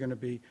things. So you're going to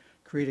be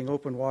creating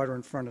open water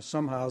in front of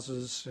some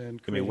houses and Gonna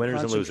be creating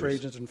winners and losers.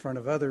 concentrations in front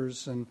of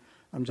others. And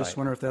I'm just Right.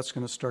 wondering if that's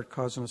going to start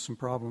causing us some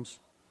problems.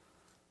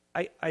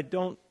 I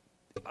don't,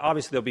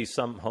 obviously there'll be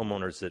some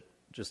homeowners that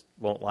just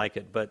won't like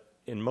it, but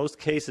in most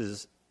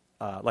cases,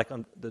 like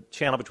on the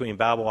channel between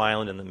Balboa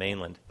Island and the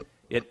mainland,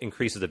 it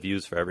increases the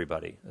views for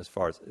everybody as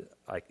far as,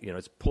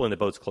 it's pulling the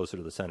boats closer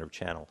to the center of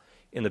channel.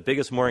 In the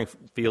biggest mooring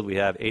field we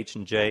have, H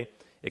and J,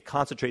 it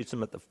concentrates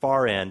them at the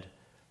far end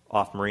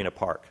off Marina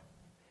Park,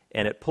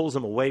 and it pulls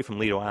them away from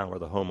Lido Island where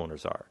the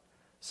homeowners are.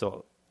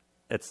 So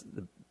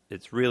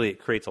it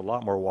creates a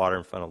lot more water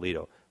in front of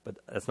Lido. But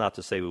that's not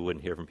to say we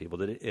wouldn't hear from people.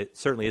 That it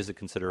certainly is a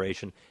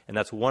consideration, and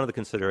that's one of the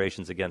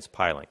considerations against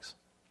pilings.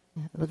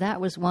 Well,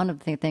 that was one of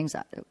the things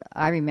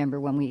I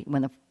remember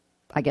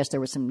I guess there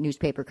was some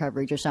newspaper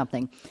coverage or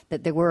something,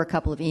 that there were a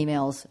couple of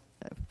emails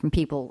from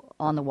people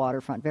on the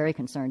waterfront very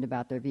concerned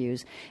about their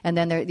views. And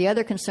then the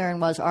other concern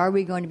was, are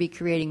we going to be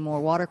creating more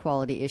water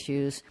quality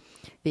issues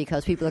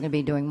because people are going to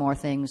be doing more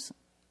things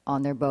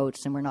on their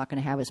boats and we're not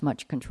going to have as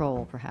much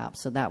control,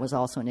 perhaps. So that was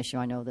also an issue.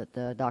 I know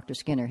that Dr.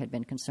 Skinner had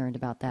been concerned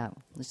about that.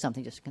 It's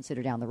something just to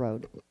consider down the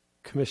road.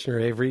 Commissioner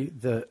Avery,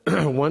 the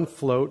one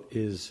float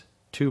is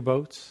 2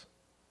 boats?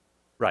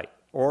 Right.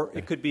 Or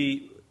it could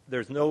be,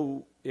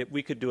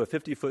 we could do a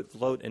 50-foot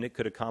float and it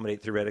could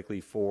accommodate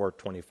theoretically 4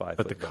 25-foot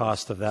But the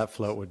cost of that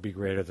float would be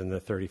greater than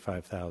the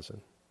 $35,000.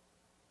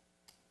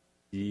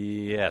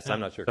 Yes,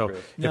 I'm not sure, So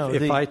Chris.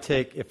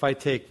 if I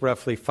take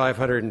roughly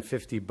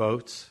 550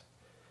 boats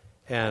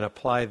and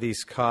apply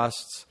these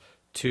costs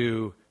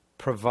to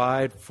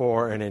provide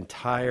for an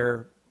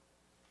entire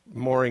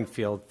mooring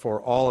field for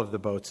all of the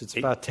boats, it's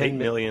about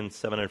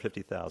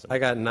 $8,750,000. I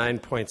got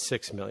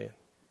 $9.6 million.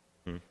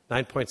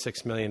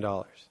 $9.6 million.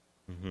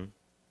 Mm-hmm.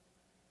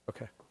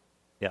 Okay.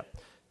 Yeah.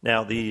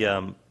 Now,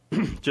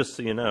 just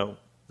so you know,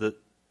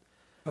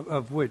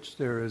 Of which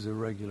there is a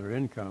regular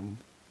income,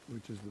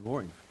 which is the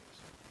mooring fees.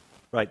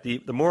 Right.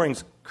 The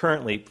moorings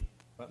currently.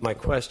 My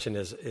question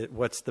is,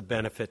 what's the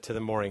benefit to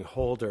the mooring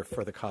holder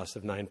for the cost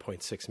of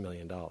 $9.6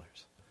 million?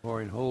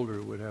 Mooring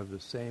holder would have the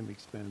same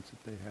expense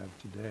that they have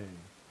today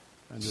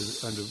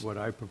under what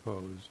I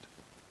proposed,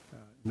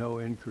 no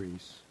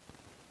increase,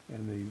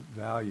 and the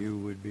value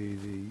would be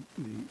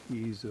the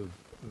ease of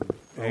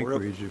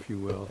anchorage, if you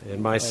will.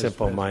 In my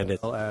simple mind,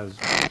 as well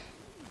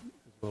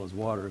as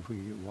water, if we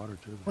can get water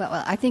to them. Well,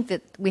 I think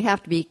that we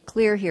have to be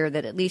clear here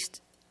that at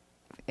least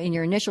in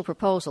your initial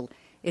proposal,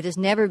 it has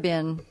never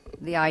been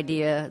the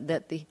idea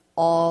that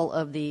all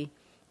of the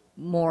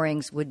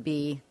moorings would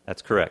be.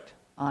 That's correct.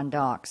 On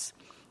docks.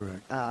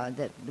 Correct.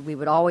 That we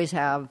would always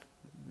have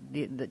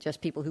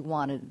just people who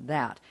wanted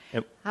that.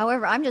 Yep.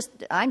 However, I'm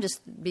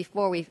just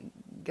before we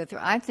go through,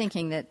 I'm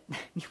thinking that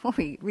before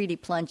we really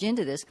plunge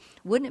into this,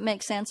 wouldn't it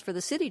make sense for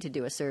the city to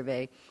do a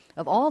survey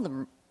of all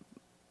the?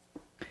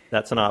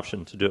 That's an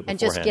option to do it beforehand. And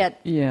just get,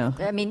 Yeah.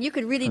 I mean, you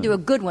could really do a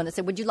good one that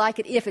said, would you like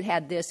it if it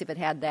had this, if it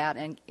had that,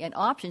 and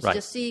options, Right.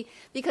 just see,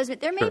 because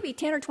there may be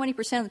 10 or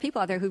 20% of the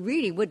people out there who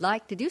really would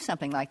like to do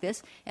something like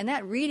this, and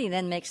that really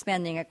then makes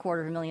spending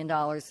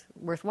 $250,000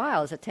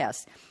 worthwhile as a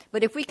test.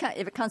 But if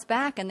it comes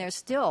back and there's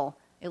still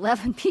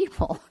 11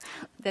 people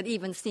that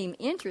even seem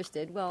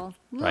interested, well,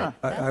 Right.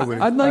 I would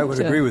I'd like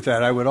to- agree with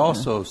that. I would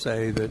also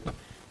say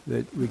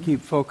that we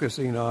keep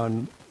focusing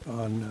on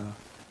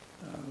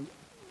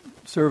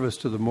service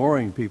to the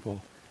mooring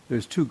people.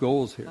 There's 2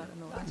 goals here.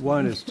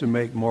 One is to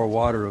make more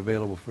water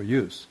available for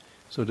use.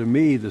 So to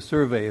me, the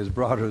survey is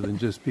broader than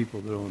just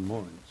people that own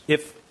moorings.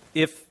 If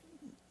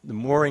the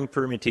mooring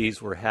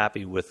permittees were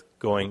happy with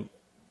going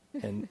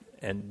and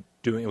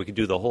doing, we could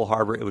do the whole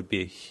harbor, it would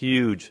be a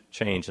huge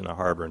change in the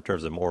harbor in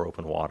terms of more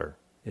open water.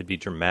 It'd be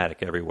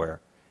dramatic everywhere.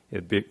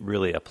 It'd be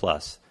really a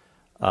plus.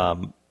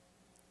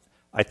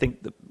 I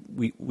think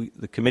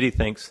the committee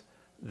thinks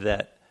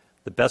that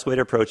the best way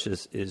to approach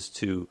this is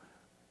to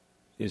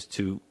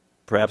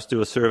perhaps do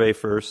a survey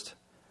first,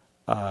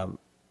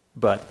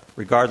 but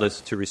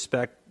regardless, to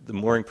respect the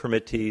mooring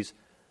permittees,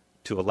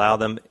 to allow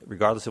them,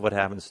 regardless of what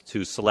happens,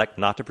 to select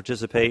not to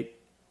participate,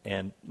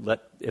 and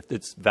if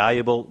it's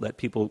valuable, let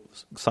people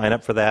sign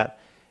up for that.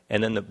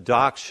 And then the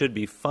dock should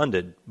be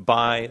funded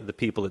by the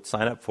people that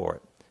sign up for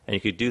it. And you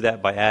could do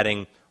that by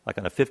adding, like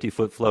on a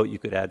 50-foot float, you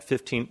could add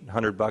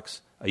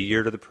 $1,500 a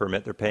year to the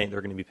permit. They're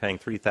going to be paying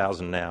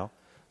 $3,000 now,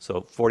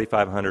 so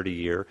 $4,500 a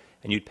year,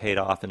 and you'd pay it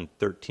off in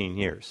 13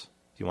 years.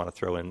 If you want to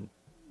throw in,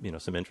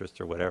 some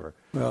interest or whatever.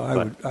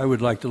 Well, I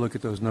would like to look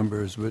at those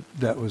numbers, but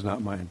that was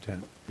not my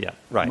intent. Yeah,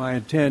 right. My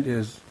intent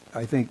is,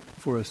 I think,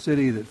 for a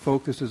city that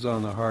focuses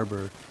on the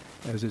harbor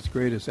as its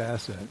greatest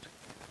asset,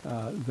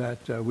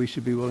 that we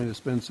should be willing to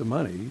spend some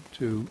money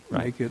to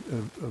make it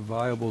a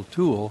viable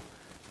tool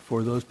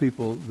for those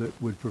people that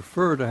would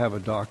prefer to have a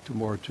dock to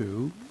moor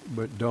to,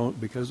 but don't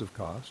because of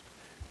cost.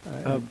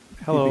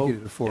 Hello. Make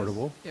it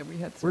affordable.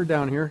 Yeah, We're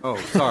down here. Oh,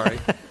 sorry.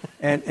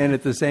 and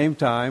at the same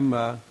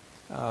time,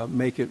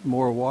 make it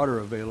more water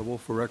available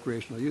for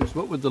recreational use.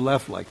 What would the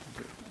left like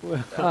to do?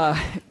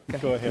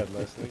 Go ahead,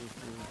 Leslie.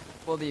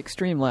 Well, the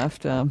extreme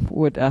left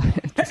would,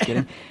 just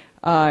kidding.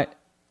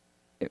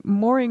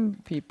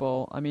 Mooring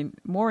people, I mean,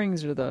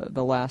 moorings are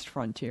the last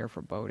frontier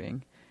for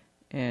boating,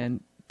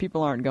 and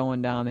people aren't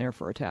going down there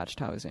for attached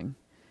housing.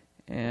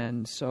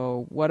 And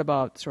so what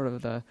about sort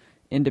of the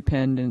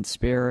independent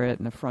spirit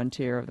and the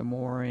frontier of the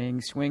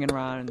mooring, swinging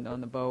around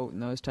on the boat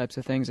and those types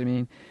of things? I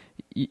mean,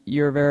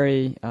 you're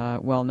very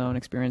well-known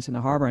experience in the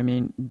harbor. I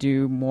mean,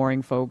 do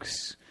mooring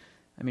folks,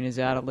 I mean, is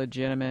that a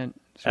legitimate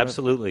sort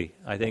Absolutely.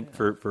 I think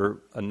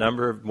for a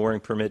number of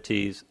mooring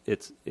permittees,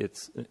 it's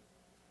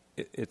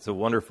a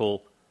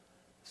wonderful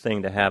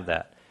thing to have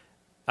that.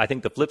 I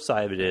think the flip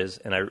side of it is,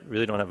 and I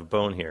really don't have a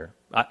bone here,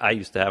 I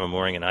used to have a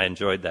mooring and I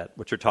enjoyed that,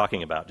 what you're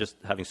talking about, just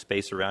having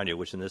space around you,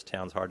 which in this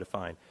town is hard to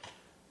find.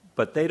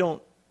 But the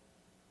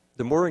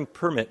mooring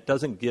permit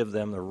doesn't give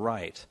them the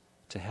right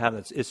to have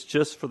it. It's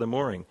just for the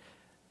mooring.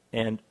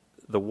 And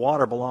the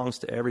water belongs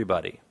to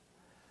everybody.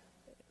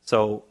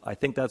 So I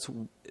think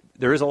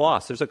there is a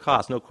loss, there's a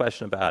cost, no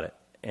question about it.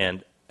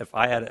 And if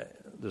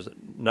there's a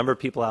number of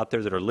people out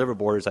there that are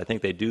liverboarders, I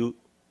think they do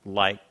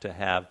like to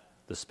have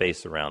the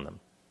space around them.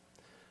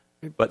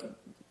 But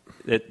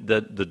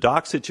the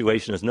dock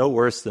situation is no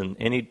worse than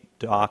any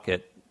dock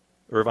at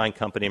Irvine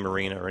Company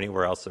Marina or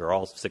anywhere else that are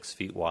all 6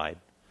 feet wide.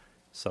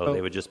 So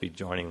they would just be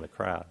joining the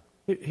crowd.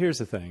 Here's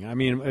the thing. I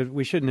mean,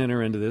 we shouldn't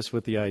enter into this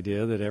with the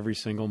idea that every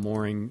single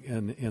mooring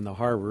in the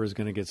harbor is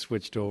going to get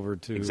switched over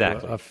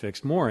to a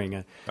fixed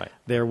mooring. Right.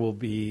 There will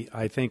be,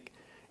 I think,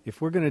 if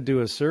we're going to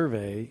do a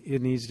survey,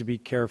 it needs to be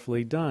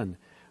carefully done.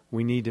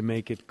 We need to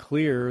make it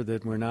clear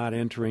that we're not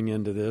entering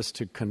into this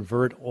to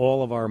convert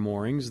all of our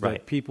moorings,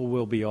 that people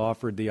will be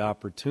offered the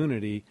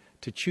opportunity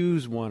to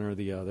choose one or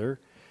the other.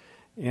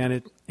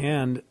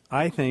 And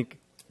I think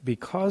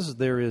because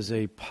there is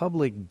a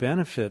public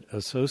benefit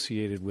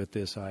associated with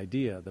this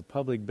idea, the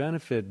public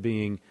benefit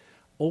being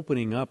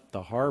opening up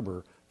the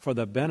harbor for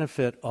the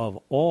benefit of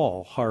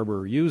all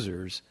harbor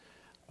users,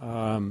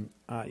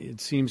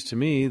 it seems to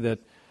me that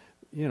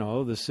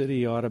the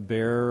city ought to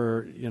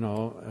bear,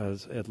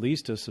 as at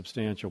least a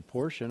substantial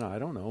portion. I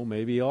don't know,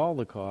 maybe all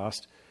the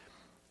cost.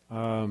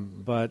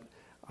 But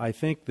I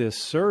think this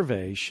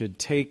survey should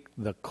take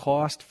the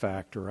cost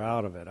factor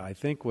out of it. I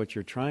think what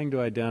you're trying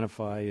to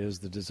identify is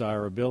the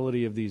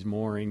desirability of these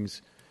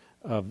moorings,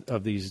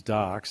 of these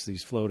docks,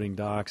 these floating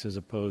docks, as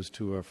opposed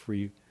to a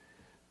free,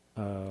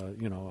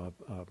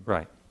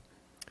 Right.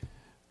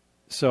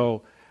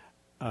 So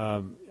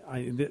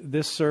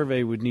this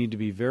survey would need to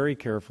be very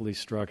carefully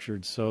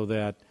structured so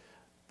that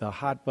the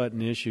hot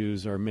button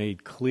issues are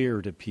made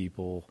clear to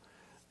people,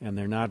 and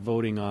they're not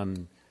voting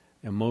on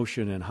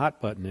emotion and hot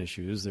button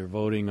issues. They're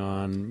voting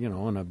on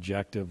an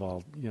objective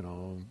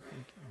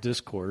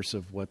discourse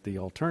of what the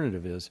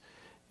alternative is.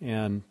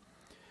 And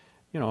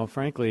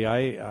frankly,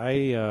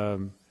 I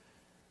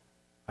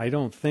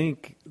don't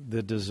think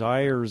the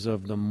desires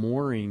of the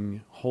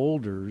mooring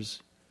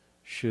holders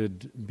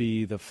should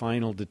be the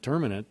final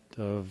determinant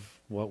of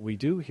what we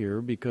do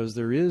here, because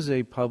there is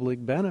a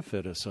public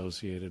benefit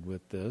associated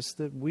with this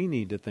that we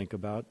need to think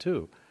about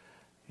too.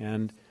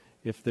 And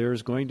if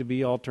there's going to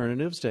be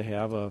alternatives to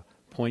have a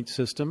point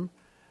system,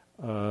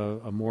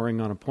 a mooring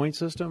on a point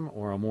system,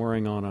 or a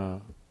mooring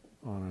on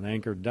an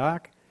anchored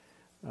dock,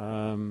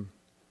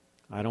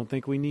 I don't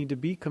think we need to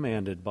be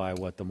commanded by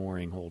what the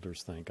mooring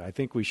holders think. I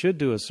think we should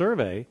do a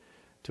survey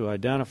to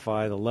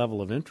identify the level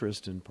of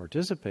interest in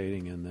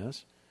participating in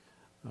this.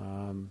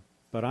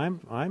 But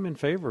I'm in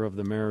favor of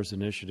the mayor's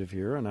initiative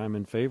here, and I'm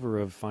in favor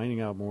of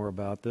finding out more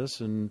about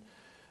this and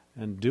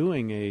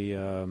doing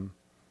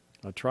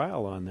a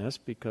trial on this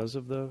because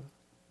of the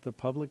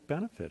public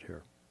benefit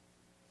here.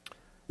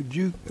 Would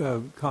you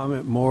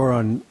comment more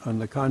on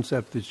the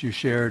concept that you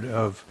shared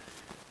of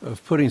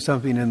putting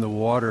something in the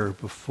water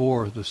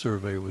before the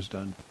survey was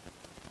done?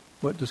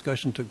 What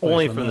discussion took place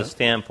Only on from that? the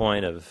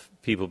standpoint of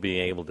people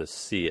being able to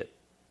see it,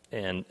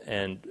 and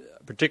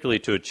particularly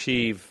to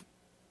achieve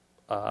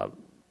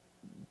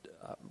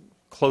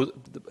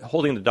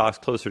holding the docks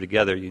closer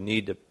together, you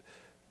need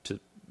to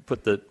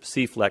put the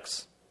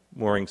C-Flex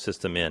mooring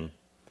system in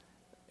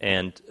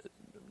and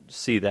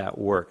see that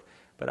work.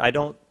 But I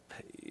don't,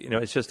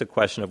 it's just a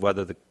question of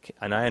whether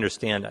and I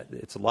understand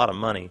it's a lot of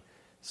money,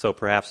 so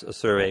perhaps a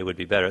survey would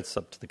be better. It's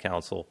up to the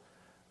council.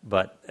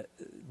 But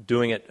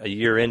doing it a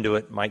year into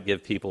it might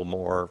give people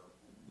more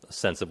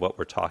sense of what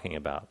we're talking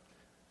about.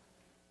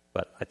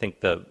 But I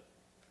think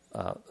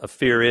a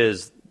fear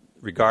is,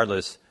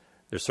 regardless,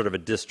 there's sort of a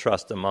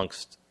distrust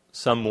amongst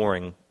some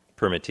mooring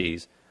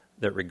permittees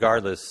that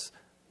regardless,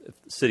 if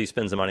the city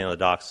spends the money on the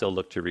docks, they'll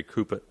look to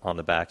recoup it on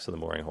the backs of the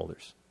mooring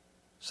holders.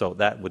 So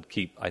that would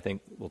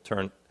will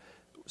turn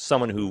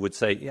someone who would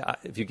say, yeah,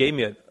 if you gave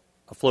me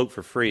a float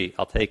for free,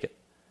 I'll take it.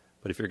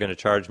 But if you're going to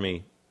charge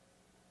me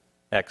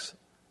X,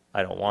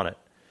 I don't want it.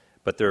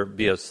 But there will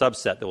be a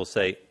subset that will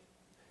say,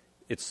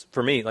 it's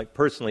for me, like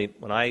personally,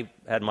 when I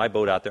had my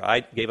boat out there,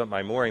 I gave up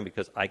my mooring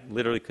because I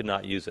literally could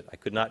not use it. I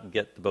could not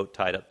get the boat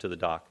tied up to the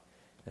dock.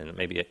 and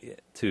maybe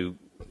to,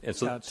 and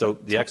so, Yeah, so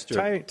the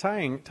extra.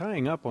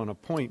 Tying up on a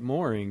point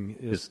mooring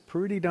is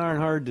pretty darn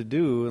hard to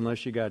do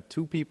unless you got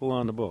two people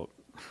on the boat.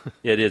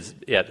 It is,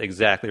 yeah,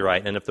 exactly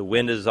right. And if the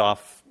wind is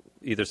off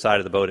either side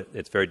of the boat,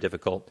 it's very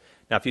difficult.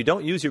 Now, if you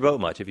don't use your boat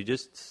much, if you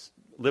just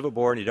live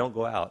aboard and you don't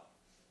go out,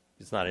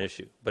 it's not an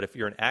issue. But if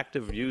you're an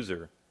active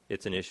user,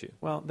 it's an issue.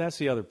 Well, that's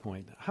the other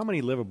point. How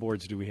many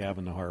liveaboards do we have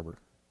in the harbor?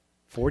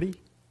 40?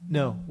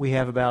 No, we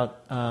have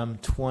about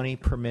 20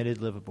 permitted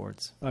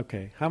liveaboards.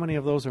 Okay. How many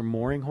of those are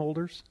mooring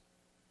holders?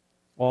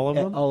 All of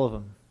them? All of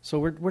them. So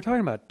we're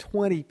talking about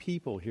 20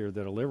 people here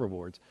that are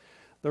liveaboards.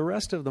 The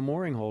rest of the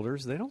mooring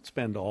holders, they don't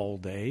spend all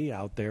day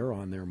out there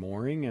on their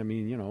mooring. I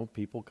mean,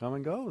 people come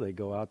and go. They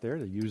go out there,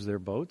 they use their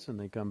boats, and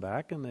they come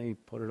back and they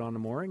put it on the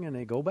mooring and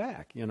they go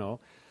back,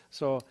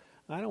 So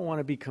I don't want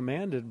to be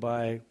commanded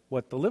by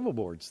what the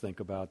liveaboards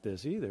think about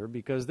this either,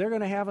 because they're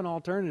going to have an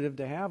alternative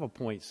to have a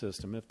point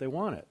system if they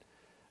want it.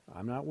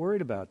 I'm not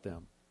worried about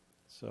them.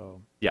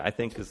 So yeah, I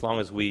think as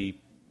long as if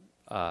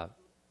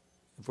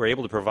we're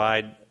able to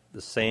provide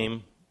the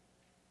same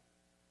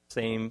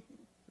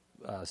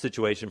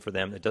situation for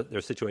them,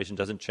 their situation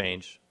doesn't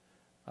change,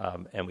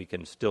 and we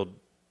can still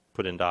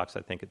put in docks,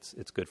 I think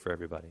it's good for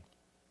everybody.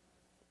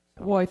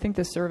 So. Well, I think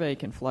the survey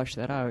can flush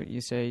that out.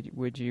 You say,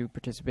 would you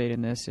participate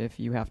in this if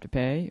you have to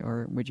pay,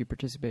 or would you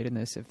participate in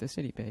this if the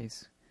city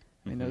pays?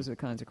 I mean, those are the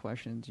kinds of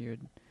questions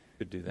you'd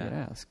do that.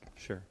 Ask.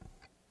 Sure.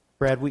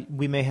 Brad,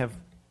 we may have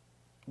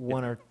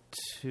one or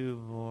two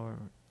more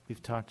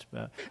we've talked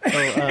about.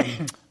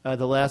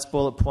 The last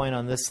bullet point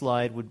on this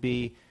slide would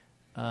be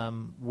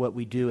what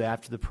we do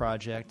after the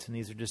project, and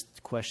these are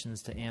just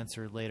questions to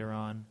answer later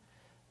on.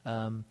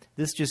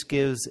 This just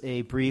gives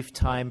a brief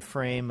time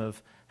frame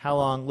of how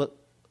long. Look,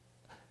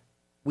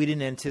 we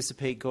didn't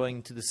anticipate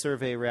going to the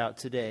survey route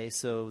today,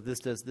 so this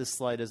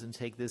slide doesn't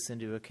take this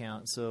into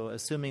account. So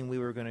assuming we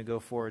were going to go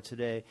forward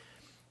today,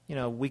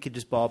 we could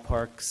just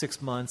ballpark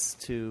 6 months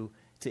to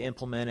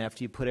implement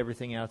after you put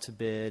everything out to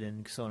bid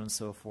and so on and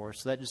so forth.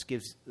 So that just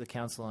gives the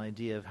council an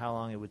idea of how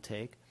long it would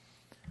take.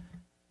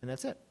 And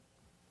that's it.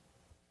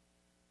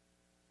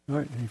 All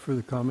right. Any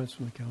further comments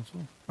from the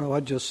council? Well,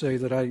 I'd just say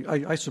that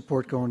I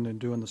support going and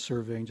doing the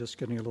survey and just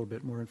getting a little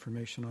bit more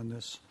information on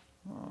this.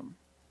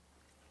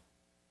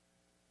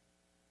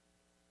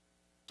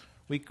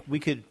 We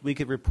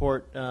could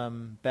report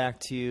back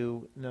to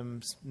you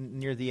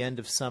near the end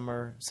of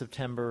summer,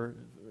 September.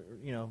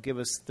 Give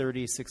us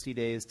 30, 60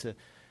 days to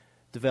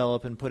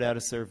develop and put out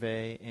a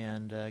survey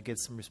and get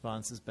some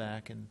responses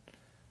back, and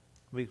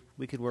we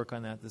could work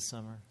on that this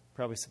summer.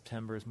 Probably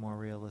September is more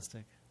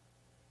realistic.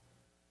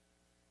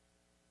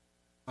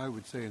 I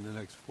would say in the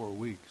next 4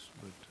 weeks,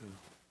 but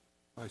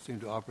I seem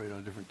to operate on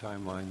a different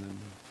timeline than.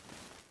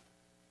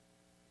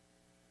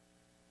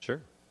 Sure.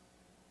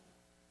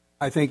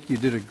 I think you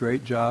did a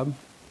great job.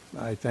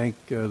 I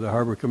thank the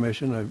Harbor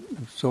Commission.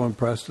 I'm so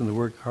impressed in the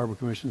work the Harbor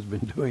Commission has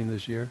been doing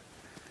this year.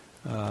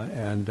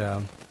 And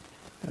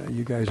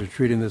you guys are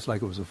treating this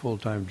like it was a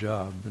full-time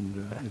job,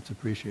 and it's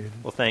appreciated.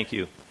 Well, thank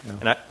you. Yeah.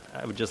 And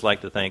I would just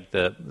like to thank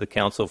the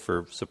council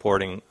for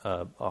supporting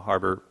a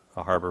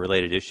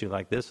harbor-related issue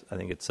like this. I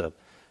think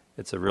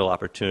it's a real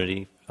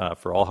opportunity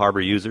for all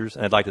harbor users.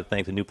 And I'd like to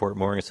thank the Newport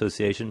Mooring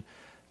Association.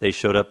 They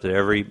showed up to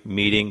every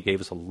meeting,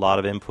 gave us a lot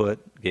of input,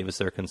 gave us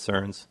their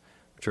concerns,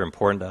 which are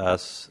important to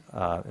us,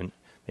 and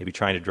maybe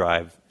trying to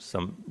drive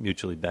some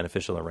mutually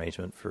beneficial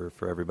arrangement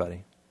for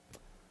everybody.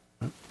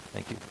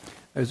 Thank you.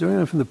 Is there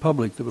anyone from the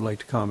public that would like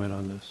to comment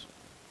on this?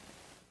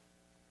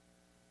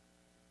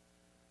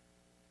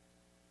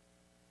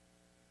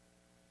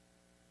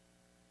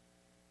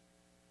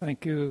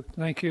 Thank you.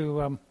 Thank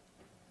you,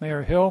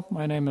 Mayor Hill.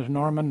 My name is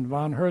Norman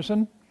Von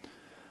Herzen.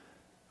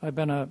 I've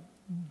been a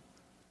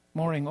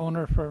mooring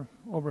owner for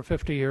over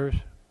 50 years,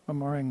 a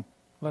mooring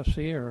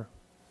lessee, or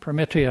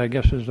permittee, I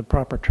guess is the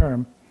proper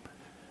term.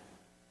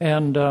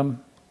 And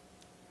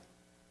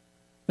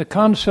the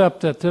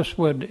concept that this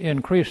would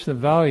increase the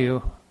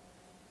value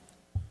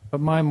of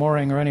my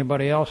mooring or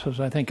anybody else's,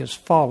 I think, is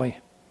folly.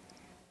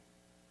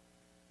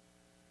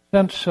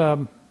 Since,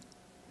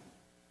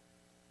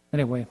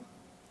 anyway,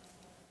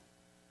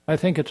 I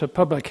think it's a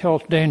public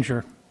health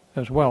danger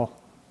as well.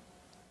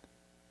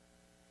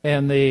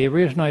 And the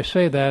reason I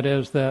say that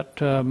is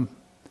that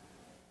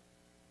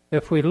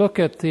if we look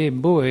at the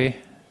buoy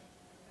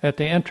at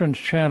the entrance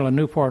channel in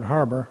Newport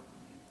Harbor,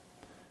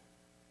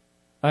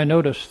 I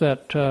noticed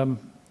that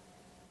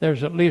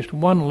there's at least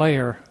one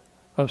layer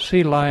of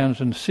sea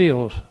lions and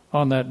seals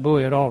on that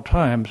buoy at all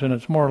times, and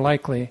it's more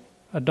likely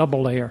a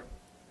double layer.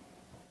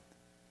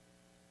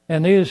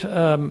 And these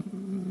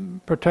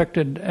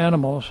protected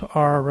animals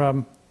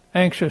are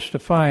anxious to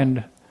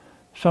find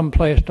some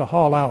place to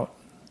haul out.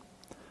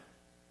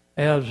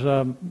 As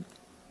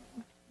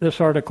this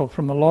article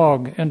from the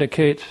log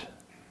indicates,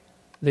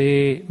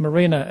 the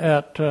marina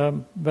at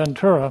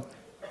Ventura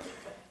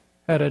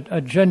had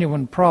a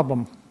genuine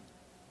problem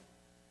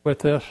with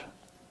this.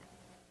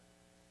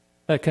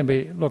 That can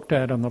be looked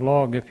at on the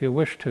log if you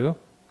wish to.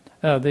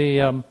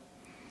 The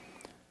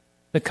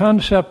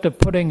concept of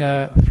putting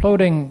a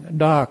floating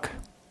dock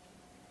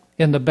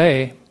in the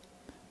bay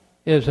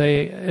is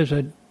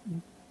a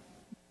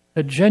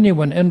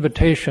genuine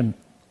invitation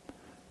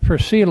for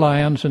sea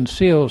lions and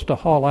seals to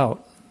haul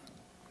out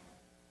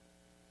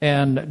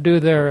and do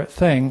their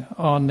thing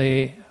on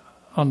the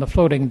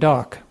floating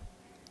dock.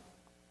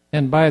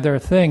 And by their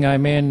thing, I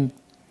mean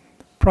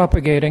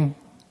propagating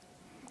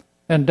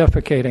and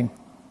defecating.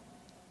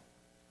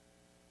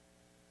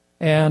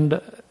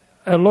 And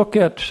I look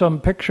at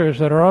some pictures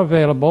that are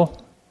available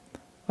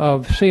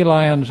of sea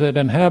lions that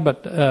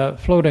inhabit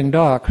floating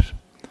docks,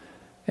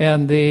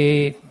 and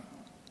the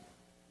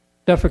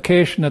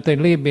defecation that they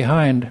leave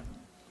behind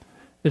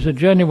is a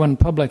genuine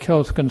public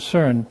health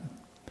concern.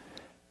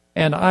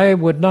 And I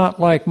would not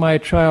like my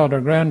child or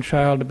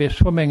grandchild to be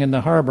swimming in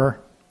the harbor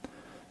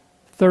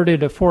 30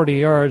 to 40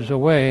 yards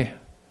away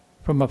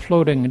from a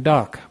floating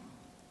dock.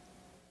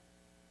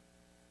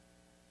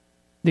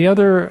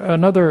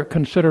 Another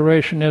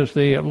consideration is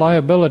the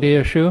liability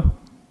issue.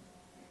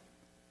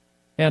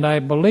 And I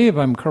believe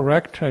I'm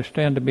correct, I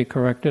stand to be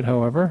corrected,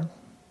 however,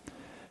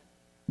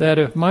 that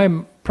if my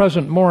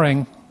present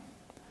mooring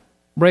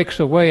breaks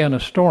away in a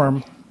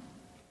storm,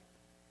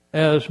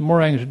 as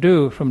moorings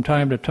do from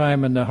time to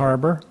time in the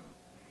harbor,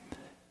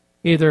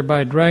 either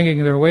by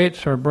dragging their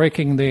weights or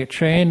breaking the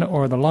chain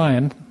or the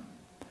line,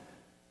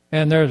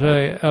 and there's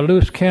a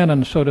loose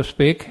cannon, so to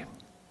speak,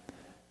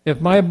 if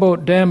my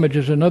boat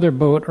damages another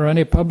boat or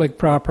any public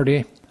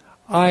property,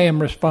 I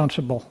am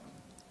responsible.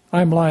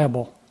 I'm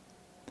liable.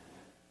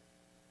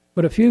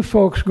 But if you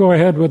folks go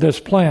ahead with this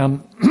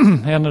plan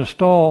and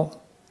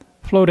install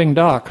floating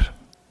docks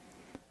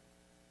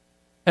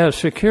as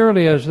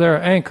securely as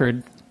they're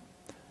anchored,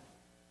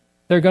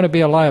 they're going to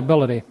be a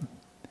liability.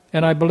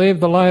 And I believe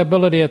the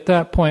liability at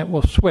that point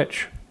will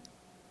switch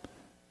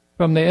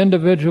from the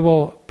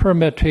individual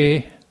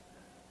permittee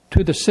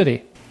to the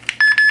city.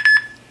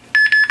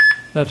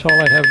 That's all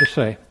I have to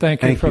say.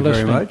 Thank you for listening. Thank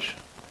you very much.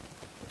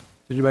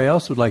 Anybody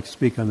else would like to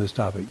speak on this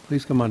topic?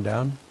 Please come on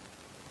down.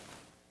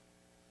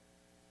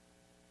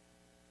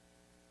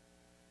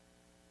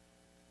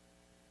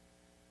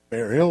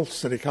 Mayor Hill,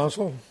 City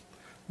Council.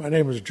 My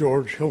name is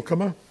George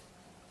Hilkema.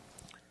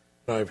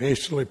 I've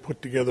hastily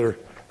put together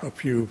a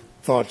few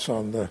thoughts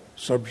on the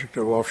subject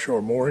of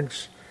offshore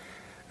moorings.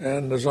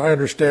 And as I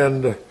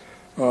understand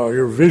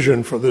your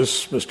vision for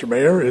this, Mr.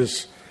 Mayor,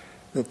 is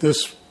that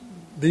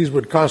these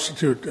would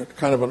constitute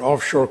kind of an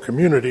offshore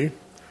community,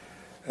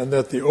 and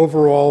that the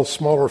overall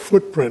smaller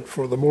footprint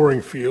for the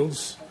mooring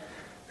fields,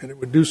 and it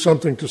would do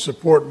something to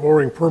support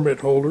mooring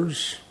permit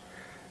holders,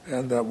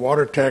 and that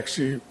water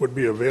taxi would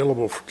be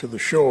available to the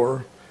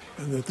shore,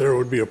 and that there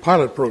would be a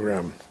pilot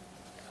program.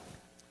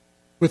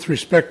 With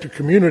respect to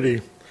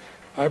community,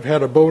 I've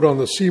had a boat on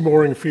the sea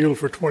mooring field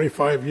for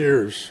 25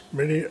 years.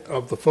 Many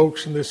of the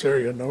folks in this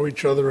area know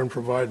each other and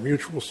provide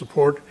mutual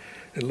support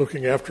in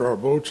looking after our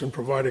boats and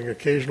providing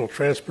occasional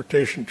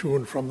transportation to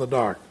and from the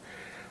dock.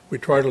 We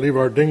try to leave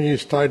our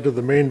dinghies tied to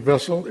the main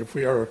vessel if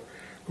we are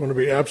going to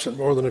be absent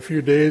more than a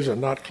few days and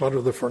not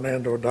clutter the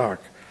Fernando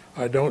dock.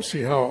 I don't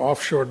see how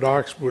offshore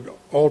docks would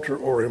alter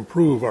or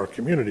improve our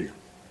community.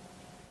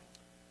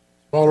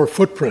 Smaller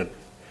footprint.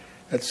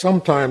 At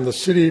some time, the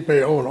city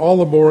may own all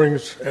the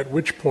moorings, at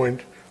which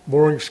point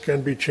moorings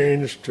can be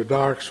changed to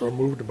docks or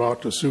moved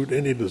about to suit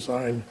any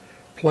design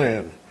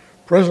plan.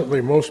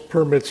 Presently, most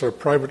permits are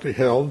privately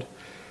held.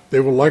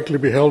 They will likely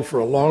be held for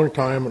a long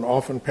time and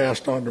often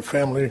passed on to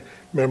family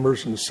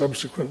members in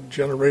subsequent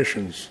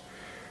generations.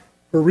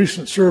 Per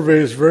recent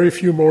surveys, very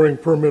few mooring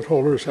permit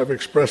holders have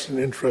expressed an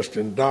interest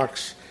in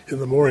docks in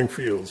the mooring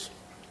fields.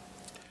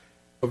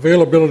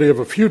 Availability of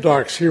a few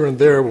docks here and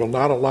there will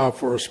not allow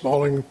for a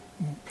smaller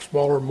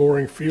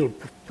mooring field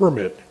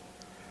permit.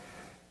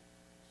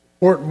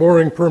 Support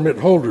mooring permit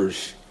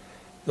holders.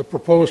 The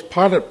proposed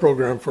pilot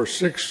program for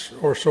 6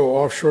 or so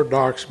offshore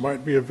docks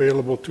might be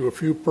available to a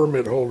few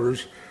permit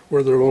holders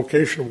where their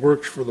location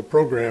works for the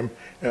program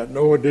at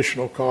no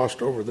additional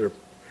cost over their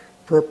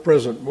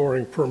present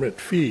mooring permit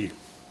fee.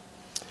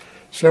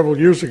 Several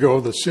years ago,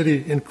 the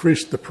city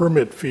increased the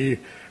permit fee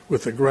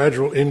with a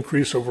gradual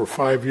increase over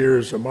 5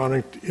 years,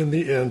 amounting in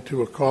the end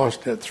to a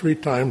cost at 3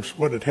 times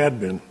what it had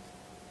been.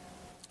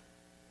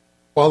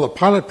 While the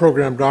pilot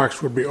program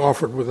docks would be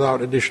offered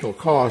without additional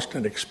cost,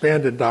 an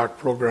expanded dock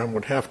program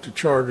would have to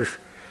charge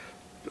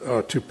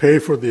to pay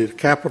for the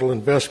capital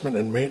investment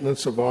and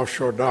maintenance of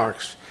offshore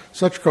docks.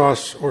 Such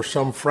costs, or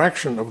some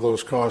fraction of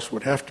those costs,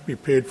 would have to be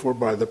paid for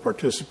by the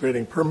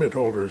participating permit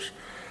holders.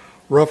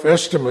 Rough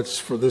estimates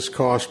for this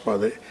cost by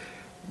the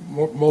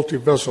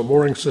Multi-Vessel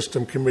Mooring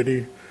System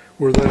Committee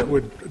were that it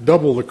would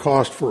double the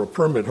cost for a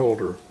permit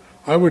holder.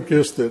 I would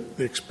guess that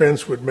the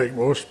expense would make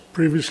most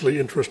previously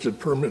interested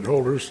permit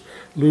holders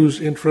lose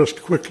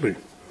interest quickly.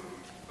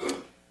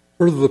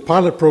 Further, the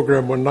pilot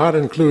program would not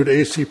include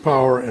AC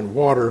power and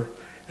water,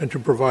 and to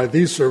provide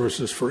these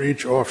services for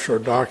each offshore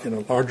dock in a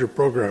larger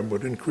program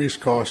would increase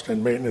cost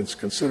and maintenance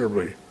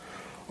considerably.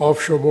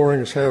 Offshore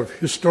moorings have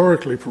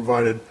historically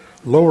provided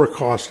lower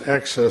cost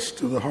access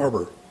to the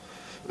harbor.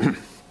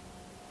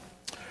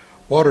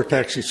 Water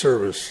taxi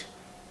service.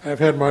 I've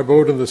had my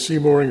boat in the sea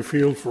mooring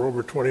field for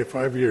over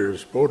 25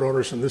 years. Boat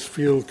owners in this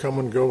field come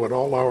and go at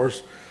all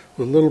hours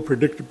with little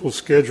predictable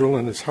schedule,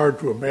 and it's hard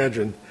to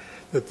imagine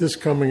that this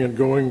coming and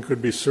going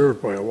could be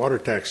served by a water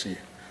taxi.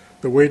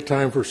 The wait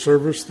time for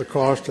service, the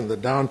cost, and the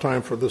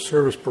downtime for the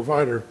service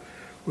provider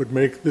would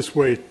make this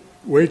way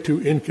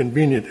too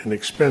inconvenient and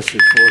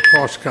expensive for a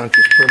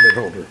cost-conscious permit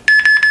holder.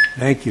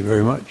 Thank you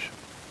very much.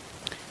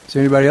 Is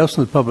there anybody else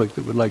in the public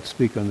that would like to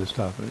speak on this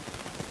topic?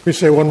 Let me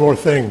say one more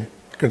thing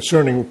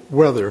concerning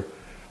weather.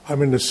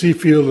 I'm in the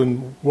Seafield,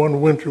 and one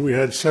winter we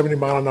had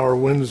 70-mile-an-hour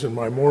winds, and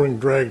my mooring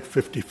dragged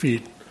 50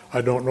 feet. I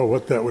don't know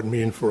what that would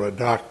mean for a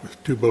dock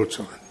with 2 boats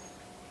on it.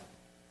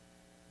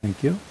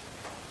 Thank you.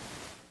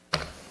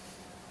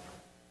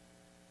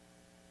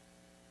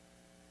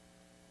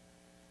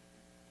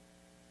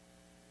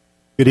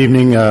 Good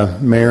evening,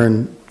 Mayor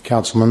and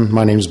Councilman.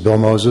 My name is Bill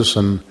Moses,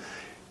 and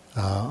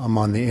I'm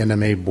on the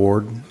NMA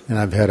board, and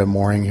I've had a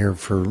mooring here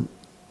for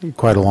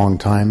quite a long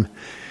time.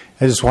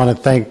 I just want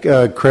to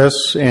thank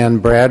Chris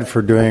and Brad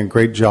for doing a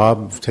great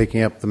job of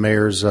taking up the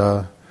mayor's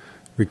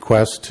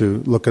request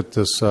to look at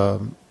this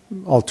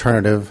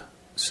alternative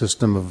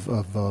system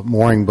of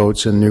mooring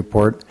boats in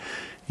Newport.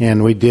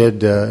 And we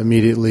did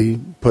immediately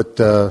put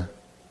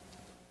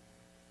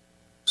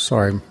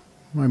sorry, am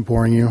I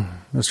boring you,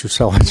 Mr.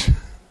 Selich?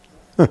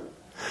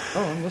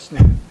 Oh, I'm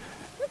listening.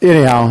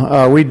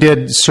 Anyhow, we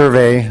did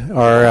survey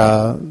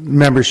our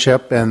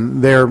membership,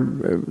 and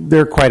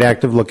they're quite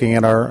active looking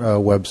at our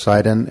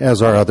website, and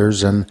as are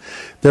others. And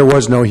there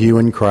was no hue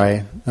and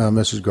cry,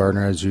 Mrs.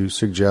 Gardner, as you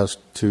suggest,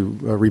 to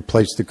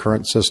replace the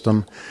current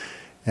system.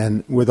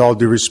 And with all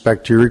due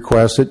respect to your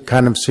request, it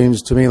kind of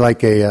seems to me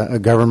like a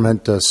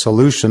government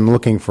solution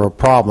looking for a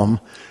problem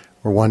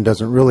where one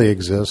doesn't really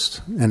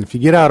exist. And if you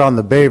get out on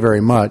the bay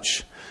very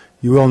much,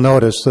 you will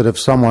notice that if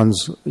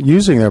someone's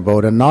using their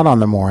boat and not on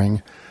the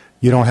mooring,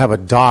 you don't have a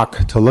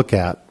dock to look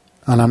at.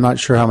 And I'm not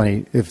sure how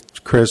many,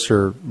 if Chris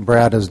or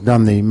Brad has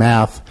done the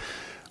math,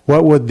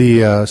 what would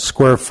the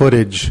square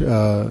footage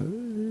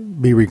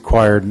be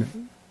required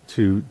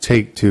to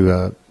take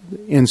to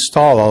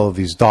install all of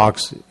these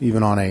docks,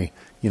 even on a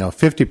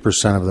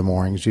 50% of the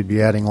moorings? You'd be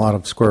adding a lot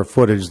of square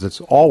footage that's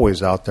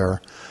always out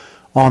there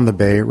on the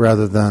bay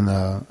rather than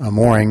a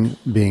mooring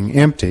being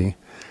empty.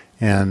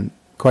 And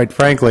quite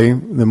frankly,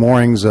 the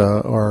moorings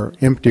are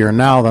emptier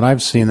now than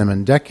I've seen them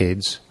in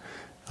decades.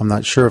 I'm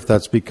not sure if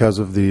that's because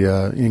of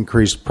the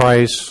increased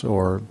price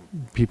or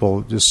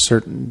people just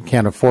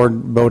can't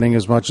afford boating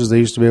as much as they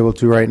used to be able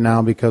to right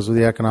now because of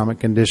the economic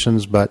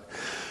conditions, but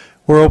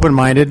we're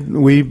open-minded.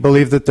 We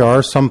believe that there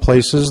are some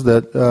places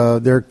that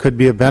there could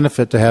be a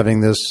benefit to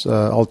having this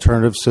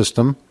alternative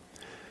system,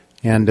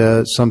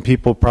 and some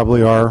people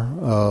probably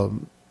are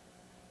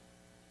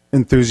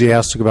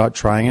enthusiastic about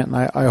trying it, and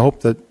I hope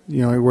that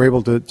we're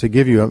able to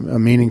give you a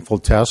meaningful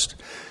test.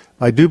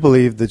 I do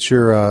believe that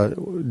you're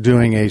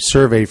doing a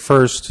survey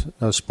first,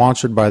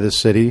 sponsored by the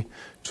city,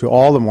 to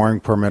all the mooring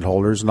permit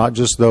holders, not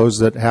just those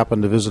that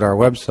happen to visit our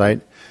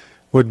website,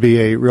 would be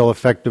a real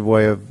effective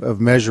way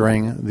of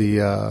measuring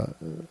the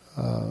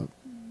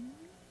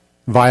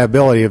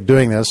viability of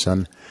doing this.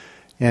 And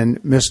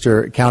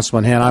Mr.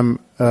 Councilman Han,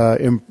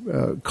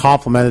 I'm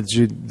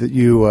complimented that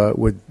you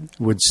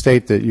would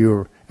state that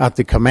you're at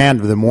the command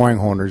of the mooring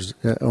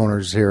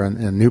owners here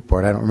in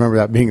Newport. I don't remember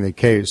that being the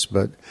case,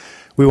 but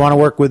we want to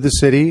work with the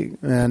city,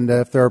 and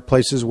if there are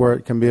places where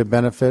it can be a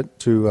benefit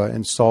to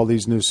install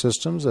these new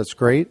systems, that's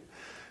great.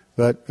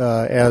 But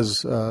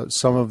as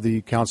some of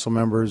the council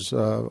members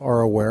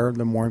are aware,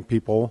 the mooring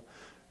people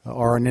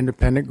are an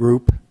independent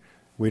group.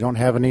 We don't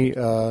have any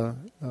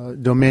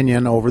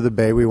dominion over the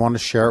bay. We want to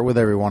share it with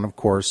everyone, of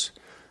course.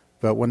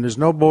 But when there's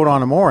no boat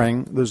on a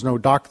mooring, there's no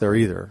dock there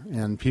either.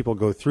 And people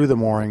go through the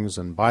moorings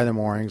and buy the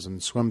moorings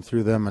and swim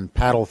through them and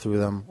paddle through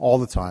them all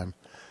the time.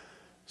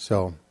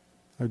 So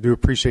I do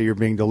appreciate your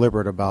being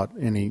deliberate about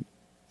any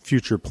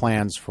future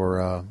plans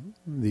for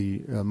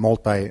the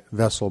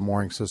multi-vessel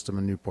mooring system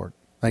in Newport.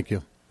 Thank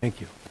you.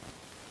 Thank you.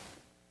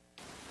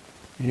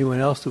 Anyone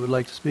else that would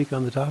like to speak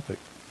on the topic?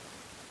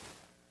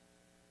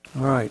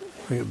 All right,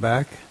 bring it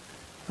back.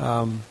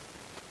 I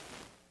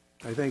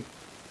think,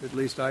 at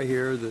least I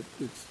hear, that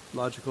it's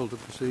logical to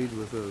proceed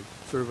with a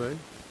survey.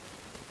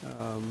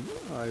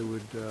 I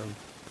would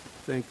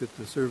think that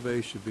the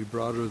survey should be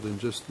broader than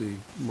just the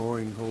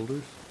mooring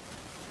holders,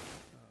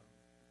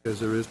 because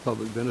there is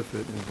public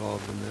benefit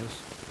involved in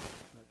this.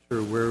 Not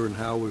sure where and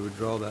how we would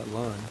draw that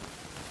line.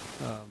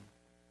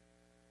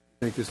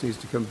 I think this needs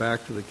to come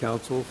back to the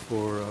council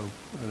for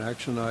an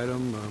action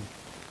item.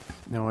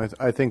 No,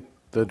 I think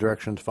the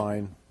direction's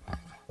fine.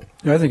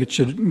 Yeah, I think it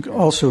should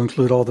also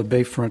include all the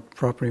bayfront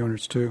property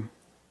owners, too.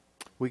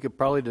 We could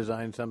probably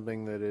design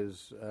something that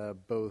is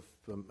both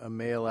a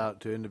mail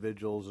out to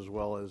individuals as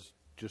well as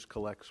just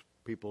collects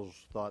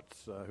people's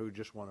thoughts who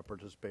just want to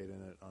participate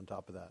in it on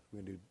top of that. We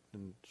can do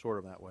in sort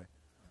of that way.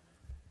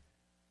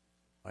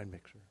 Mind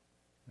mixer.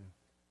 Yeah.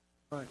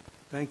 Right.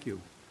 Thank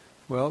you.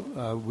 Well,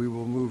 we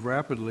will move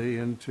rapidly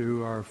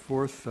into our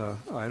fourth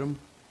item.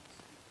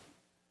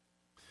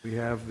 We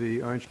have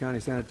the Orange County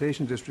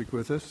Sanitation District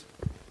with us.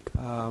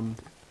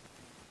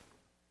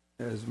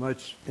 As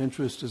much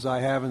interest as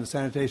I have in the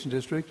sanitation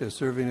district as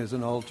serving as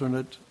an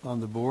alternate on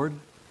the board,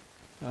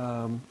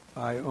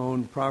 I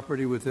own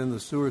property within the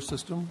sewer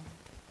system.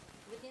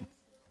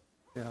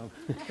 Yeah.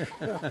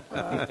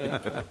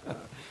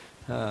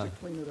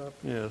 Clean it up.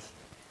 Yes.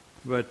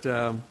 But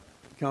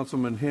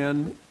Councilman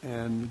Henn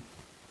and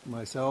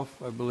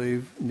myself, I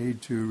believe,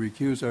 need to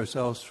recuse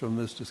ourselves from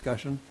this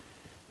discussion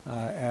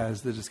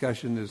as the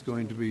discussion is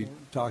going to be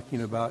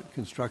talking about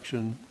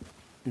construction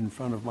in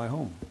front of my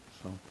home.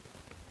 So.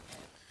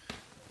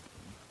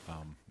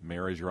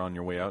 Mayor, as you're on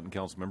your way out, and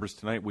council members,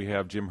 tonight we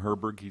have Jim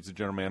Herberg. He's the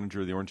general manager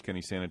of the Orange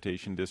County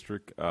Sanitation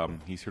District.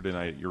 He's here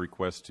tonight at your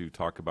request to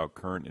talk about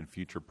current and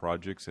future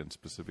projects, and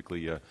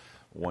specifically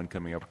one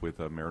coming up with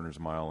Mariners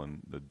Mile and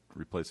the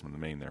replacement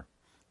of the main there.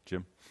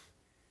 Jim?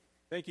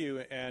 Thank you,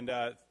 and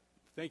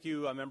thank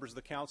you, members of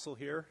the council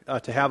here,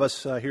 to have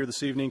us here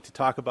this evening to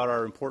talk about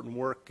our important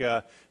work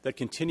that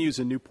continues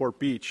in Newport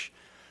Beach.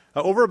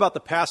 Over about the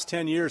past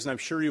 10 years, and I'm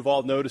sure you've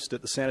all noticed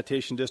it, the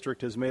Sanitation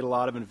District has made a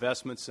lot of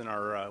investments in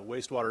our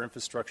wastewater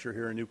infrastructure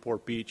here in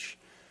Newport Beach.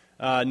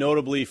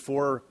 Notably,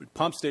 4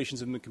 pump stations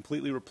have been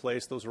completely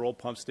replaced. Those are old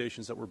pump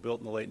stations that were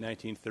built in the late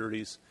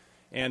 1930s.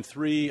 And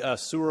 3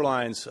 sewer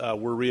lines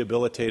were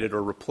rehabilitated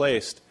or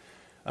replaced.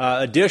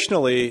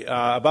 Additionally,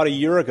 about a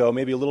year ago,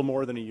 maybe a little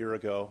more than a year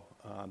ago,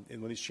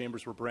 when these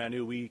chambers were brand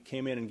new, we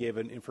came in and gave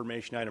an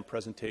information item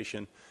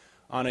presentation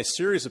on a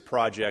series of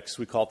projects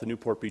we call it the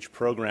Newport Beach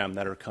Program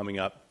that are coming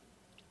up.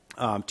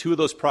 2 of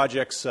those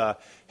projects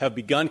have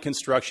begun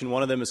construction.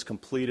 One of them is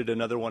completed.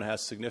 Another one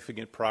has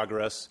significant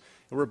progress.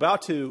 And we're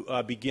about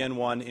to begin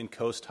one in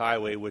Coast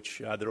Highway,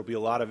 which there will be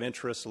a lot of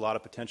interest, a lot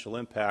of potential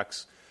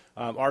impacts.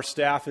 Our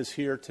staff is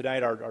here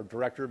tonight. Our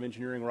Director of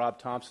Engineering, Rob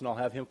Thompson, I'll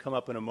have him come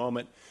up in a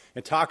moment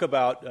and talk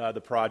about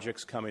the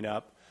projects coming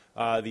up,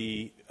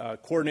 the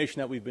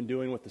coordination that we've been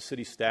doing with the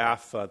city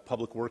staff,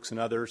 Public Works and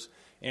others,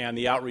 and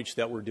the outreach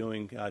that we're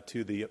doing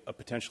to the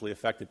potentially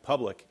affected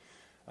public.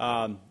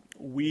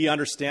 We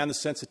understand the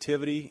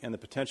sensitivity and the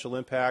potential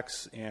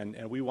impacts,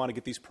 and we want to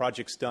get these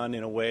projects done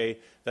in a way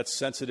that's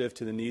sensitive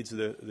to the needs of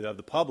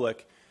the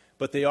public,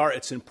 but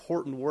it's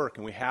important work,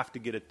 and we have to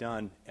get it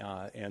done.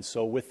 And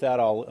so with that,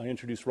 I'll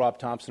introduce Rob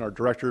Thompson, our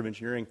Director of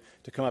Engineering,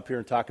 to come up here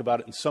and talk about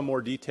it in some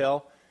more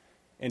detail.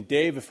 And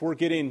Dave, if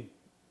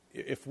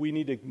we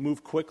need to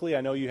move quickly,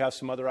 I know you have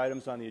some other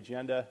items on the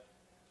agenda,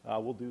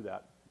 we'll do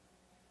that.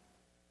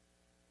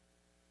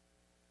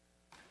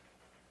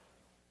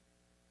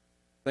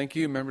 Thank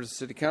you, members of the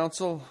City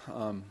Council.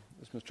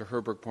 As Mr.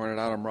 Herberg pointed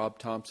out, I'm Rob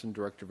Thompson,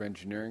 Director of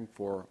Engineering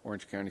for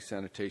Orange County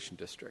Sanitation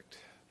District.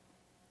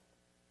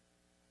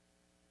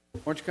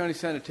 Orange County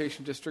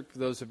Sanitation District, for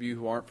those of you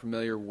who aren't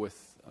familiar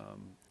with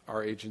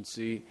our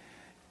agency,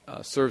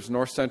 serves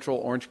north central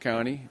Orange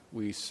County.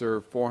 We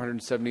serve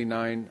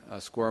 479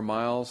 square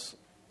miles,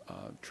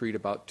 treat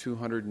about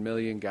 200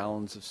 million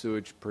gallons of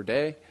sewage per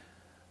day,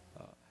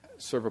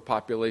 serve a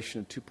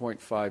population of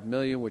 2.5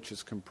 million, which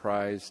is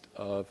comprised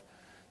of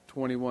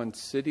 21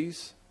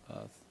 cities,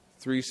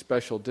 3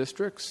 special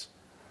districts,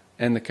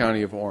 and the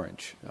County of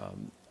Orange.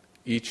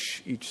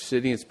 Each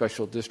city and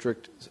special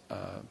district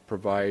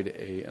provide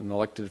an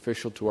elected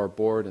official to our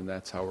board, and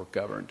that's how we're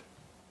governed.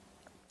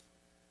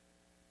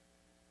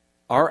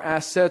 Our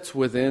assets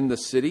within the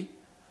city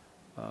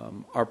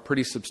are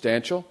pretty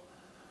substantial.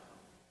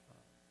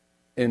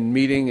 In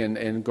meeting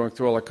and going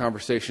through all our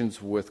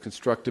conversations with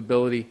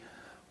constructability,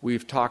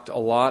 we've talked a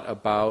lot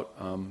about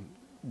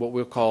what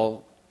we'll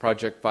call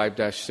Project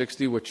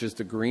 5-60, which is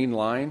the green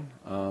line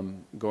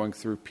going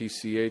through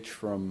PCH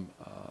from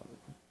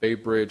Bay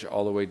Bridge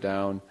all the way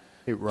down.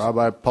 Hey, Rob,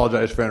 I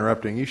apologize for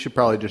interrupting. You should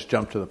probably just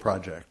jump to the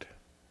project.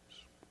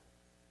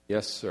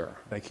 Yes, sir.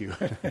 Thank you.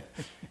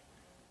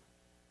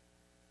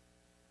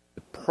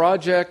 The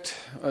project,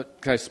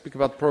 can I speak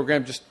about the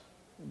program just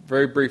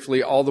very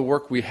briefly? All the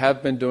work we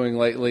have been doing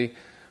lately,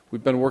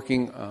 we've been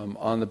working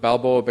on the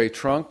Balboa Bay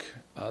trunk.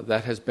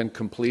 That has been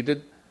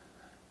completed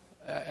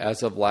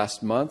as of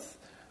last month.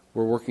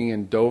 We're working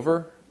in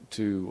Dover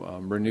to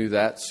renew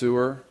that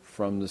sewer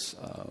from this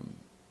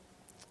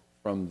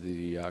from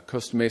the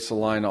Costa Mesa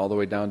line all the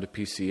way down to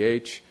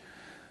PCH.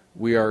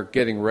 We are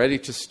getting ready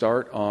to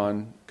start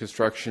on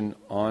construction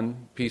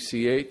on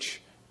PCH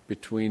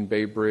between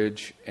Bay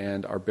Bridge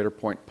and our Bitter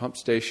Point pump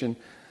station.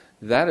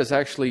 That is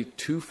actually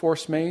 2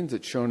 force mains.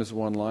 It's shown as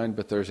one line,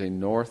 but there's a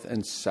north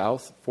and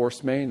south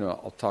force main.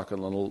 I'll talk a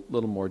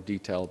little more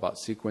detail about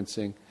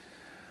sequencing.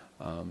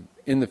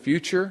 In the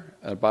future,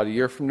 about a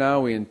year from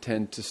now, we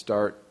intend to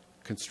start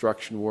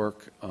construction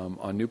work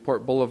on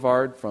Newport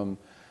Boulevard from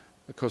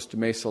the Costa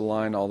Mesa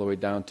line all the way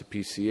down to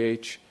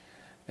PCH.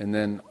 And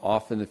then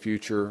off in the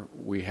future,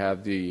 we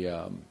have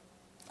the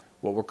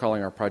what we're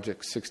calling our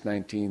Project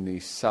 619, the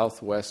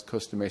Southwest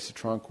Costa Mesa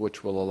trunk,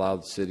 which will allow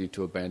the city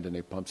to abandon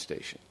a pump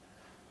station.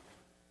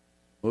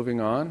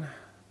 Moving on.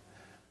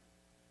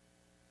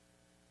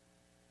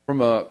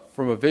 From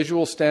a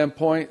visual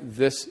standpoint,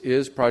 this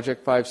is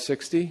Project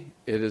 560.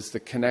 It is the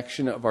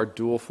connection of our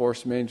dual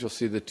force mains. You'll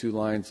see the 2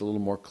 lines a little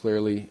more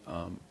clearly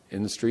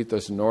in the street.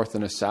 There's a north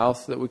and a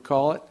south that we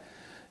call it.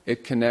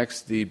 It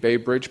connects the Bay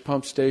Bridge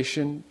pump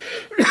station,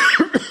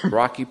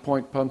 Rocky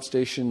Point pump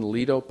station,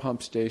 Lido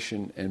pump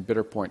station, and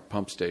Bitter Point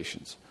pump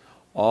stations.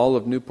 All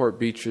of Newport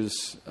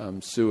Beach's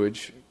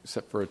sewage,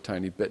 except for a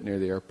tiny bit near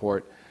the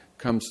airport,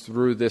 comes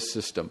through this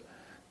system.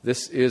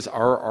 This is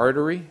our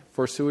artery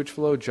for sewage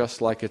flow,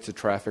 just like it's a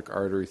traffic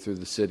artery through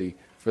the city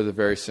for the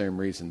very same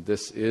reason.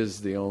 This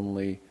is the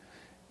only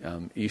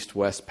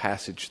east-west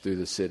passage through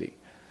the city.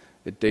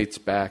 It dates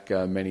back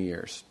many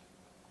years.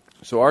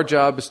 So our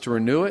job is to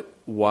renew it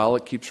while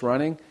it keeps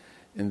running,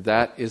 and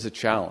that is a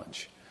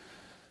challenge.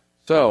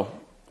 So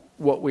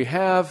what we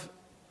have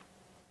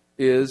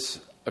is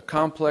a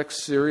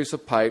complex series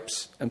of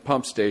pipes and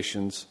pump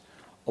stations,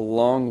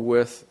 along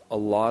with a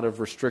lot of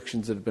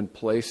restrictions that have been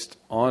placed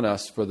on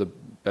us for the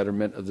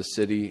betterment of the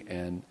city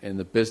and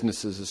the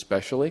businesses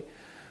especially.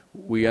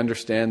 We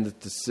understand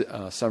that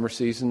the summer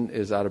season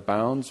is out of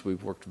bounds.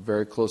 We've worked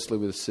very closely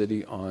with the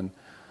city on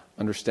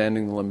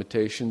understanding the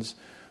limitations.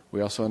 We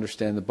also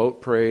understand the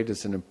boat parade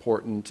is an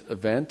important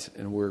event,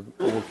 and we're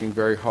working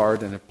very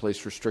hard and have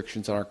placed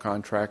restrictions on our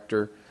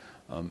contractor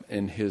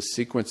in his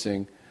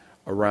sequencing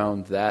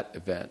around that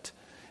event.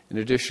 In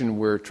addition,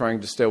 we're trying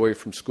to stay away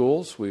from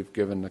schools. We've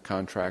given the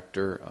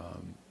contractor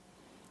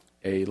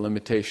a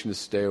limitation to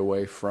stay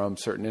away from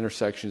certain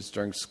intersections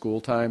during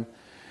school time.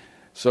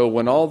 So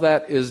when all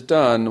that is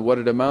done, what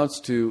it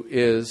amounts to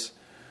is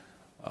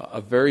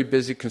a very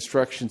busy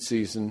construction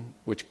season,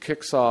 which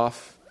kicks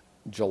off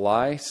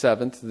July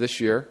 7th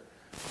this year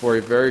for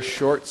a very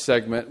short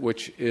segment,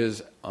 which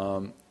is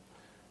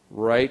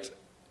right.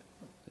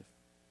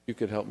 You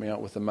could help me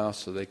out with the mouse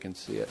so they can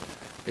see it.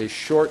 A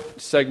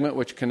short segment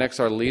which connects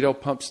our Lido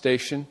pump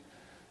station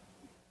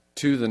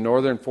to the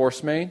northern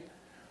force main.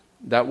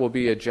 That will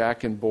be a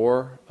jack and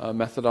bore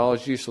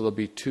methodology, so there'll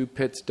be 2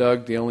 pits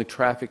dug. The only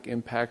traffic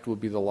impact will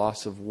be the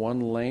loss of 1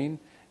 lane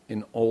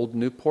in Old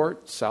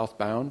Newport,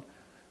 southbound,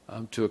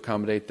 to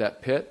accommodate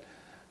that pit.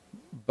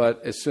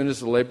 But as soon as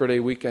the Labor Day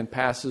weekend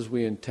passes,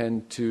 we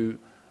intend to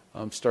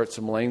start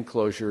some lane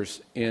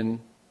closures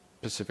in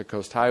Pacific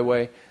Coast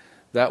Highway.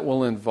 That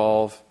will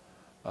involve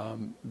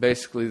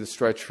basically the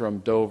stretch from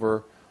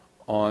Dover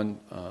on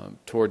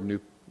toward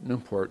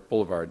Newport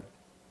Boulevard.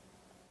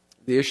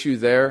 The issue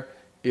there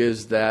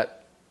is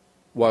that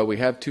while we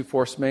have 2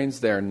 force mains,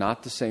 they are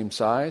not the same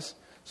size.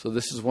 So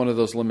this is one of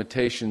those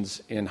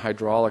limitations in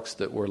hydraulics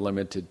that we're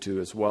limited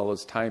to, as well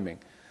as timing.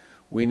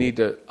 We need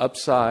to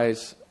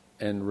upsize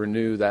and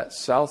renew that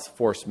south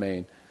force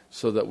main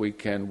so that we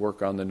can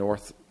work on the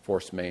north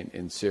force main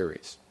in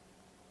series.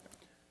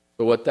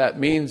 So what that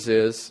means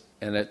is,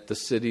 and at the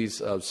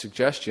city's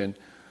suggestion,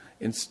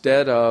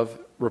 instead of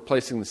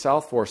replacing the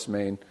south force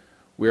main,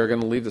 we are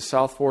going to leave the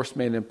south force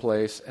main in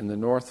place and the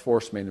north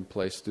force main in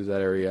place through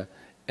that area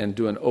and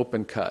do an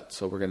open cut.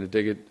 So we're going to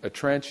dig a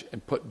trench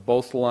and put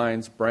both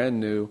lines, brand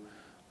new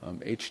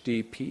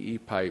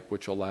HDPE pipe,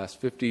 which will last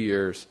 50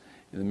 years,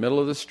 in the middle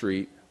of the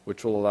street,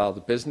 which will allow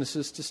the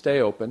businesses to stay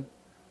open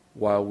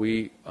while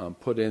we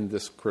put in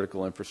this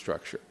critical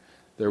infrastructure.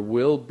 There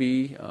will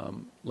be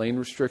lane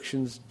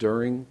restrictions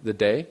during the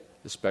day,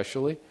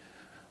 especially.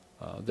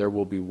 There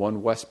will be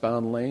 1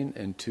 westbound lane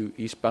and 2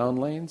 eastbound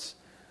lanes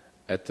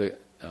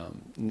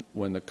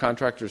when the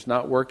contractor is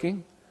not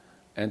working,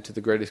 and to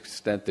the greatest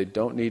extent they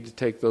don't need to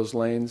take those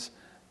lanes.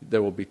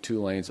 There will be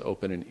 2 lanes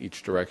open in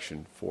each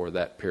direction for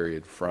that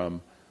period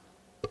from,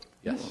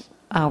 yes.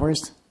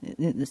 Hours.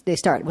 They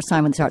start, what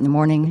time would they start, in the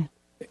morning?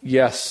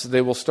 Yes,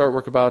 they will start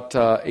work about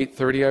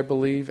 8:30, I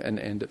believe, and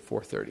end at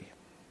 4:30.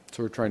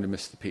 So we're trying to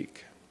miss the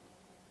peak.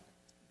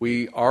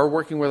 We are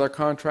working with our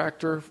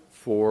contractor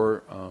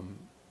for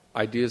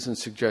ideas and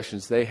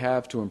suggestions they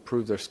have to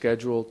improve their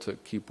schedule to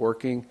keep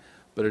working,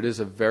 but it is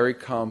a very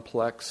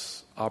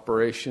complex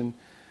operation.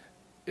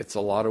 It's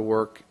a lot of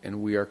work,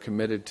 and we are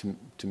committed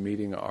to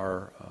meeting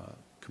our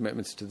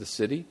commitments to the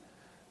city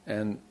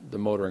and the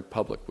motoring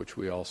public, which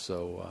we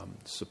also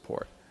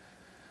support.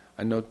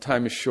 I know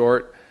time is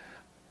short.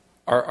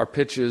 Our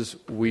pitch is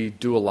we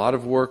do a lot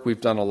of work. We've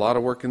done a lot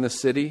of work in the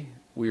city.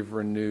 We've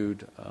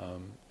renewed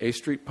A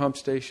Street Pump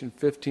Station,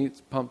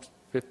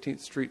 15th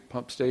Street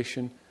Pump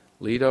Station,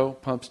 Lido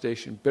Pump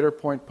Station, Bitter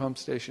Point Pump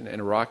Station,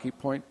 and Rocky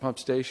Point Pump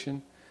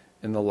Station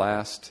in the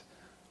last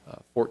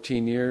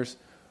 14 years.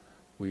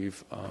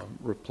 We've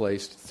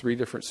replaced 3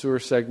 different sewer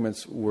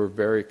segments. We're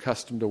very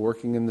accustomed to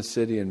working in the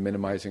city and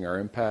minimizing our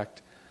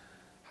impact.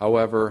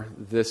 However,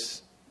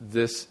 this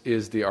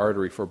is the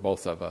artery for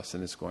both of us,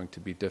 and it's going to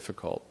be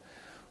difficult.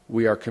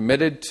 We are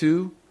committed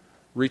to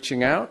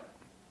reaching out.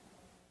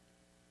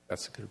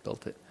 That's a good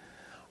built it.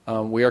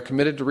 We are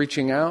committed to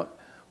reaching out.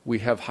 We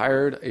have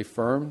hired a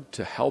firm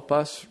to help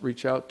us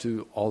reach out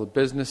to all the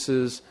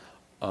businesses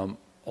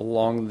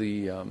along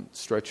the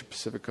stretch of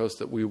Pacific Coast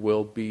that we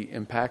will be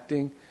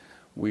impacting.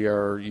 We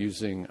are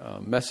using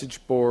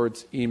message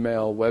boards,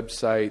 email,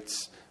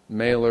 websites,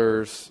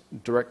 mailers,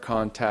 direct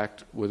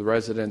contact with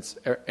residents,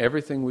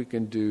 everything we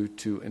can do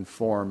to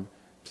inform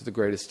to the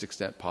greatest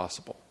extent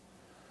possible.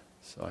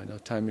 So I know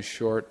time is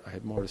short. I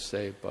had more to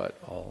say, but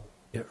I'll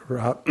Yeah,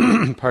 Rob,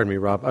 pardon me,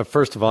 Rob.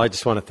 First of all, I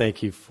just want to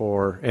thank you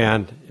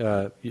and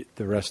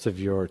the rest of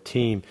your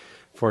team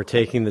for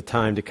taking the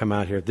time to come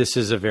out here. This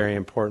is a very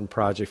important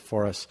project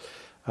for us.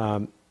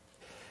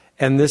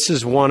 And this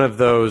is one of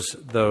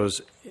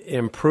those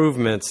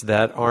improvements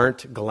that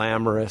aren't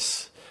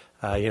glamorous.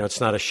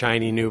 It's not a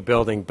shiny new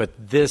building, but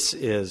this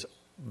is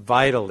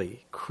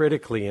vitally,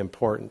 critically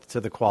important to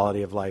the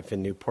quality of life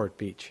in Newport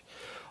Beach.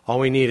 All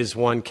we need is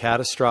one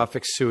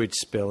catastrophic sewage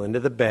spill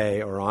into the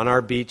bay or on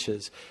our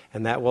beaches,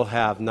 and that will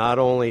have not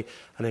only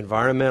an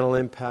environmental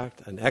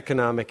impact, an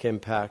economic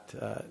impact,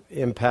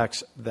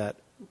 impacts that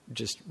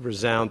just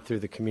resound through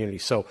the community.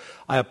 So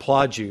I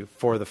applaud you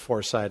for the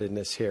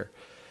foresightedness here.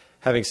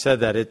 Having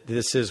said that,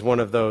 this is one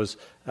of those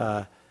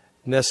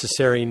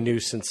necessary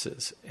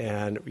nuisances,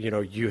 and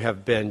you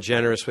have been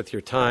generous with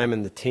your time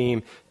and the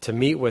team to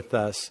meet with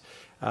us.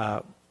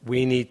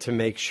 We need to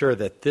make sure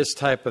that this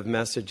type of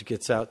message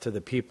gets out to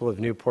the people of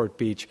Newport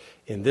Beach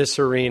in this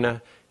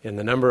arena, in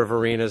the number of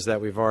arenas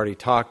that we've already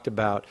talked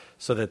about,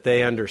 so that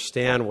they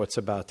understand what's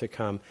about to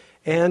come,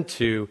 and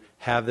to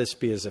have this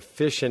be as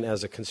efficient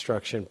as a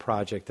construction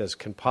project as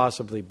can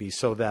possibly be,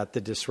 so that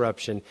the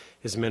disruption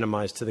is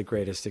minimized to the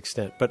greatest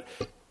extent. But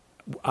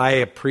I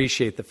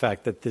appreciate the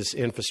fact that this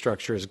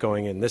infrastructure is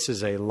going in. This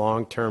is a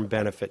long-term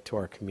benefit to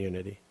our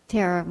community.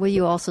 Tara, will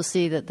you also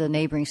see that the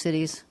neighboring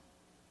cities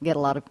get a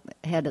lot of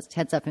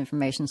heads-up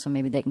information, so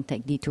maybe they can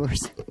take detours?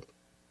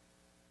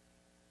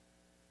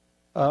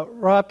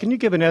 Rob, can you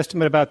give an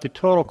estimate about the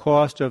total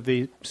cost of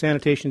the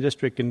sanitation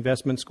district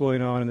investments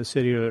going on in the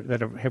city that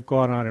have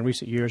gone on in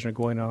recent years and are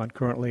going on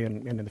currently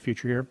and in the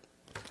future year?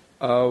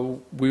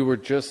 We were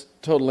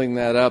just totaling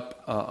that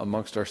up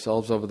amongst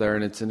ourselves over there,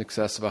 and it's in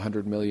excess of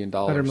 $100 million.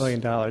 $100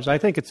 million. I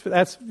think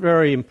that's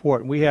very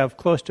important. We have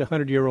close to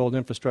 100-year-old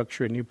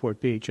infrastructure in Newport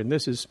Beach, and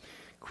this is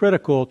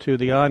critical to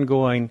the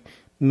ongoing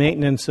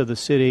maintenance of the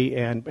city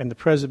and the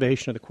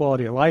preservation of the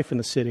quality of life in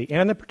the city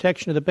and the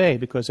protection of the bay,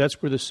 because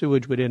that's where the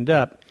sewage would end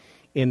up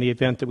in the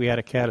event that we had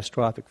a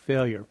catastrophic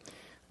failure.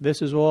 This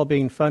is all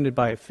being funded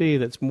by a fee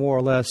that's more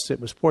or less,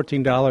 it was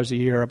 $14 a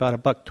year,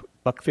 about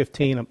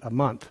 $1.15 a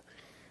month.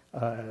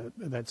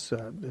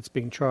 That's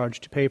being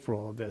charged to pay for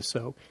all of this.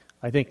 So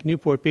I think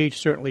Newport Beach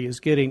certainly is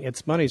getting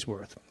its money's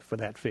worth for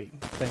that fee.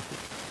 Thank you.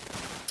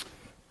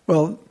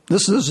 Well,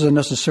 this is a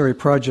necessary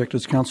project,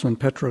 as Councilman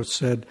Petros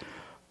said.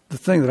 The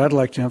thing that I'd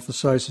like to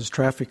emphasize is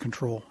traffic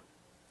control.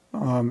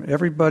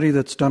 Everybody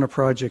that's done a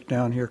project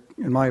down here,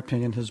 in my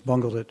opinion, has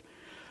bungled it.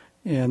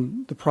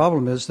 And the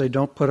problem is they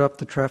don't put up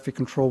the traffic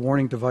control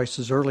warning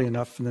devices early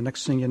enough, and the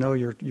next thing you know,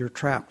 you're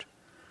trapped.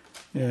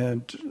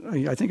 And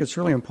I think it's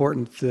really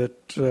important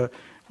that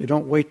you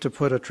don't wait to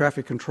put a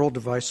traffic control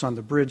device on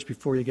the bridge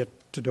before you get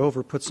to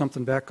Dover. Put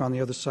something back on the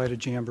other side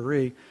of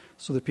Jamboree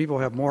so that people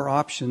have more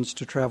options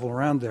to travel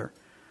around there,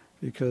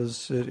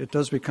 because it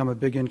does become a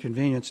big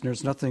inconvenience, and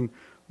there's nothing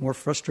more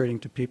frustrating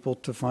to people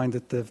to find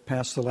that they've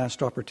passed the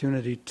last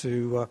opportunity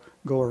to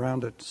go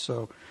around it.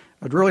 So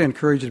I'd really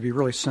encourage you to be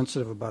really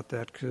sensitive about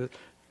that,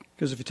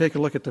 because if you take a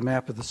look at the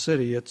map of the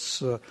city,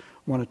 it's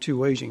one of two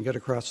ways you can get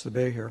across the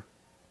bay here.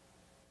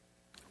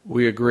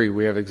 We agree.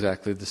 We have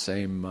exactly the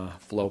same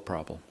flow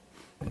problem.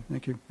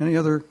 Thank you. Any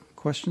other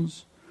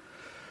questions?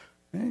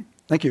 Okay.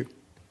 Thank you.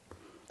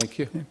 Thank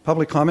you. Okay.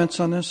 Public comments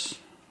on this?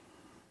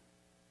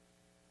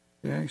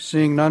 Okay.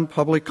 Seeing none,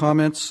 public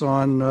comments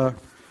on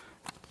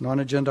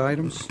non-agenda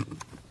items?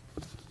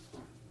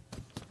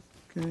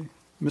 Okay.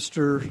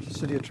 Mr.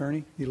 City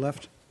Attorney, he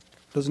left.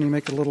 Doesn't he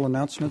make a little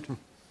announcement?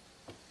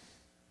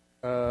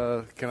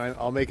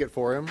 I'll make it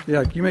for him.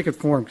 Yeah, you make it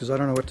for him, because I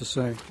don't know what to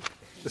say.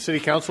 The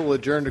City Council will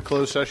adjourn to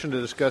closed session to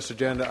discuss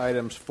agenda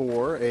items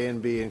 4, A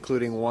and B,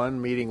 including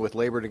 1, meeting with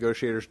labor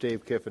negotiators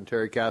Dave Kiff and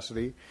Terry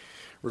Cassidy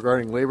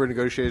regarding labor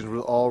negotiations with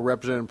all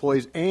represented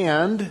employees,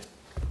 and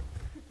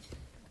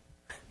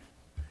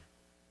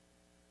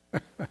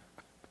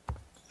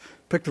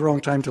Picked the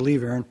wrong time to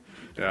leave, Aaron.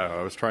 Yeah,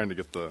 I was trying to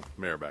get the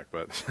mayor back,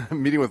 but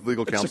meeting with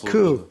legal counsel. It's a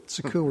coup. It's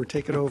a coup. We're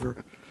taking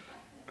over.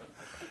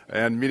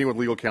 And meeting with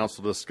legal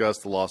counsel to discuss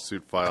the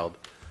lawsuit filed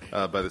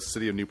by the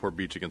City of Newport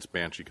Beach against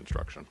Banshee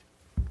Construction.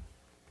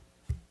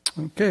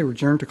 Okay, we're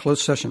adjourned to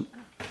closed session.